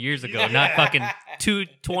a couple years ago, Yeah. not fucking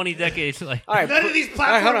 20 decades. Like All right, None of these all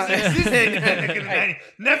right, hold platforms on. existed back in the 90s.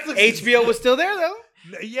 Netflix. is- HBO was still there though.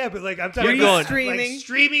 Yeah, but like I'm talking You're about going- streaming. like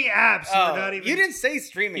streaming apps. Oh, were not even. you didn't say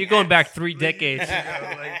streaming. you're going back apps. 3 decades.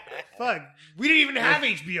 Like, fuck. We didn't even have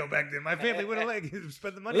HBO back then. My family wouldn't like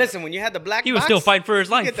spend the money. Listen, when you had the black, He was box, still fighting for his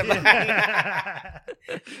you life. get the black,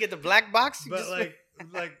 you get the black box. You but just-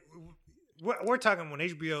 like we're talking when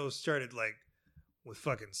HBO started like with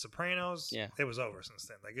fucking Sopranos. Yeah. it was over since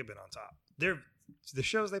then. Like it'd been on top. The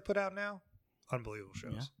shows they put out now, unbelievable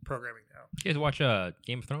shows. Yeah. Programming now. You guys watch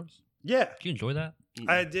Game of Thrones? Yeah, Did you enjoy that?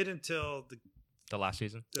 I did until The last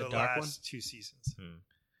season? the dark last 2 seasons. Hmm.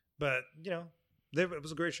 But you know, it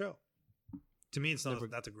was a great show. To me, it's Never-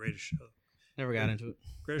 not the greatest show. never got into it.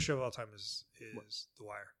 Greatest show of all time is The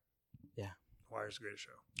Wire. Yeah. The Wire is the greatest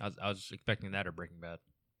show. I was expecting that or Breaking Bad.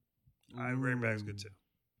 Breaking Bad is good too.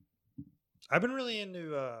 I've been really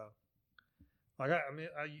into.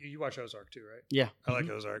 You watch Ozark too, right? Yeah, I like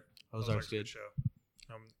Ozark. Ozark's Ozark's a good. show.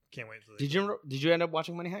 Can't wait for Did you end up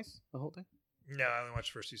watching Money Heist? The whole thing? No, I only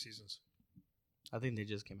watched the first 2 seasons. I think they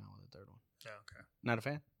just came out with a 3rd one. Oh, okay. Not a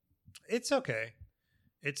fan. It's okay.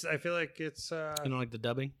 I feel like it's. You don't like the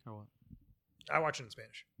dubbing or what? I watch it in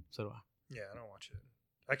Spanish. So do I. Yeah, I don't watch it.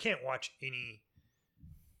 I can't watch any.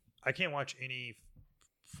 I can't watch any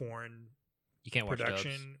foreign You can't watch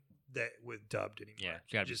production dubs. that with dubbed anymore. Yeah,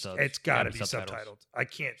 it's gotta be subs. It's got to Gotta be be subtitles. subtitled. I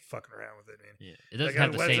can't fucking around with it, man. Yeah. It doesn't Like,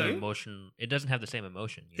 have the on same website- emotion. It doesn't have the same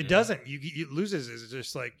emotion. You It know? doesn't. It loses. It's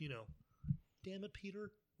just like damn it,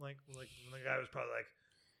 Peter. Like when the guy was probably like,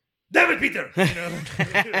 damn it, Peter.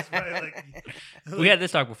 It was probably like, We had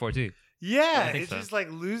this talk before too. yeah. I think It so. just like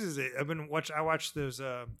loses it. I watched those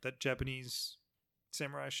that Japanese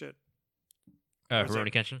samurai shit. Was Rurouni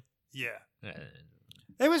it- Kenshin. Yeah, It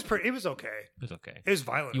it was pretty. It was okay. was okay. It was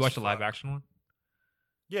violent. You as watched the live fuck. action one?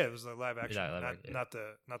 Yeah, it was the live action, live action, not the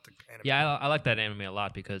anime. Yeah, I like that anime a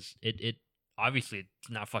lot because it obviously it's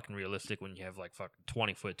not fucking realistic when you have like fucking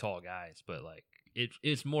 20-foot tall guys, but like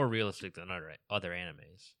it's more realistic than other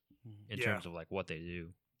animes in Yeah. terms of like what they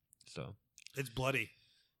do. So It's bloody.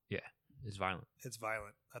 it's violent. It's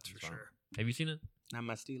violent. That's for It's violent. sure. Have you seen it? Not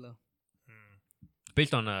my stilo.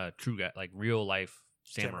 Based on a true guy, like real life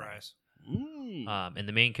samurai. Samurais. And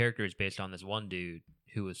the main character is based on this one dude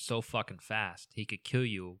who was so fucking fast he could kill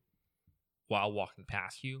you while walking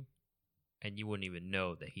past you, and you wouldn't even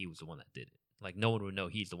know that he was the one that did it. Like no one would know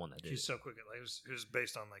he's the one that did He's it. so quick. Like it was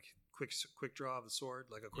based on like quick draw of the sword,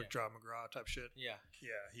 like a quick draw McGraw type shit. Yeah. Yeah,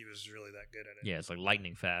 he was really that good at it. Yeah, it's like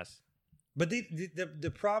lightning fast. But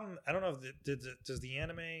the problem, I don't know if does the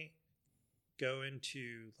anime go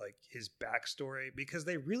into like his backstory, because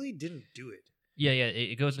they really didn't do it. Yeah,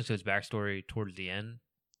 it goes into his backstory towards the end.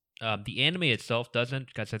 The anime itself doesn't,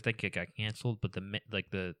 because I think it got canceled. But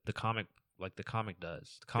the comic, like the comic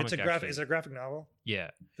does. The comic It's a graphic novel.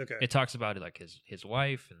 yeah. Okay. It talks about it like his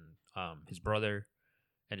wife and his brother,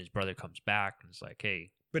 and his brother comes back and it's like,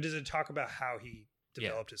 hey, But does it talk about how he Yeah.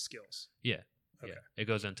 developed his skills? yeah, Okay. yeah. It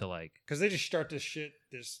goes into like Because they just start this shit,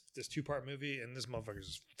 this 2-part movie, and this motherfucker's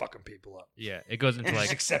just fucking people up. yeah, it goes into Just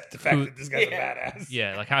like accept the fact who- that this guy's Yeah. a badass.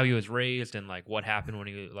 yeah, like how he was raised and like what happened when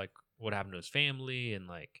he like what happened to his family and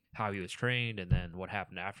like how he was trained and then what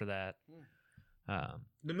happened after that.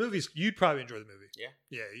 The movies, you'd probably enjoy the movie. Yeah.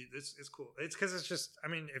 Yeah, it's cool. It's because it's just, I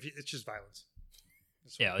mean, it's just violence.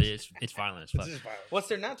 That's what Yeah, it is. it's violent as It's fuck. just violence. What's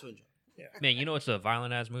there not to enjoy? Man, you know it's a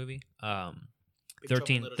violent ass movie? Big Trouble in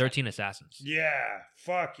 13 Little 13 Assassins. Yeah,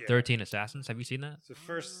 fuck yeah. 13 Assassins. Have you seen that? The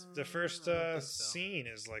first I don't think so. scene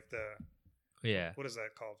is like Yeah. what is that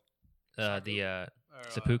called? The Or,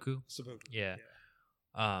 seppuku. Seppuku. Yeah.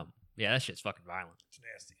 Yeah, that shit's fucking violent. It's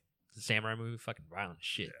nasty. The samurai movie, fucking violent as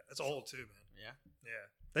shit. Yeah, it's old too, man. Yeah. Yeah,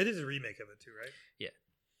 they did a remake of it too, right? Yeah.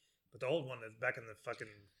 But the old one is back in the fucking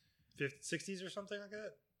 50s, 60s or something like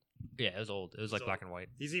that. Yeah, it was old. It was like old. black and white.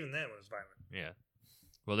 He's even then when it was violent. Yeah.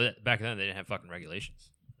 Well, back then they didn't have fucking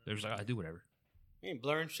regulations. They were just like, I do whatever. You ain't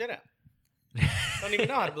blurring shit out. Don't even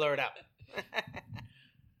know how to blur it out.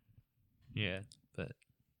 Yeah, but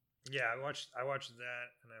Yeah, I watched that,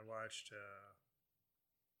 and I watched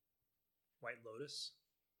White Lotus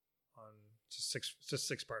on it's a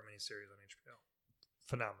 6-part miniseries on HBO.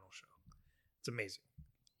 Phenomenal show. It's amazing.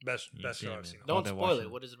 Best Yeah, show man. I've seen. Don't Don't been spoil watching it.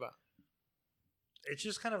 it. What is it about? It's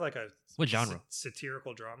just kind of like a What genre?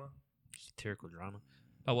 satirical drama. satirical drama.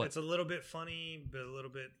 Oh, what? It's a little bit funny, but a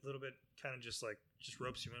little bit kind of just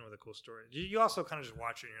ropes you in with a cool story. You also kind of just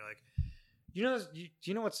watch it and you're like,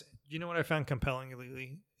 you know what I found compelling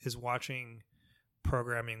lately is watching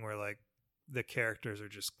programming where like the characters are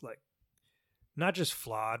just like not just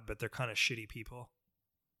flawed, but they're kind of shitty people.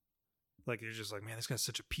 Like you're just like, man, this guy's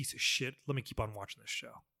such a piece of shit. Let me keep on watching this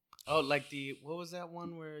show. Oh, like what was that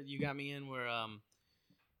one where you got me in where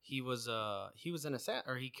he was an assassin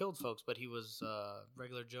or he killed folks, but he was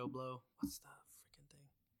regular Joe Blow. What's the freaking thing?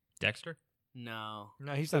 Dexter? No,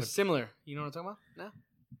 No, he's so not. similar. You know what I'm talking about? No,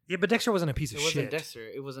 Yeah, but Dexter wasn't a piece it of wasn't shit. Dexter.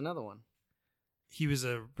 It was another one. He was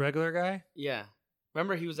a regular guy. Yeah,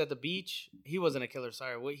 remember he was at the beach. He wasn't a killer.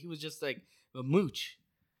 Sorry, he was just like a mooch.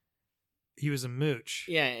 He was a mooch.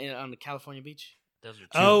 Yeah, on the California beach. Those are two.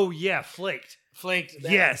 Oh yeah, flaked. Flaked.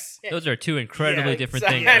 Yes. Yeah. Those are two incredibly Yeah, different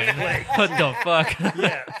exactly. things, man. What the fuck?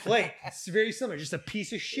 Yeah, flaked. It's very similar. Just a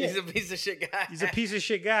piece of shit. He's a piece of shit guy. He's a piece of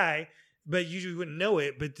shit guy, but you wouldn't know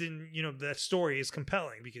it. But then that story is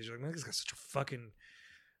compelling because you're like, man, this guy's such a fucking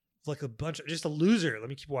like a bunch of just a loser. Let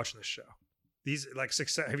me keep watching this show. These like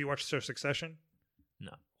Success. Have you watched the show Succession?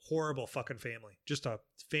 No. Horrible fucking family. Just a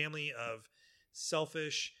family of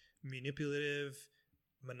selfish, manipulative,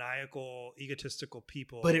 maniacal, egotistical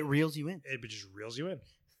people. But it reels you in. It just reels you in.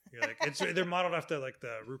 You're like, they're modeled after like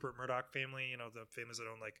the Rupert Murdoch family, the families that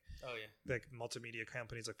own like Oh yeah. multimedia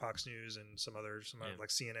companies like Fox News and some other Yeah. like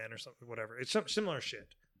CNN or something, whatever. It's some similar shit.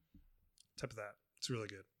 Type of that. It's really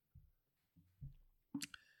good.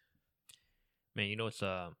 Man, you know what's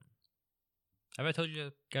have I told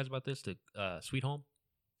you guys about this? The Sweet Home,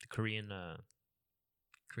 the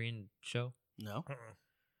Korean show. No.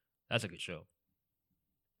 That's a good show.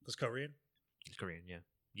 It's Korean. It's Korean, yeah.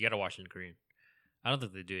 You gotta watch it in Korean. I don't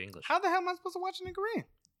think they do English. How the hell am I supposed to watch it in Korean?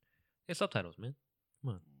 It's subtitles, man.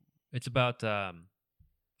 Come on. It's about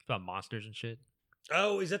monsters and shit.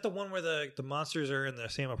 Oh, is that the one where the monsters are in the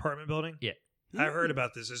same apartment building? Yeah. I heard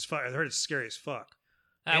about this. It's fun. I heard it's scary as fuck.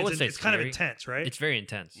 I And would say it's kind of scary. intense, right? It's very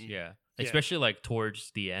intense, Mm. yeah. Yeah. Especially like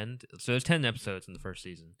towards the end. So there's 10 episodes in the first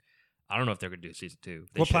season. I don't know if they're gonna do season 2.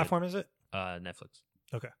 They what should. platform is it? Netflix.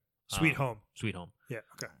 Sweet Home. Sweet Home. Yeah.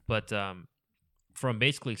 Okay. But from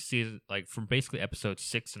basically episode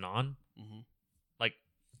 6 and on, Mm-hmm. like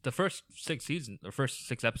the first 6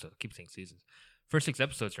 episodes, I keep saying seasons. First 6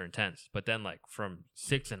 episodes are intense, but then like from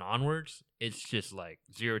 6 and onwards, it's just like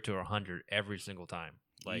 0 to 100 every single time.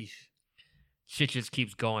 Like shit just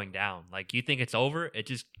keeps going down. Like you think it's over, it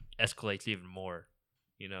just escalates even more.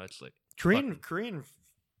 It's like Korean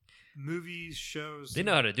movies, shows. they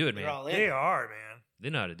know how to do it, They're man. all in. They are, man. They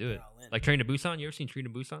know how to do They're it. all in. Like Train to Busan. You ever seen Train to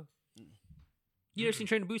Busan? You ever seen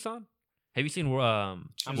Train to Busan? Have you seen World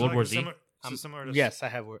War Z? Similar to Yes, I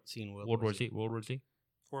have seen World World War Z. World War Z.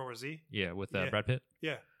 World War Z. Yeah, with Yeah. Brad Pitt.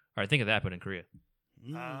 Yeah. All right, think of that, but in Korea,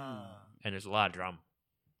 Ah, and there's a lot of drama.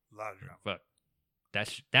 a lot of drama. Fuck,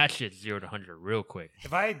 that shit's 0 to 100 real quick.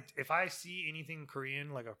 If I see anything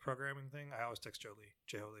Korean like a programming thing, I always text Joe Lee.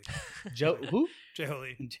 J-Ho Lee. Joe who? J-Ho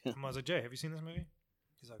Lee. I was like, Jay, have you seen this movie?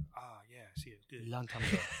 He's like, yeah, I see it. Good. Long time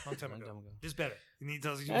ago. Long time ago. This better. And he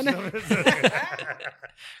tells you. I know.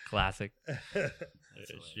 Classic. That's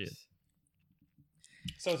Shit. hilarious.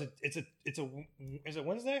 So is it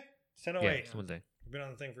Wednesday? It's 10:08. Yeah, it's Wednesday. We've been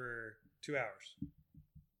on the thing for 2 hours.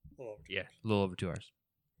 A little over 2 Yeah, hours. a little over 2 hours.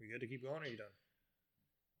 We good to keep going, or are you done?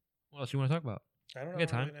 What else you want to talk about? I don't know. We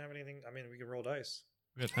got I'm time. not gonna have anything. I mean, we can roll dice.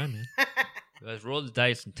 We got time, man. Let's roll the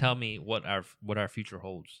dice and tell me what our future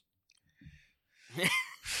holds.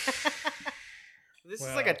 This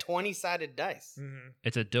is like a Well. 20-sided dice. Mm-hmm.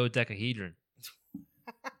 It's a dodecahedron.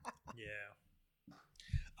 Yeah.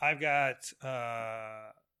 I've got.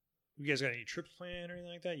 You guys got any trips planned or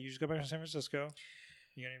anything like that? You just go back to San Francisco.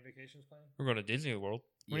 You got any vacations planned? We're going to Disney World.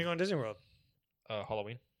 When are you going to Disney World?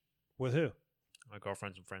 Halloween. With who? My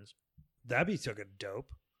girlfriends and friends. That'd be so good.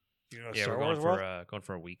 Dope. You know, Yeah, Star we're Wars going World. going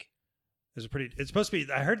for a week. It's supposed to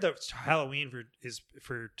be. I heard that Halloween for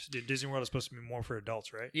Disney World is supposed to be more for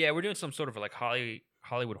adults, right? Yeah, we're doing some sort of like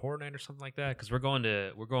Hollywood Horror Night or something like that because we're going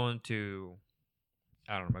to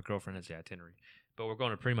I don't know, my girlfriend has the itinerary, but we're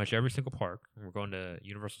going to pretty much every single park. And we're going to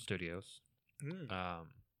Universal Studios. Mm. I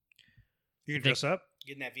You can think- dress up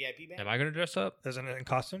Getting that VIP band? Am I gonna dress up? as in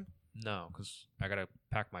costume. No, because I gotta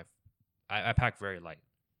pack I pack very light.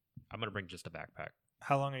 I'm gonna bring just a backpack.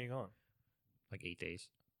 How long are you going? like 8 days.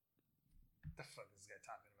 What the fuck is this guy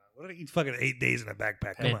talking about? What did he fucking 8 days in a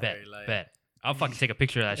backpack? Come Bet, on. bet, Very light. bet. I'll fucking take a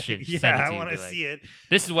picture of that shit. Yeah, send it to I you, want to be like, see it.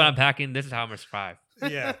 This is what I'm packing. This is how I'm gonna survive.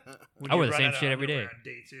 Yeah. When I you wear the run same out of shit every underwear day. on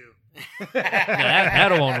day 2. Yeah,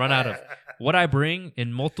 that won't run out of. What I bring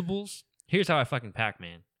in multiples. Here's how I fucking pack,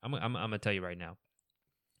 man. I'm gonna tell you right now.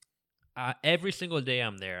 Every single day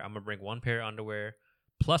I'm there, I'm gonna bring 1 pair of underwear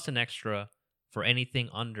plus an extra for anything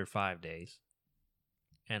under 5 days,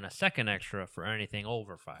 and a second extra for anything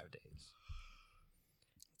over 5 days.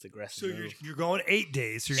 It's aggressive. So move. you're going 8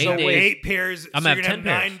 days. So you're 8 going to have days. 8 pairs. I'm so gonna you're have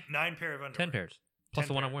gonna 10 have nine pair of underwear. 10 pairs plus 10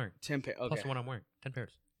 the one I'm pairs. wearing. 10 pair. Okay. Plus the one I'm wearing. 10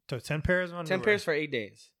 pairs. So 10 pairs of underwear. 10 pairs for 8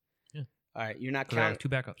 days. Yeah. All right. You're not 'Cause I have counting.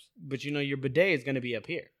 2 backups. But you know your bidet is going to be up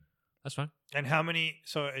here. That's fine. And how many?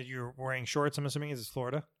 So you're wearing shorts, I'm assuming. Is this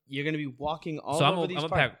Florida? You're going to be walking all So over these I'm a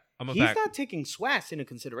parks. pack. I'm a He's pack. not taking SWAS into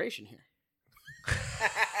consideration here.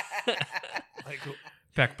 Like,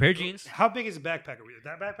 Pack a pair of jeans. how big is a backpack? Are we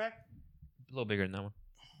that backpack? A little bigger than that one.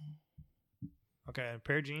 Okay, a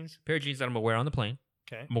pair of jeans. Pair of jeans that I'm gonna wear on the plane.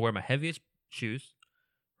 Okay. I'm gonna wear my heaviest shoes,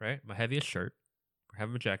 right? My heaviest shirt. Have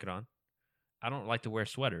my jacket on. I don't like to wear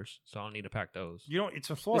sweaters, so I don't need to pack those. You don't. It's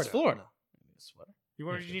in Florida. It's Florida. Sweater.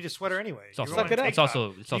 You need a sweater anyway. It's also, You're going on a it's tank also,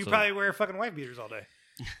 top. it's So also. you probably wear fucking wife beaters all day.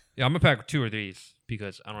 Yeah, I'm gonna pack 2 or 3 these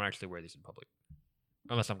because I don't actually wear these in public,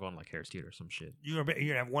 unless I'm going like Harris Teeter or some shit. You're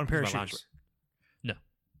gonna have 1 pair of It's my shoes. loungewear.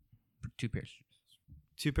 2 pairs.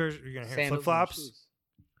 2 pairs. You're gonna have Sandals flip and flops, shoes.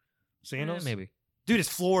 sandals. Maybe. Dude, it's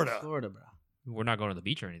Florida. Florida, bro. We're not going to the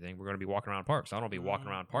beach or anything. We're gonna be walking around parks. I don't want to be walking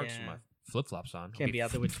around parks with yeah. my flip flops on. I'll Can't be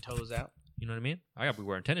out there with your toes out. You know what I mean? I gotta be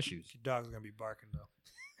wearing tennis shoes. Your dog's gonna be barking though.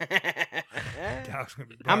 How Dog's gonna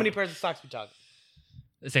be barking. many pairs of socks we talking?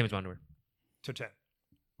 The same as my underwear. So 10.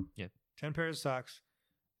 Yeah. 10 pairs of socks.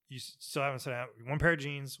 You still haven't said 1 pair of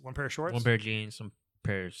jeans, 1 pair of shorts. 1 pair of jeans, some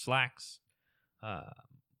pair of slacks.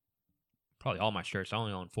 Probably all my shirts. I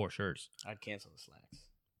only own 4 shirts. I'd cancel the slacks.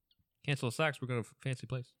 Cancel the slacks. We're going to a fancy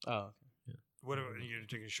place. Oh. What are you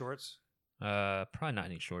taking shorts? Probably not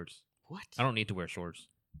any shorts. What? I don't need to wear shorts.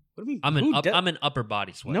 What do you mean? I'm Who an does- I'm an upper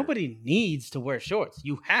body sweater. Nobody needs to wear shorts.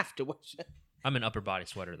 You have to wear shorts. I'm an upper body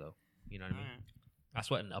sweater though. You know what I mean? I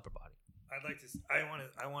sweat in the upper body. I'd like to.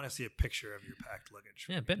 I want to see a picture of your packed luggage.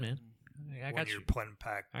 Yeah, bet man. I When got you're you. playing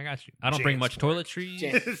pack. I got you. I don't bring much Jansport. toiletries.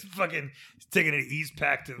 It's fucking taking an ease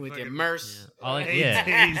pack to With your fucking, merce. Yeah. All I- 8 yeah.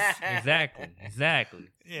 days. Exactly.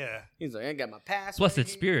 Yeah, He's like, I got my pass. Plus right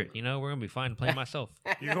it's Spirit. You know, we're gonna be fine playing myself.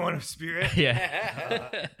 you're going to Spirit.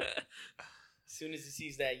 yeah. As soon as he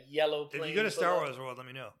sees that yellow plane. If you go to pull Star up- Wars World, let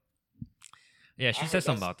me know. Yeah, she I said heard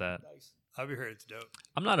something that's about that. nice. I'll be here. It's dope.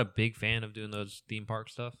 I'm not a big fan of doing those theme park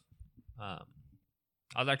stuff. I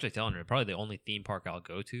was actually telling her probably the only theme park I'll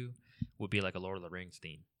go to would be like a Lord of the Rings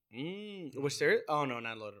theme. Which there? Oh no,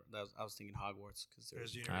 not Lord. I was thinking Hogwarts because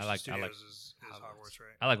There's there's. Universal I like Studios is Hogwarts. Hogwarts,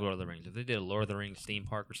 right? I like Lord of the Rings. If they did a Lord of the Rings theme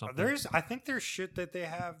park or something, I think there's shit that they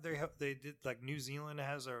have. They did like New Zealand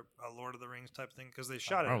has a Lord of the Rings type thing because they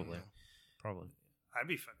shot probably, it. probably. I'd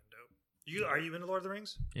be fucking dope. Are you into Lord of the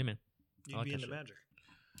Rings? Yeah, man. You'd like be that into shit. magic.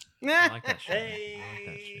 I like that shit. I like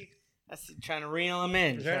that shit. Hey, That's trying to reel him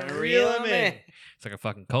in. Trying Trying to to reel reel him him in. in. It's like a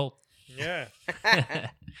fucking cult. yeah.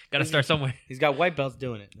 Got to start somewhere. He's got white belts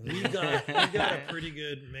doing it. we got a pretty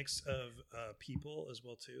good mix of people as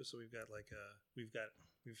well too. So we've got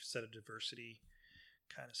we've set a diversity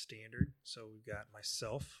kind of standard. So we've got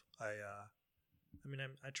myself. I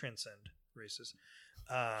transcend races.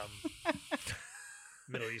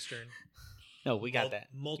 Middle Eastern. No, we got that.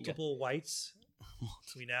 Multiple whites.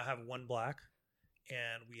 We now have 1 black,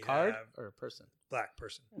 and we Card have or person? black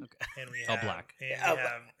person, Okay. and we Oh, have black. and Yeah, we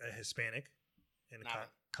have a Hispanic and a Nah.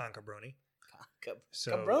 concabroni.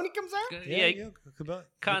 So- Cabroni comes out. Yeah,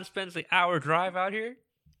 Con spends the hour drive out here.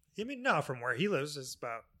 I mean, no, from where he lives, it's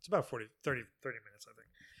about 30 minutes, I think.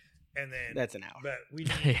 And then That's an hour. but we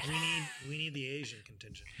need we need the Asian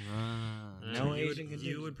contingent. No So you Asian would, contingent.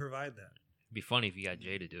 you would provide that. It'd be funny if you got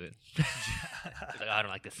Jay to do it. He's like, I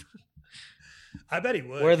don't like this. I bet he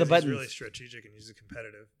would. Where are the 'cause buttons? He's really strategic and he's a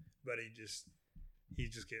competitive, but he just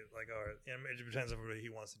get like, all right. And it depends on whether he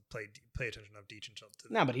wants to pay attention enough to each other.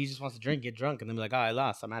 No, but he just wants to drink, get drunk, and then be like, "Oh, I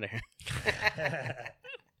lost. I'm out of here."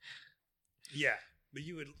 Yeah, but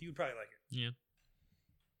you would probably like it. Yeah.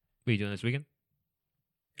 What are you doing this weekend?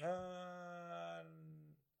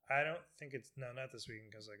 I don't think it's not this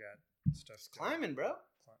weekend because I got stuff. Climbing, bro.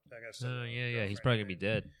 I got stuff. Oh, with my yeah. He's girlfriend probably going to be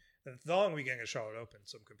doing. dead. The following weekend I got Charlotte Open,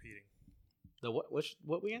 so I'm competing. The what?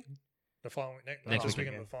 What weekend? The following next Next weekend.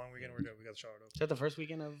 weekend. The following weekend we got Charlotte Open. Is that the first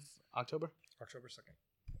weekend of October? October 2nd,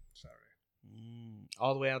 Saturday.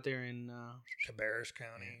 All the way out there in Cabarrus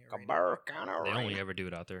County. Arena. Cabarrus County. They only ever do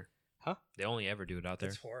it out there. Huh? They only ever do it out there.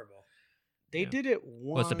 That's horrible. They Yeah. did it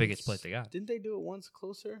once. What's the biggest place they got? Didn't they do it once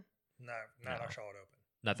closer? Not No. our Charlotte Open.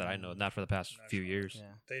 Not that I know. Not for the past Not few sure. years.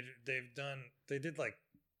 Yeah. They did like.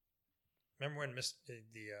 Remember when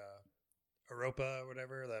the Europa or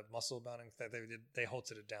whatever, that muscle mounting that they did? They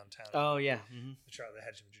hosted it downtown. Oh yeah. Mm-hmm. They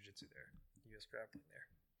had some jiu-jitsu there, U.S. grappling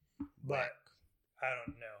there. But I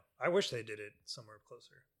don't know. I wish they did it somewhere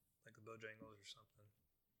closer, like the Bojangles or something.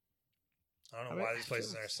 I don't know why these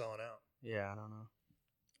places aren't selling out. Yeah, I don't know.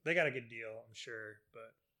 They got a good deal, I'm sure,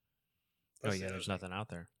 but Oh yeah, there's nothing out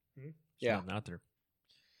there. Hmm? There's Yeah. nothing out there.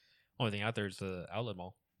 Only thing out there is the outlet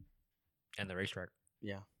mall and the racetrack.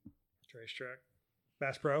 Yeah. Racetrack,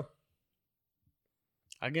 Bass Pro.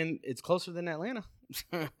 Again, it's closer than Atlanta.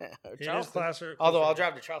 It is closer. Although I'll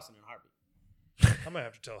drive to Charleston in a heartbeat. I'm gonna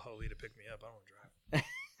have to tell Holy to pick me up. I don't want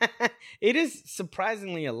to drive. It is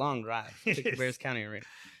surprisingly a long drive to Cabarrus County Arena.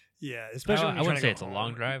 Yeah, especially when I you're wouldn't say trying it's to a go long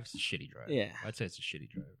home. drive. It's a shitty drive. Yeah. I'd say it's a shitty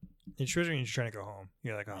drive. Especially when you're trying to go home.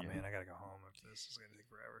 You're like, oh Yeah. man, I gotta go home. This is gonna take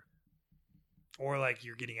forever. Or like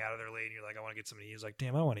you're getting out of there late and you're like, I want to get something to eat. It's like,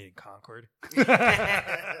 damn, I want to eat in Concord.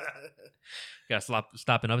 Gotta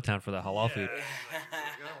stop in Uptown for the halal food.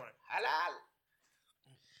 Halal.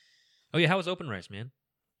 Oh yeah, how was open rice, man?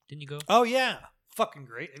 Didn't you go? Oh yeah, fucking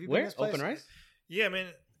great. Have you been Where? to this place? Open Rice? Yeah, man.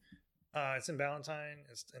 It's in Ballantyne.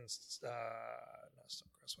 It's in not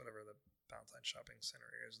Stonecrest, whatever the Ballantyne shopping center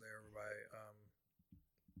is there over by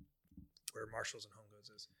where Marshalls and Home Goods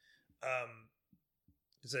is.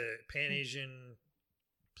 It's a Pan Asian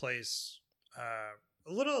place.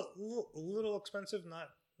 A little expensive. Not.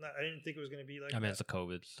 I didn't think it was going to be like. I mean, that. it's the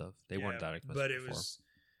COVID stuff. They weren't that expensive. But it before. was.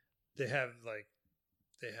 They have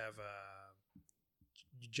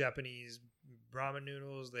Japanese ramen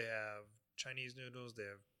noodles. They have Chinese noodles. They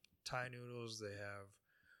have Thai noodles. They have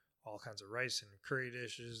all kinds of rice and curry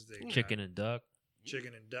dishes. They got chicken and duck.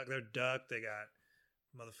 chicken and duck. They're duck. They got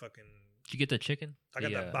motherfucking. Did you get the chicken? I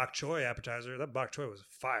got that bok choy appetizer. That bok choy was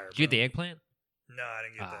fire. Did you get bro. the eggplant? No, I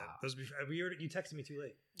didn't get that. Ah. That was before, you texted me too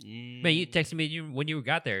late. Man, you texted me when you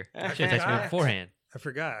got there. You should have texted me forgot. beforehand. I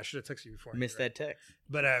forgot. I should have texted you before. Missed that text.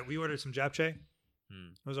 But we ordered some japchae. Hmm.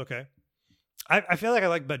 It was okay. I feel like I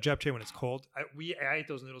like japchae when it's cold. I ate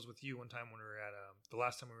those noodles with you one time when we were at the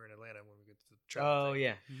last time we were in Atlanta when we got to the travel. Oh thing.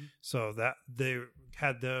 yeah. So that they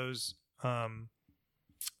had those,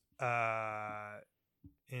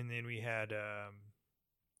 and then we had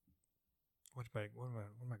what did my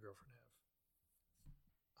girlfriend have?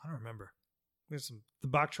 I don't remember. We had some. The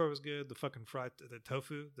bok choy was good. The fucking fried the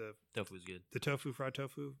tofu Tofu was good. the tofu fried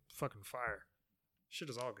tofu fucking fire. Shit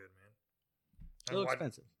is all good, man. A little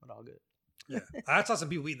expensive, but all good. Yeah, I saw some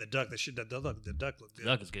people eating the duck. The duck looked good. The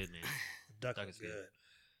duck is good, man. The duck duck looked is good. good.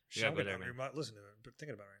 You gotta go there, You're listening to it. But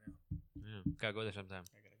thinking about it right now. Yeah, gotta go there sometime.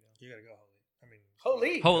 I gotta go. You gotta go,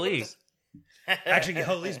 Holy. I mean, Holy. Holy. Actually,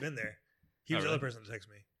 Holy's been there. He Oh, was the really? other person to text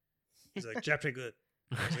me. He's like, japchae good.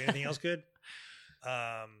 I was like, anything else good?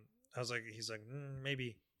 I was like, he's like,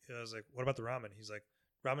 maybe. I was like, what about the ramen? He's like,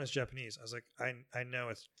 ramen is Japanese. I was like, I know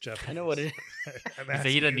it's Japanese. I know what it is. I'm He said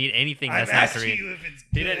asking he doesn't you- need anything I'm that's not asking Korean. you if it's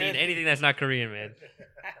He doesn't good. need anything that's not Korean, man.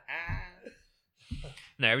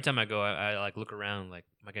 No, every time I go, I like look around, like,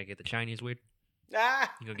 am I gonna get the Chinese weird?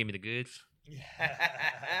 Ah. You gonna give me the goods?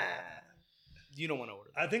 You don't want to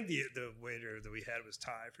order. I think the waiter that we had was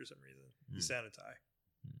Thai for some reason. He Mm. sounded Thai.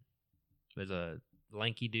 There's a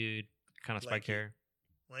lanky dude, kind of spiked Lanky. hair.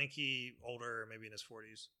 Lanky, older, maybe in his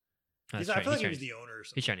 40s. No, I he's feel like he Chinese. was the owner or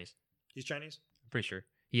something. He's Chinese. He's Chinese? I'm pretty sure.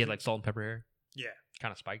 He had like salt and pepper hair, Yeah.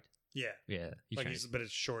 kind of spiked. Yeah. Yeah, he's Like Chinese. but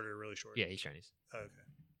it's shorter, really short. Yeah, he's Chinese. Okay.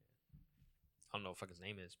 I don't know what fuck his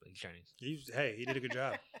name is, but he's Chinese. Hey, he did a good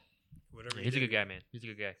job. Whatever. He's a good guy, man. He's a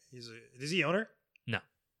good guy. Is he owner?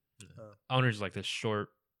 Owner's like this short.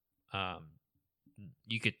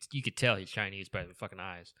 You could tell he's Chinese by the fucking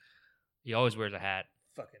eyes. He always wears a hat.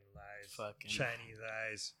 Fucking lies. Fucking- Chinese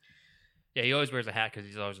eyes. Yeah, he always wears a hat because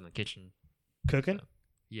he's always in the kitchen. Cooking?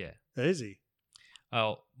 Yeah. Is he?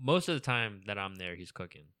 Oh, most of the time that I'm there, he's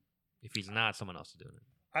cooking. If he's not, someone else is doing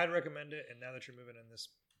it. I'd recommend it. And now that you're moving in this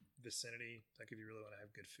vicinity, like if you really want to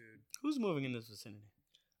have good food. Who's moving in this vicinity?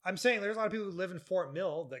 I'm saying there's a lot of people who live in Fort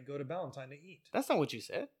Mill that go to Ballantyne to eat. That's not what you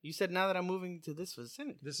said. You said now that I'm moving to this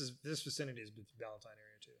vicinity. This vicinity is Ballantyne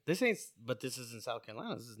area too. This ain't, but this is in South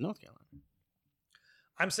Carolina. This is North Carolina.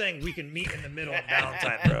 I'm saying we can meet in the middle of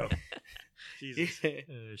Ballantyne, bro. Jesus.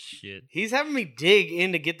 Oh, shit. He's having me dig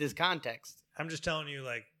in to get this context. I'm just telling you,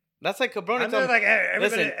 like, That's like Cabroni. I'm like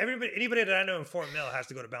Listen. anybody that I know in Fort Mill has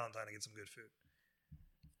to go to Ballantyne to get some good food.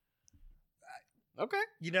 Okay.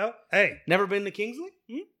 You know? Hey, Never been to Kingsley?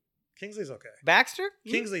 Kingsley's okay. Baxter?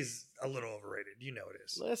 Kingsley's a little overrated. You know it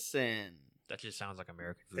is. Listen. That just sounds like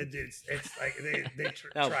American food. It's like they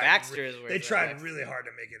No, tried. Baxter is where They it's tried at. really hard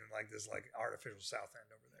to make it in like this like artificial South End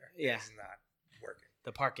over there. Yeah. It's not working.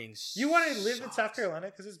 The parking. You want to live in sucks. South Carolina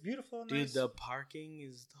because it's beautiful and Dude, nice? the parking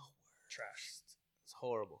is the worst. Trash. It's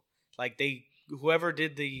horrible. Like whoever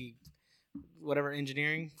did the whatever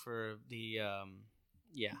engineering for the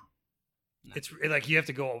yeah. It's like you have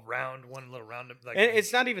to go around one little round. Like And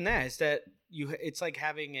it's not even that. It's that it's like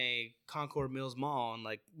having a Concord Mills Mall and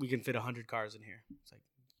like we can fit 100 cars in here. It's like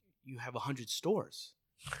you have 100 stores.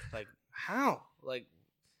 Like how? Like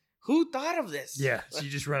who thought of this? yeah. So you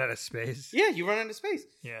just run out of space. Yeah, you run out of space.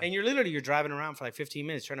 Yeah. And you're driving around for like 15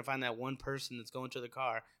 minutes trying to find that one person that's going to the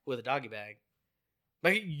car with a doggy bag.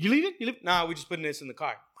 Like, you leave it? You leave it? Nah, we just putting this in the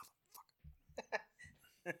car.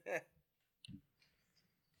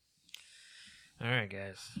 All right,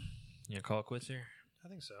 guys. You gonna call it quits here? I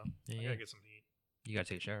think so. Yeah, I yeah. gotta get something to eat. You gotta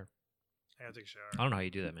take a shower. I gotta take a shower. I don't know how you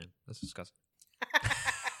do that, man. That's disgusting.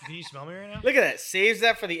 Can you smell me right now? Look at that. Saves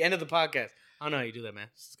that for the end of the podcast. I don't know how you do that, man.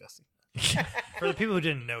 It's disgusting. For the people who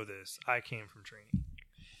didn't know this, I came from training.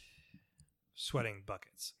 Sweating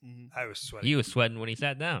buckets. Mm-hmm. I was sweating. He was sweating when he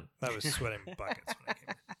sat down. I was sweating buckets when I came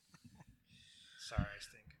in. Sorry, I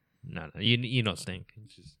stink. No, you don't stink.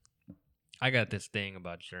 It's just, I got this thing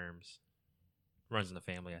about germs. Runs in the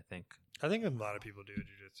family, I think. I think a lot of people do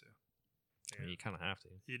jiu-jitsu. I mean, you kind of have to.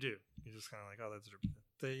 You do. You're just kind of like, oh, that's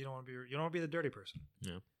you don't want to be. You don't want to be the dirty person.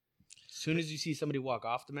 Yeah. As soon as you see somebody walk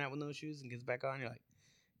off the mat with no shoes and gets back on, you're like,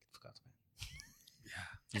 get the fuck off the mat.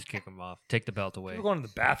 Just kick him off. Take the belt away. People going to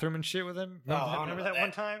the bathroom and shit with him. Remember that that.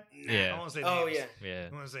 one time? Yeah. I won't say Oh, names. yeah. Yeah.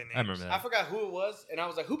 I won't say names. I remember I that. forgot who it was, and I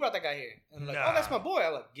was like, who brought that guy here? And they're like, Nah. oh, that's my boy. I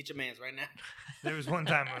like, get your mans right now. There was one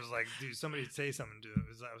time I was like, dude, somebody say something to him.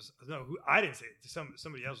 I didn't say it.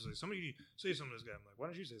 Somebody else was like, somebody say something to this guy. I'm like, why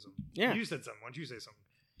don't you say something? Yeah. You said something. Why don't you say something?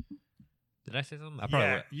 Did I say something? I probably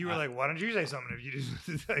Yeah. would. You were like, why don't you say something if you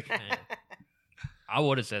just like. I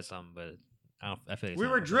would have said something, but I feel like it's We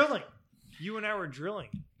not were my place. drilling. You and I were drilling.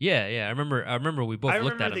 Yeah, yeah. I remember we both I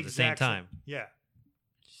looked remember at him the at the same exact time. Yeah.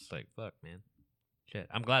 Just like, fuck, man. Shit.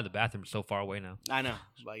 I'm glad the bathroom's so far away now. I know.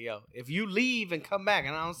 Like, yo, if you leave and come back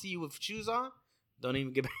and I don't see you with shoes on, don't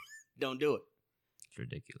even get back. Don't do it. It's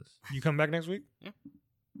ridiculous. You come back next week? Yeah.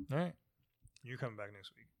 All right. You come back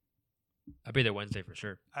next week. I'll be there Wednesday for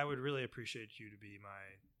sure. I would really appreciate you to be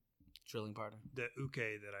Drilling partner. the uke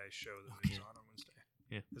that I show the movies on Wednesday.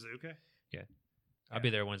 Yeah. Is it uke? I'll be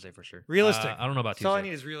there Wednesday for sure. Realistic. I don't know about That's all I Tuesday.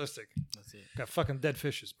 need is realistic. That's it. Got fucking dead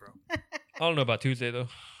fishes, bro. I don't know about Tuesday though.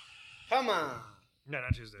 Come on. No,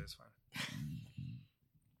 not Tuesday. It's fine.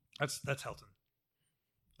 That's Helton.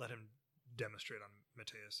 Let him demonstrate on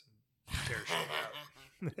Mateus and tear shit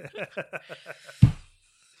out.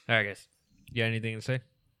 All right, guys. You got anything to say?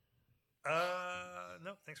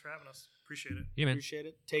 No. Thanks for having us. Appreciate it. Yeah, man. Appreciate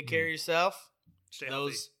it. Take care of yourself. Stay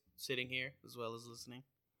healthy. Those sitting here as well as listening.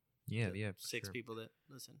 Yeah, The yeah. for 6 sure. people that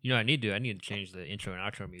listen. You know, I need to change the intro and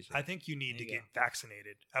outro music. I think you need to There you get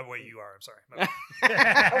vaccinated. Wait, you are. I'm sorry. My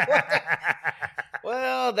bad.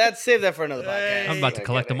 Well, save that for another Hey. podcast. I'm about to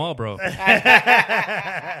collect them all, bro. hey,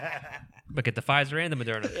 Look at the Pfizer and the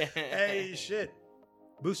Moderna. shit.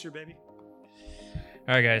 Booster, baby.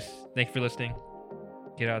 All right, guys. Thank you for listening.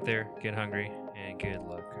 Get out there, get hungry, and good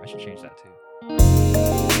luck. I should change that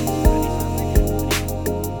too.